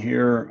same thing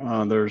here.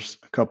 There's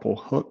a couple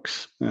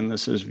hooks, and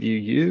this is Vue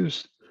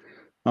Use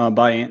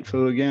by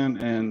Antfu again,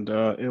 and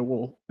it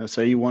will, let's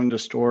say you wanted to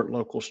store it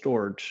local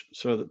storage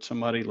so that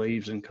somebody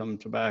leaves and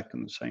comes back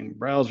in the same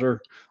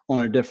browser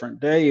on a different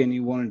day, and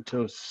you wanted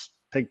to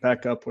pick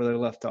back up where they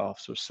left off.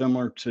 So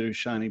similar to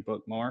Shiny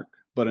Bookmark,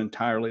 but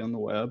entirely on the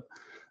web.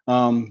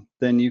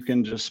 Then you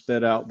can just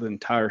spit out the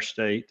entire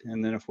state.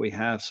 And then if we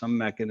have some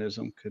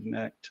mechanism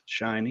connect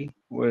Shiny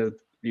with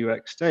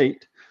Vuex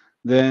state,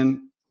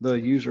 then the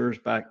user is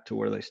back to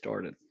where they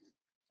started.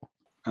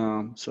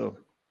 So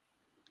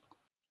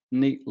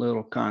neat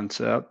little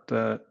concept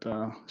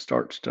that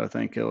starts to, I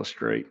think,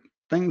 illustrate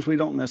things we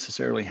don't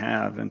necessarily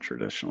have in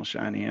traditional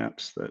Shiny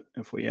apps that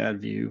if we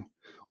add Vue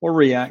or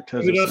React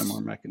has a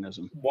similar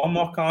mechanism. One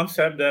more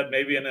concept that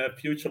maybe in a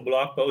future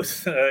blog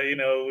post,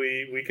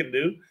 we can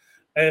do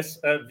is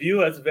Vue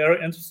has a very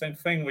interesting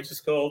thing, which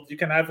is called, you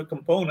can have a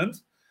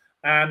component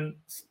and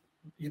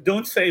you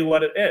don't say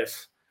what it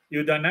is.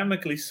 You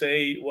dynamically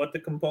say what the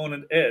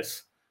component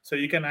is. So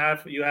you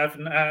have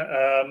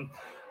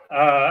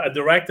a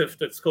directive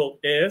that's called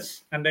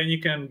is, and then you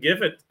can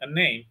give it a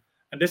name.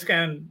 And this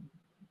can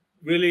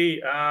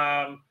really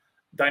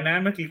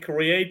dynamically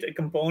create a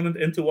component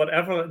into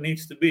whatever it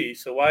needs to be.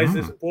 So why is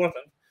this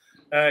important?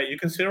 You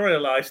can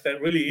serialize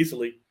that really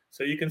easily.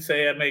 So you can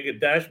say I make a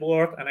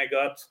dashboard and I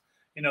got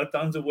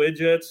tons of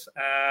widgets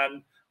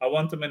and I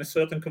want them in a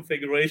certain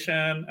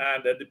configuration,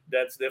 and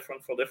that's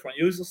different for different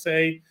users.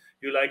 Say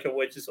you like your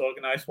widgets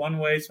organized one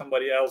way,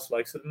 somebody else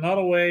likes it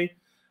another way.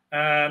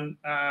 And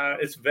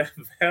it's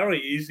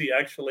very easy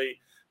actually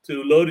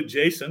to load a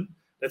JSON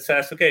that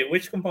says, okay,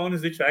 which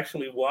components did you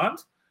actually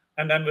want?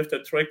 And then with the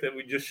trick that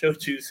we just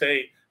showed you,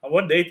 say,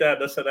 what data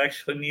does it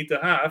actually need to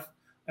have?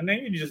 And then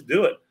you just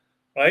do it,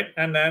 right?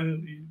 And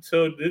then,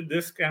 so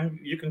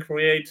you can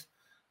create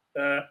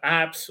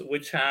apps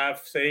which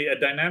have, say, a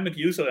dynamic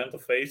user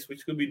interface,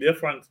 which could be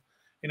different,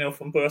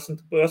 from person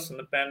to person,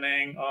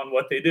 depending on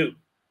what they do.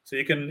 So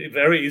you can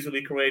very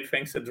easily create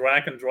things that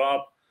drag and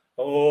drop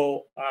a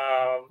whole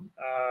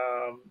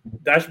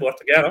dashboard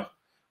together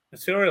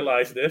and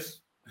serialize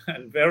this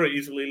and very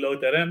easily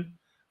load that in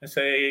and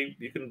say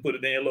you can put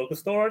it in your local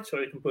storage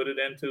or you can put it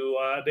into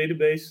a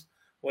database,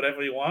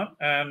 whatever you want.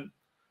 And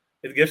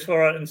it gives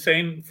for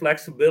insane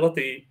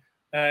flexibility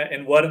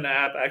in what an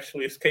app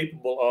actually is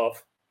capable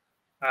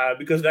of.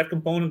 Because that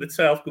component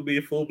itself could be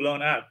a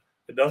full-blown app.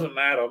 It doesn't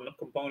matter. The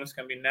components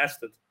can be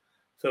nested.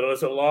 So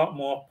there's a lot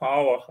more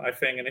power, I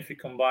think. And if you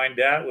combine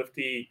that with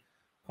the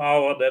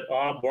power that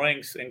R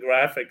brings in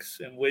graphics,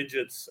 in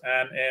widgets,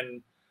 and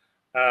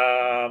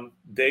in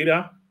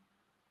data,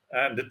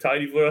 and the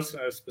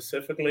tidyverse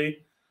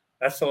specifically,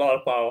 that's a lot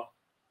of power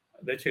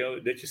that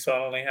you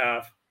suddenly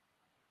have.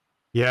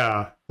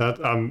 Yeah, that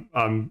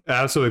I'm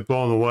absolutely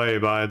blown away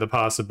by the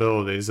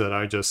possibilities that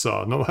I just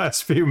saw in the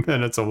last few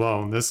minutes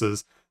alone. This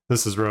is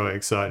really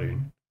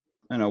exciting.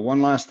 And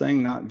one last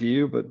thing, not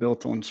Vue, but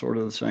built on sort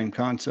of the same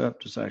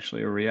concept. It's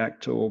actually a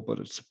React tool, but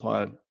it's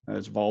applied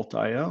as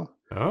Vault.io.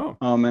 Oh.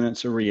 And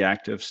it's a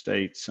reactive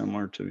state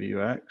similar to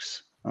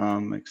Vuex,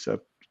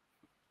 except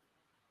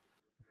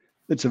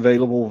it's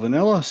available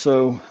vanilla.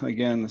 So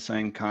again, the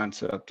same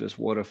concept is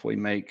what if we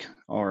make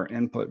our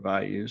input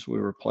values, we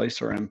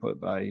replace our input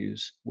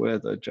values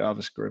with a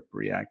JavaScript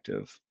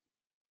reactive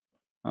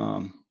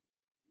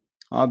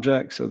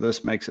object. So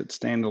this makes it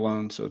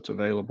standalone, so it's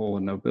available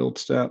with no build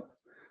step.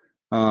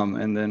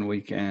 And then we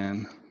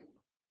can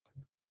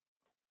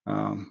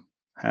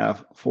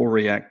have full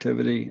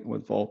reactivity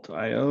with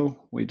Vault.io.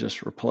 We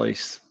just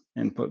replace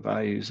input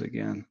values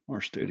again.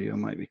 Our studio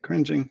might be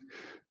cringing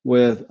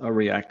with a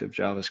reactive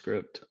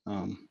JavaScript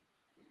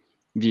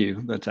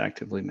view that's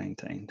actively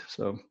maintained.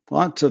 So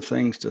lots of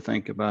things to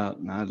think about,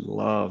 and I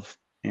love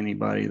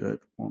anybody that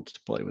wants to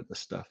play with this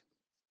stuff.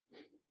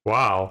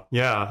 Wow.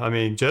 Yeah. I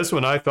mean, just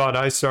when I thought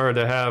I started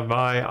to have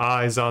my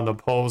eyes on the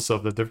pulse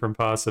of the different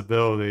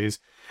possibilities,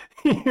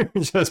 you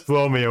just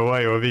blow me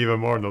away with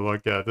even more to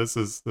look at. This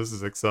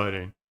is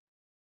exciting.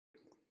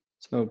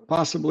 So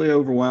possibly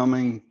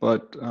overwhelming,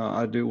 but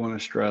I do want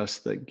to stress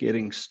that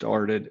getting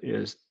started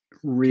is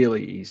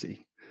really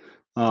easy,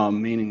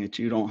 meaning that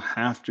you don't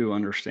have to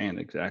understand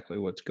exactly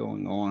what's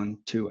going on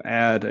to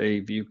add a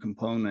Vue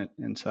component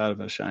inside of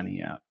a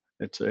Shiny app.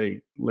 It's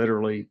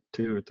literally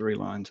 2 or 3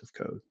 lines of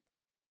code.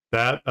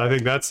 I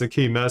think that's the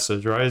key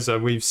message, right? Is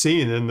that we've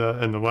seen in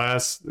the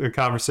last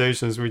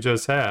conversations we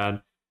just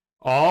had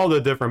all the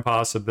different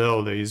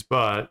possibilities,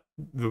 but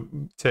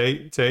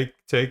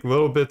take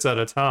little bits at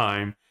a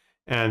time.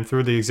 And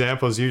through the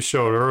examples you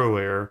showed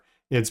earlier,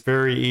 it's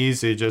very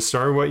easy. Just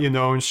start what you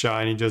know in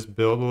Shiny, just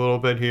build a little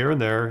bit here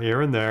and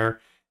there,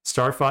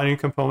 start finding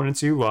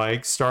components you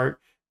like, start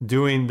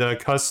doing the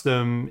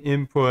custom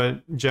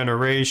input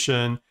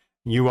generation,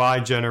 UI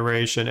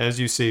generation as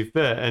you see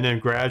fit, and then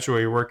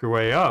gradually work your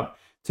way up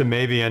to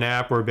maybe an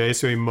app where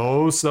basically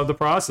most of the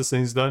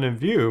processing is done in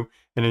Vue,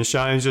 and then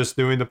Shiny's just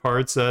doing the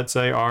parts that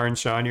say R and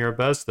Shiny are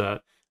best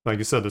at. Like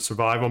you said, the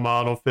survival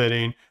model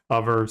fitting,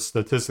 other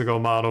statistical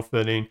model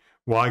fitting.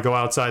 Why go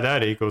outside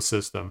that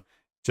ecosystem?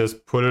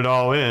 Just put it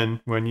all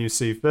in when you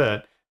see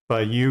fit,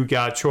 but you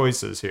got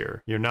choices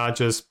here. You're not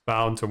just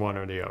bound to one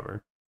or the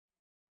other.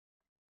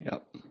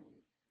 Yep.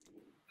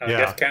 I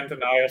guess Kent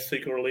and I are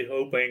secretly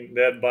hoping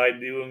that by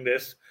doing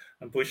this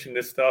and pushing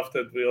this stuff,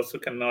 that we also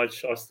can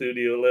nudge our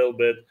studio a little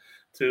bit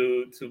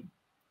to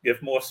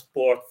give more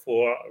support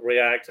for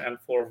React and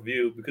for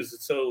Vue, because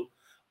it's so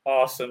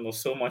awesome. There's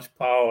so much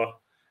power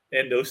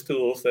in those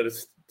tools that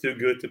it's too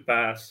good to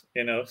pass,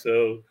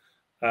 So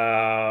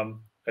I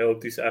hope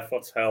these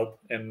efforts help.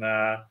 And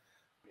go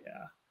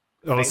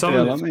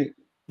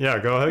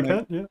ahead,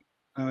 Kent. Yeah.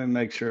 Let me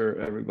make sure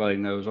everybody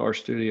knows our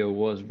studio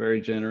was very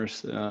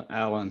generous.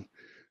 Alan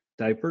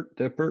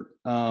Dippert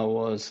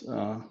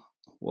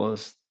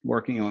was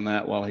working on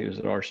that while he was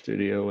at our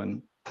studio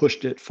and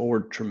pushed it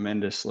forward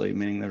tremendously,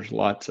 meaning there's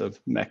lots of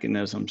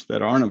mechanisms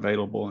that aren't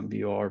available in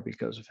VR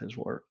because of his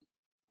work.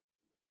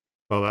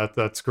 Well,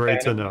 that's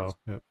great to know.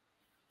 Yep.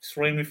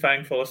 Extremely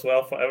thankful as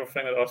well for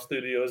everything that our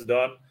studio has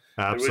done.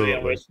 Absolutely. It really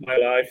enriched my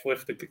life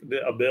with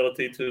the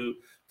ability to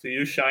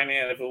use Shiny,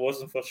 and if it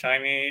wasn't for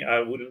Shiny, I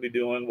wouldn't be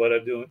doing what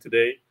I'm doing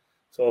today.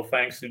 So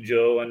thanks to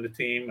Joe and the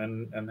team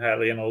and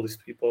Hadley and all these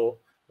people,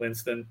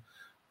 Winston,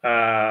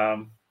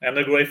 and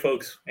they're great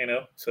folks,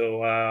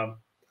 So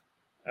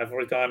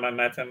every time I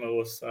met him, it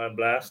was a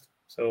blast.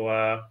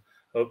 So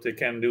hope they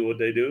can do what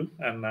they do,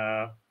 and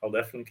I'll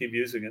definitely keep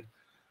using it.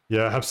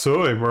 Yeah,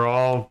 absolutely. We're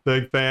all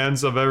big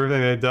fans of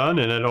everything they've done,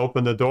 and it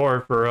opened the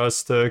door for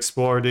us to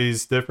explore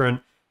these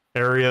different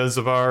areas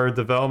of our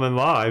development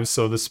lives,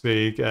 so to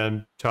speak,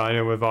 and tying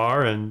it with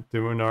R and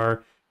doing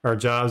our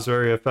jobs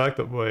very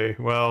effectively.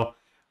 Well,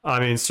 I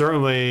mean,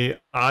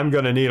 certainly I'm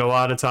going to need a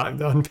lot of time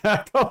to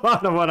unpack a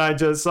lot of what I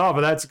just saw,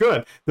 but that's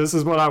good. This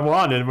is what I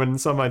wanted when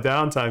some of my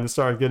downtime to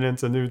start getting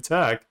into new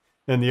tech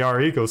in the R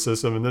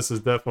ecosystem, and this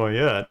is definitely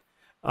it.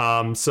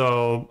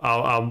 So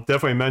I'll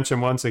definitely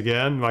mention once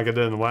again, like I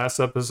did in the last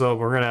episode,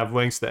 we're going to have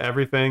links to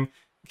everything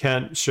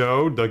Kent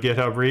showed, the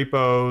GitHub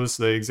repos,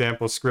 the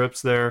example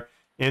scripts there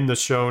in the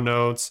show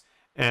notes.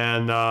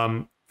 And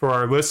for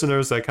our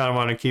listeners that kind of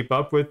want to keep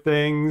up with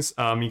things,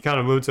 you kind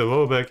of alluded to a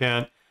little bit,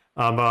 Kent,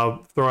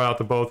 I'll throw out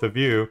to both of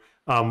you.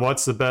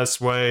 What's the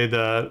best way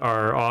that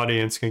our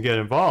audience can get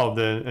involved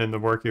in the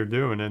work you're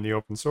doing in the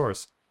open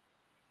source?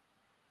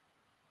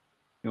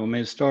 You want me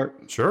to start?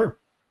 Sure.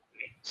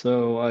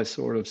 So I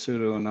sort of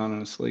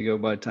pseudo-anonymously go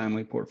by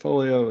Timely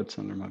Portfolio. It's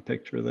under my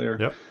picture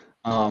there. Yep.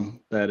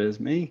 That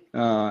is me,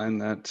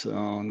 and that's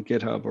on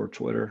GitHub or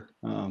Twitter.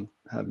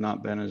 Have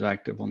not been as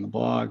active on the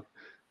blog,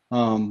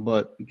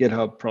 but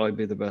GitHub probably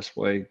be the best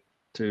way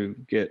to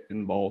get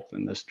involved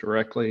in this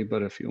directly.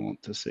 But if you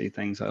want to see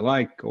things I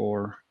like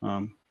or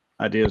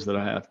ideas that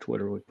I have,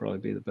 Twitter would probably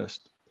be the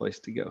best place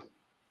to go.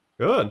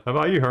 Good. How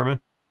about you,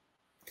 Herman?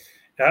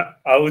 Yeah,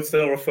 I would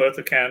still refer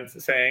to Kent,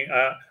 saying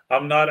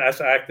I'm not as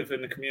active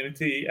in the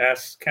community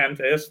as Kent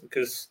is,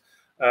 because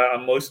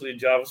I'm mostly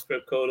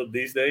JavaScript coded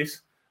these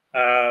days.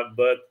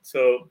 But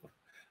so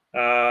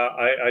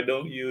I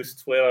don't use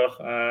Twitter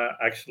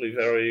actually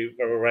very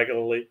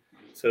regularly.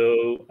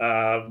 So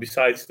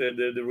besides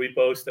the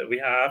repos that we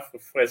have for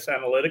Fresh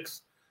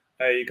Analytics,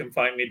 you can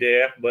find me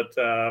there. But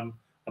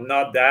I'm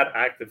not that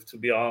active, to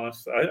be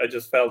honest. I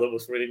just felt it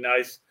was really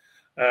nice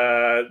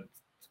to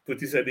put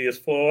these ideas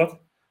forward.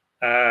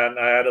 And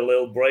I had a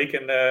little break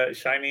in the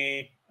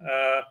Shiny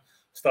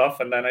stuff.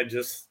 And then I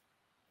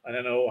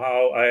don't know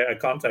how, I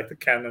contacted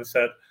Ken and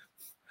said,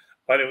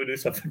 why don't we do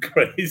something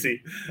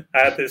crazy?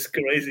 I had this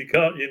crazy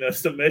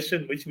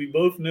submission, which we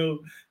both knew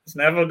is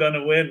never going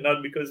to win,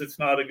 not because it's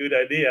not a good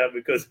idea,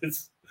 because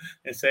it's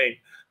insane.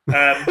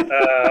 And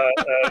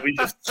we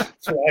just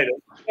tried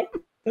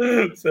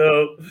it.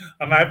 So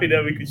I'm happy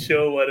that we could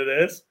show what it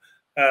is.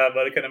 But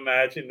I can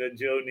imagine that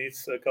Joe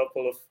needs a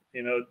couple of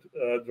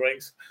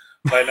drinks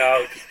by now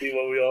to see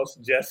what we all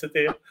suggested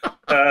here.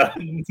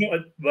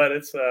 But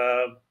it's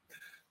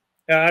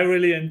I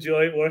really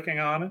enjoy working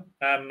on it,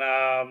 and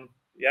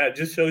it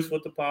just shows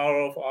what the power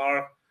of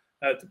R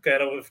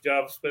together with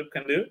JavaScript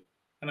can do.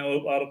 And I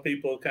hope other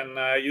people can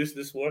use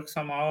this work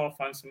somehow or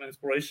find some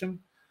inspiration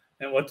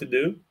in what to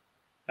do.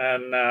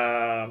 And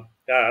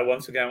I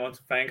once again want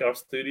to thank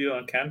RStudio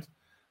and Kent,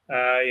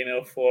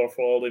 for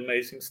all the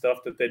amazing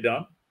stuff that they've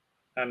done.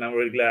 And I'm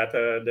really glad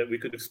that we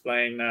could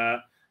explain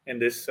in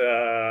this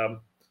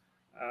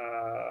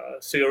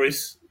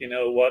series,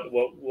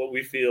 what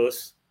we feel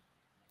is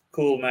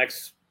cool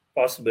next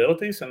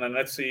possibilities. And then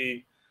let's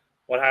see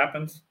what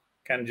happens.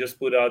 Can just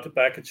put out the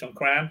package on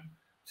CRAN,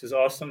 which is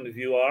awesome, the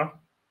VR.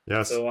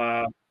 Yes.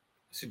 So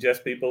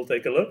suggest people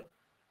take a look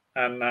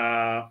and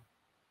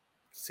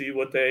see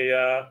what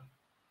they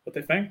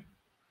think.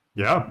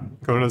 Yeah,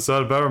 couldn't have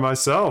said it better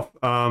myself.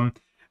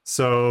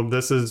 So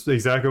this is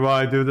exactly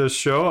why I do this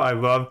show. I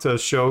love to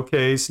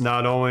showcase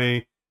not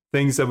only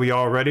things that we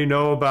already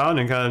know about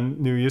and kind of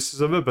new uses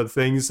of it, but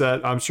things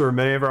that I'm sure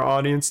many of our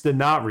audience did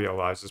not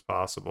realize is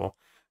possible.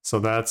 So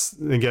that's,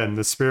 again,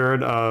 the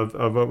spirit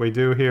of what we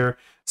do here.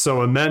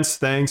 So immense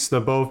thanks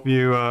to both of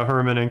you,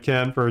 Herman and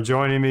Kent, for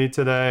joining me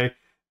today.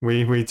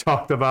 We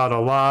talked about a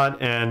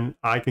lot, and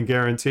I can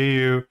guarantee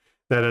you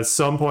that at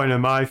some point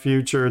in my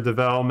future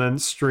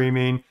development,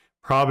 streaming,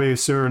 probably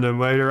sooner than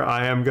later,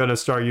 I am going to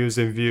start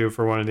using Vue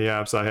for one of the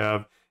apps I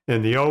have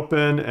in the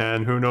open,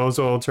 and who knows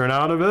what will turn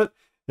out of it.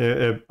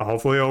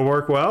 Hopefully it'll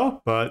work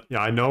well, but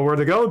I know where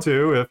to go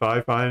to if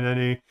I find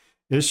any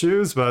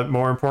issues. But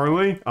more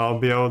importantly, I'll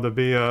be able to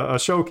be a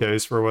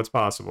showcase for what's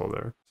possible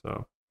there.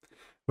 So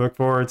look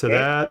forward to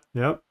that.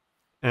 Yep.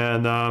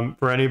 And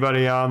for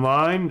anybody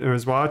online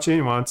who's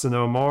watching, wants to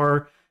know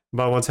more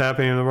about what's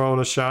happening in the world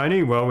of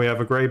Shiny, well, we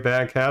have a great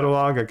back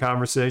catalog of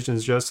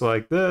conversations just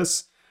like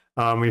this.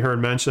 We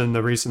heard mention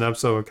the recent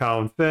episode with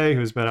Colin Fay,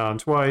 who's been on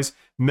twice,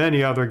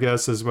 many other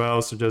guests as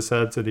well. So just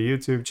head to the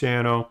YouTube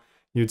channel,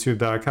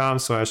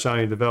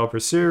 youtube.com/Shiny Developer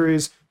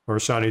Series or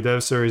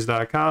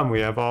ShinyDevSeries.com. We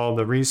have all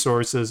the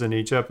resources in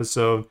each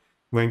episode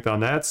linked on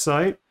that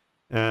site.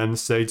 And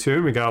stay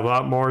tuned. We got a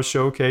lot more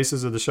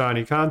showcases of the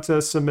Shiny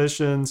contest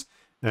submissions.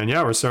 And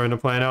yeah, we're starting to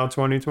plan out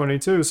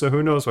 2022. So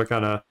who knows what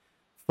kind of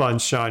fun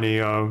Shiny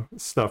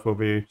stuff we'll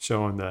be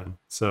showing then.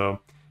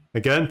 So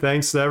again,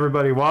 thanks to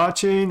everybody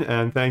watching.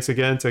 And thanks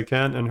again to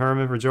Kent and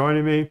Herman for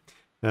joining me.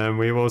 And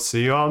we will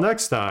see you all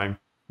next time.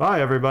 Bye,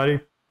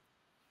 everybody.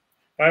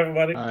 Bye,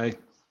 everybody.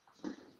 Bye.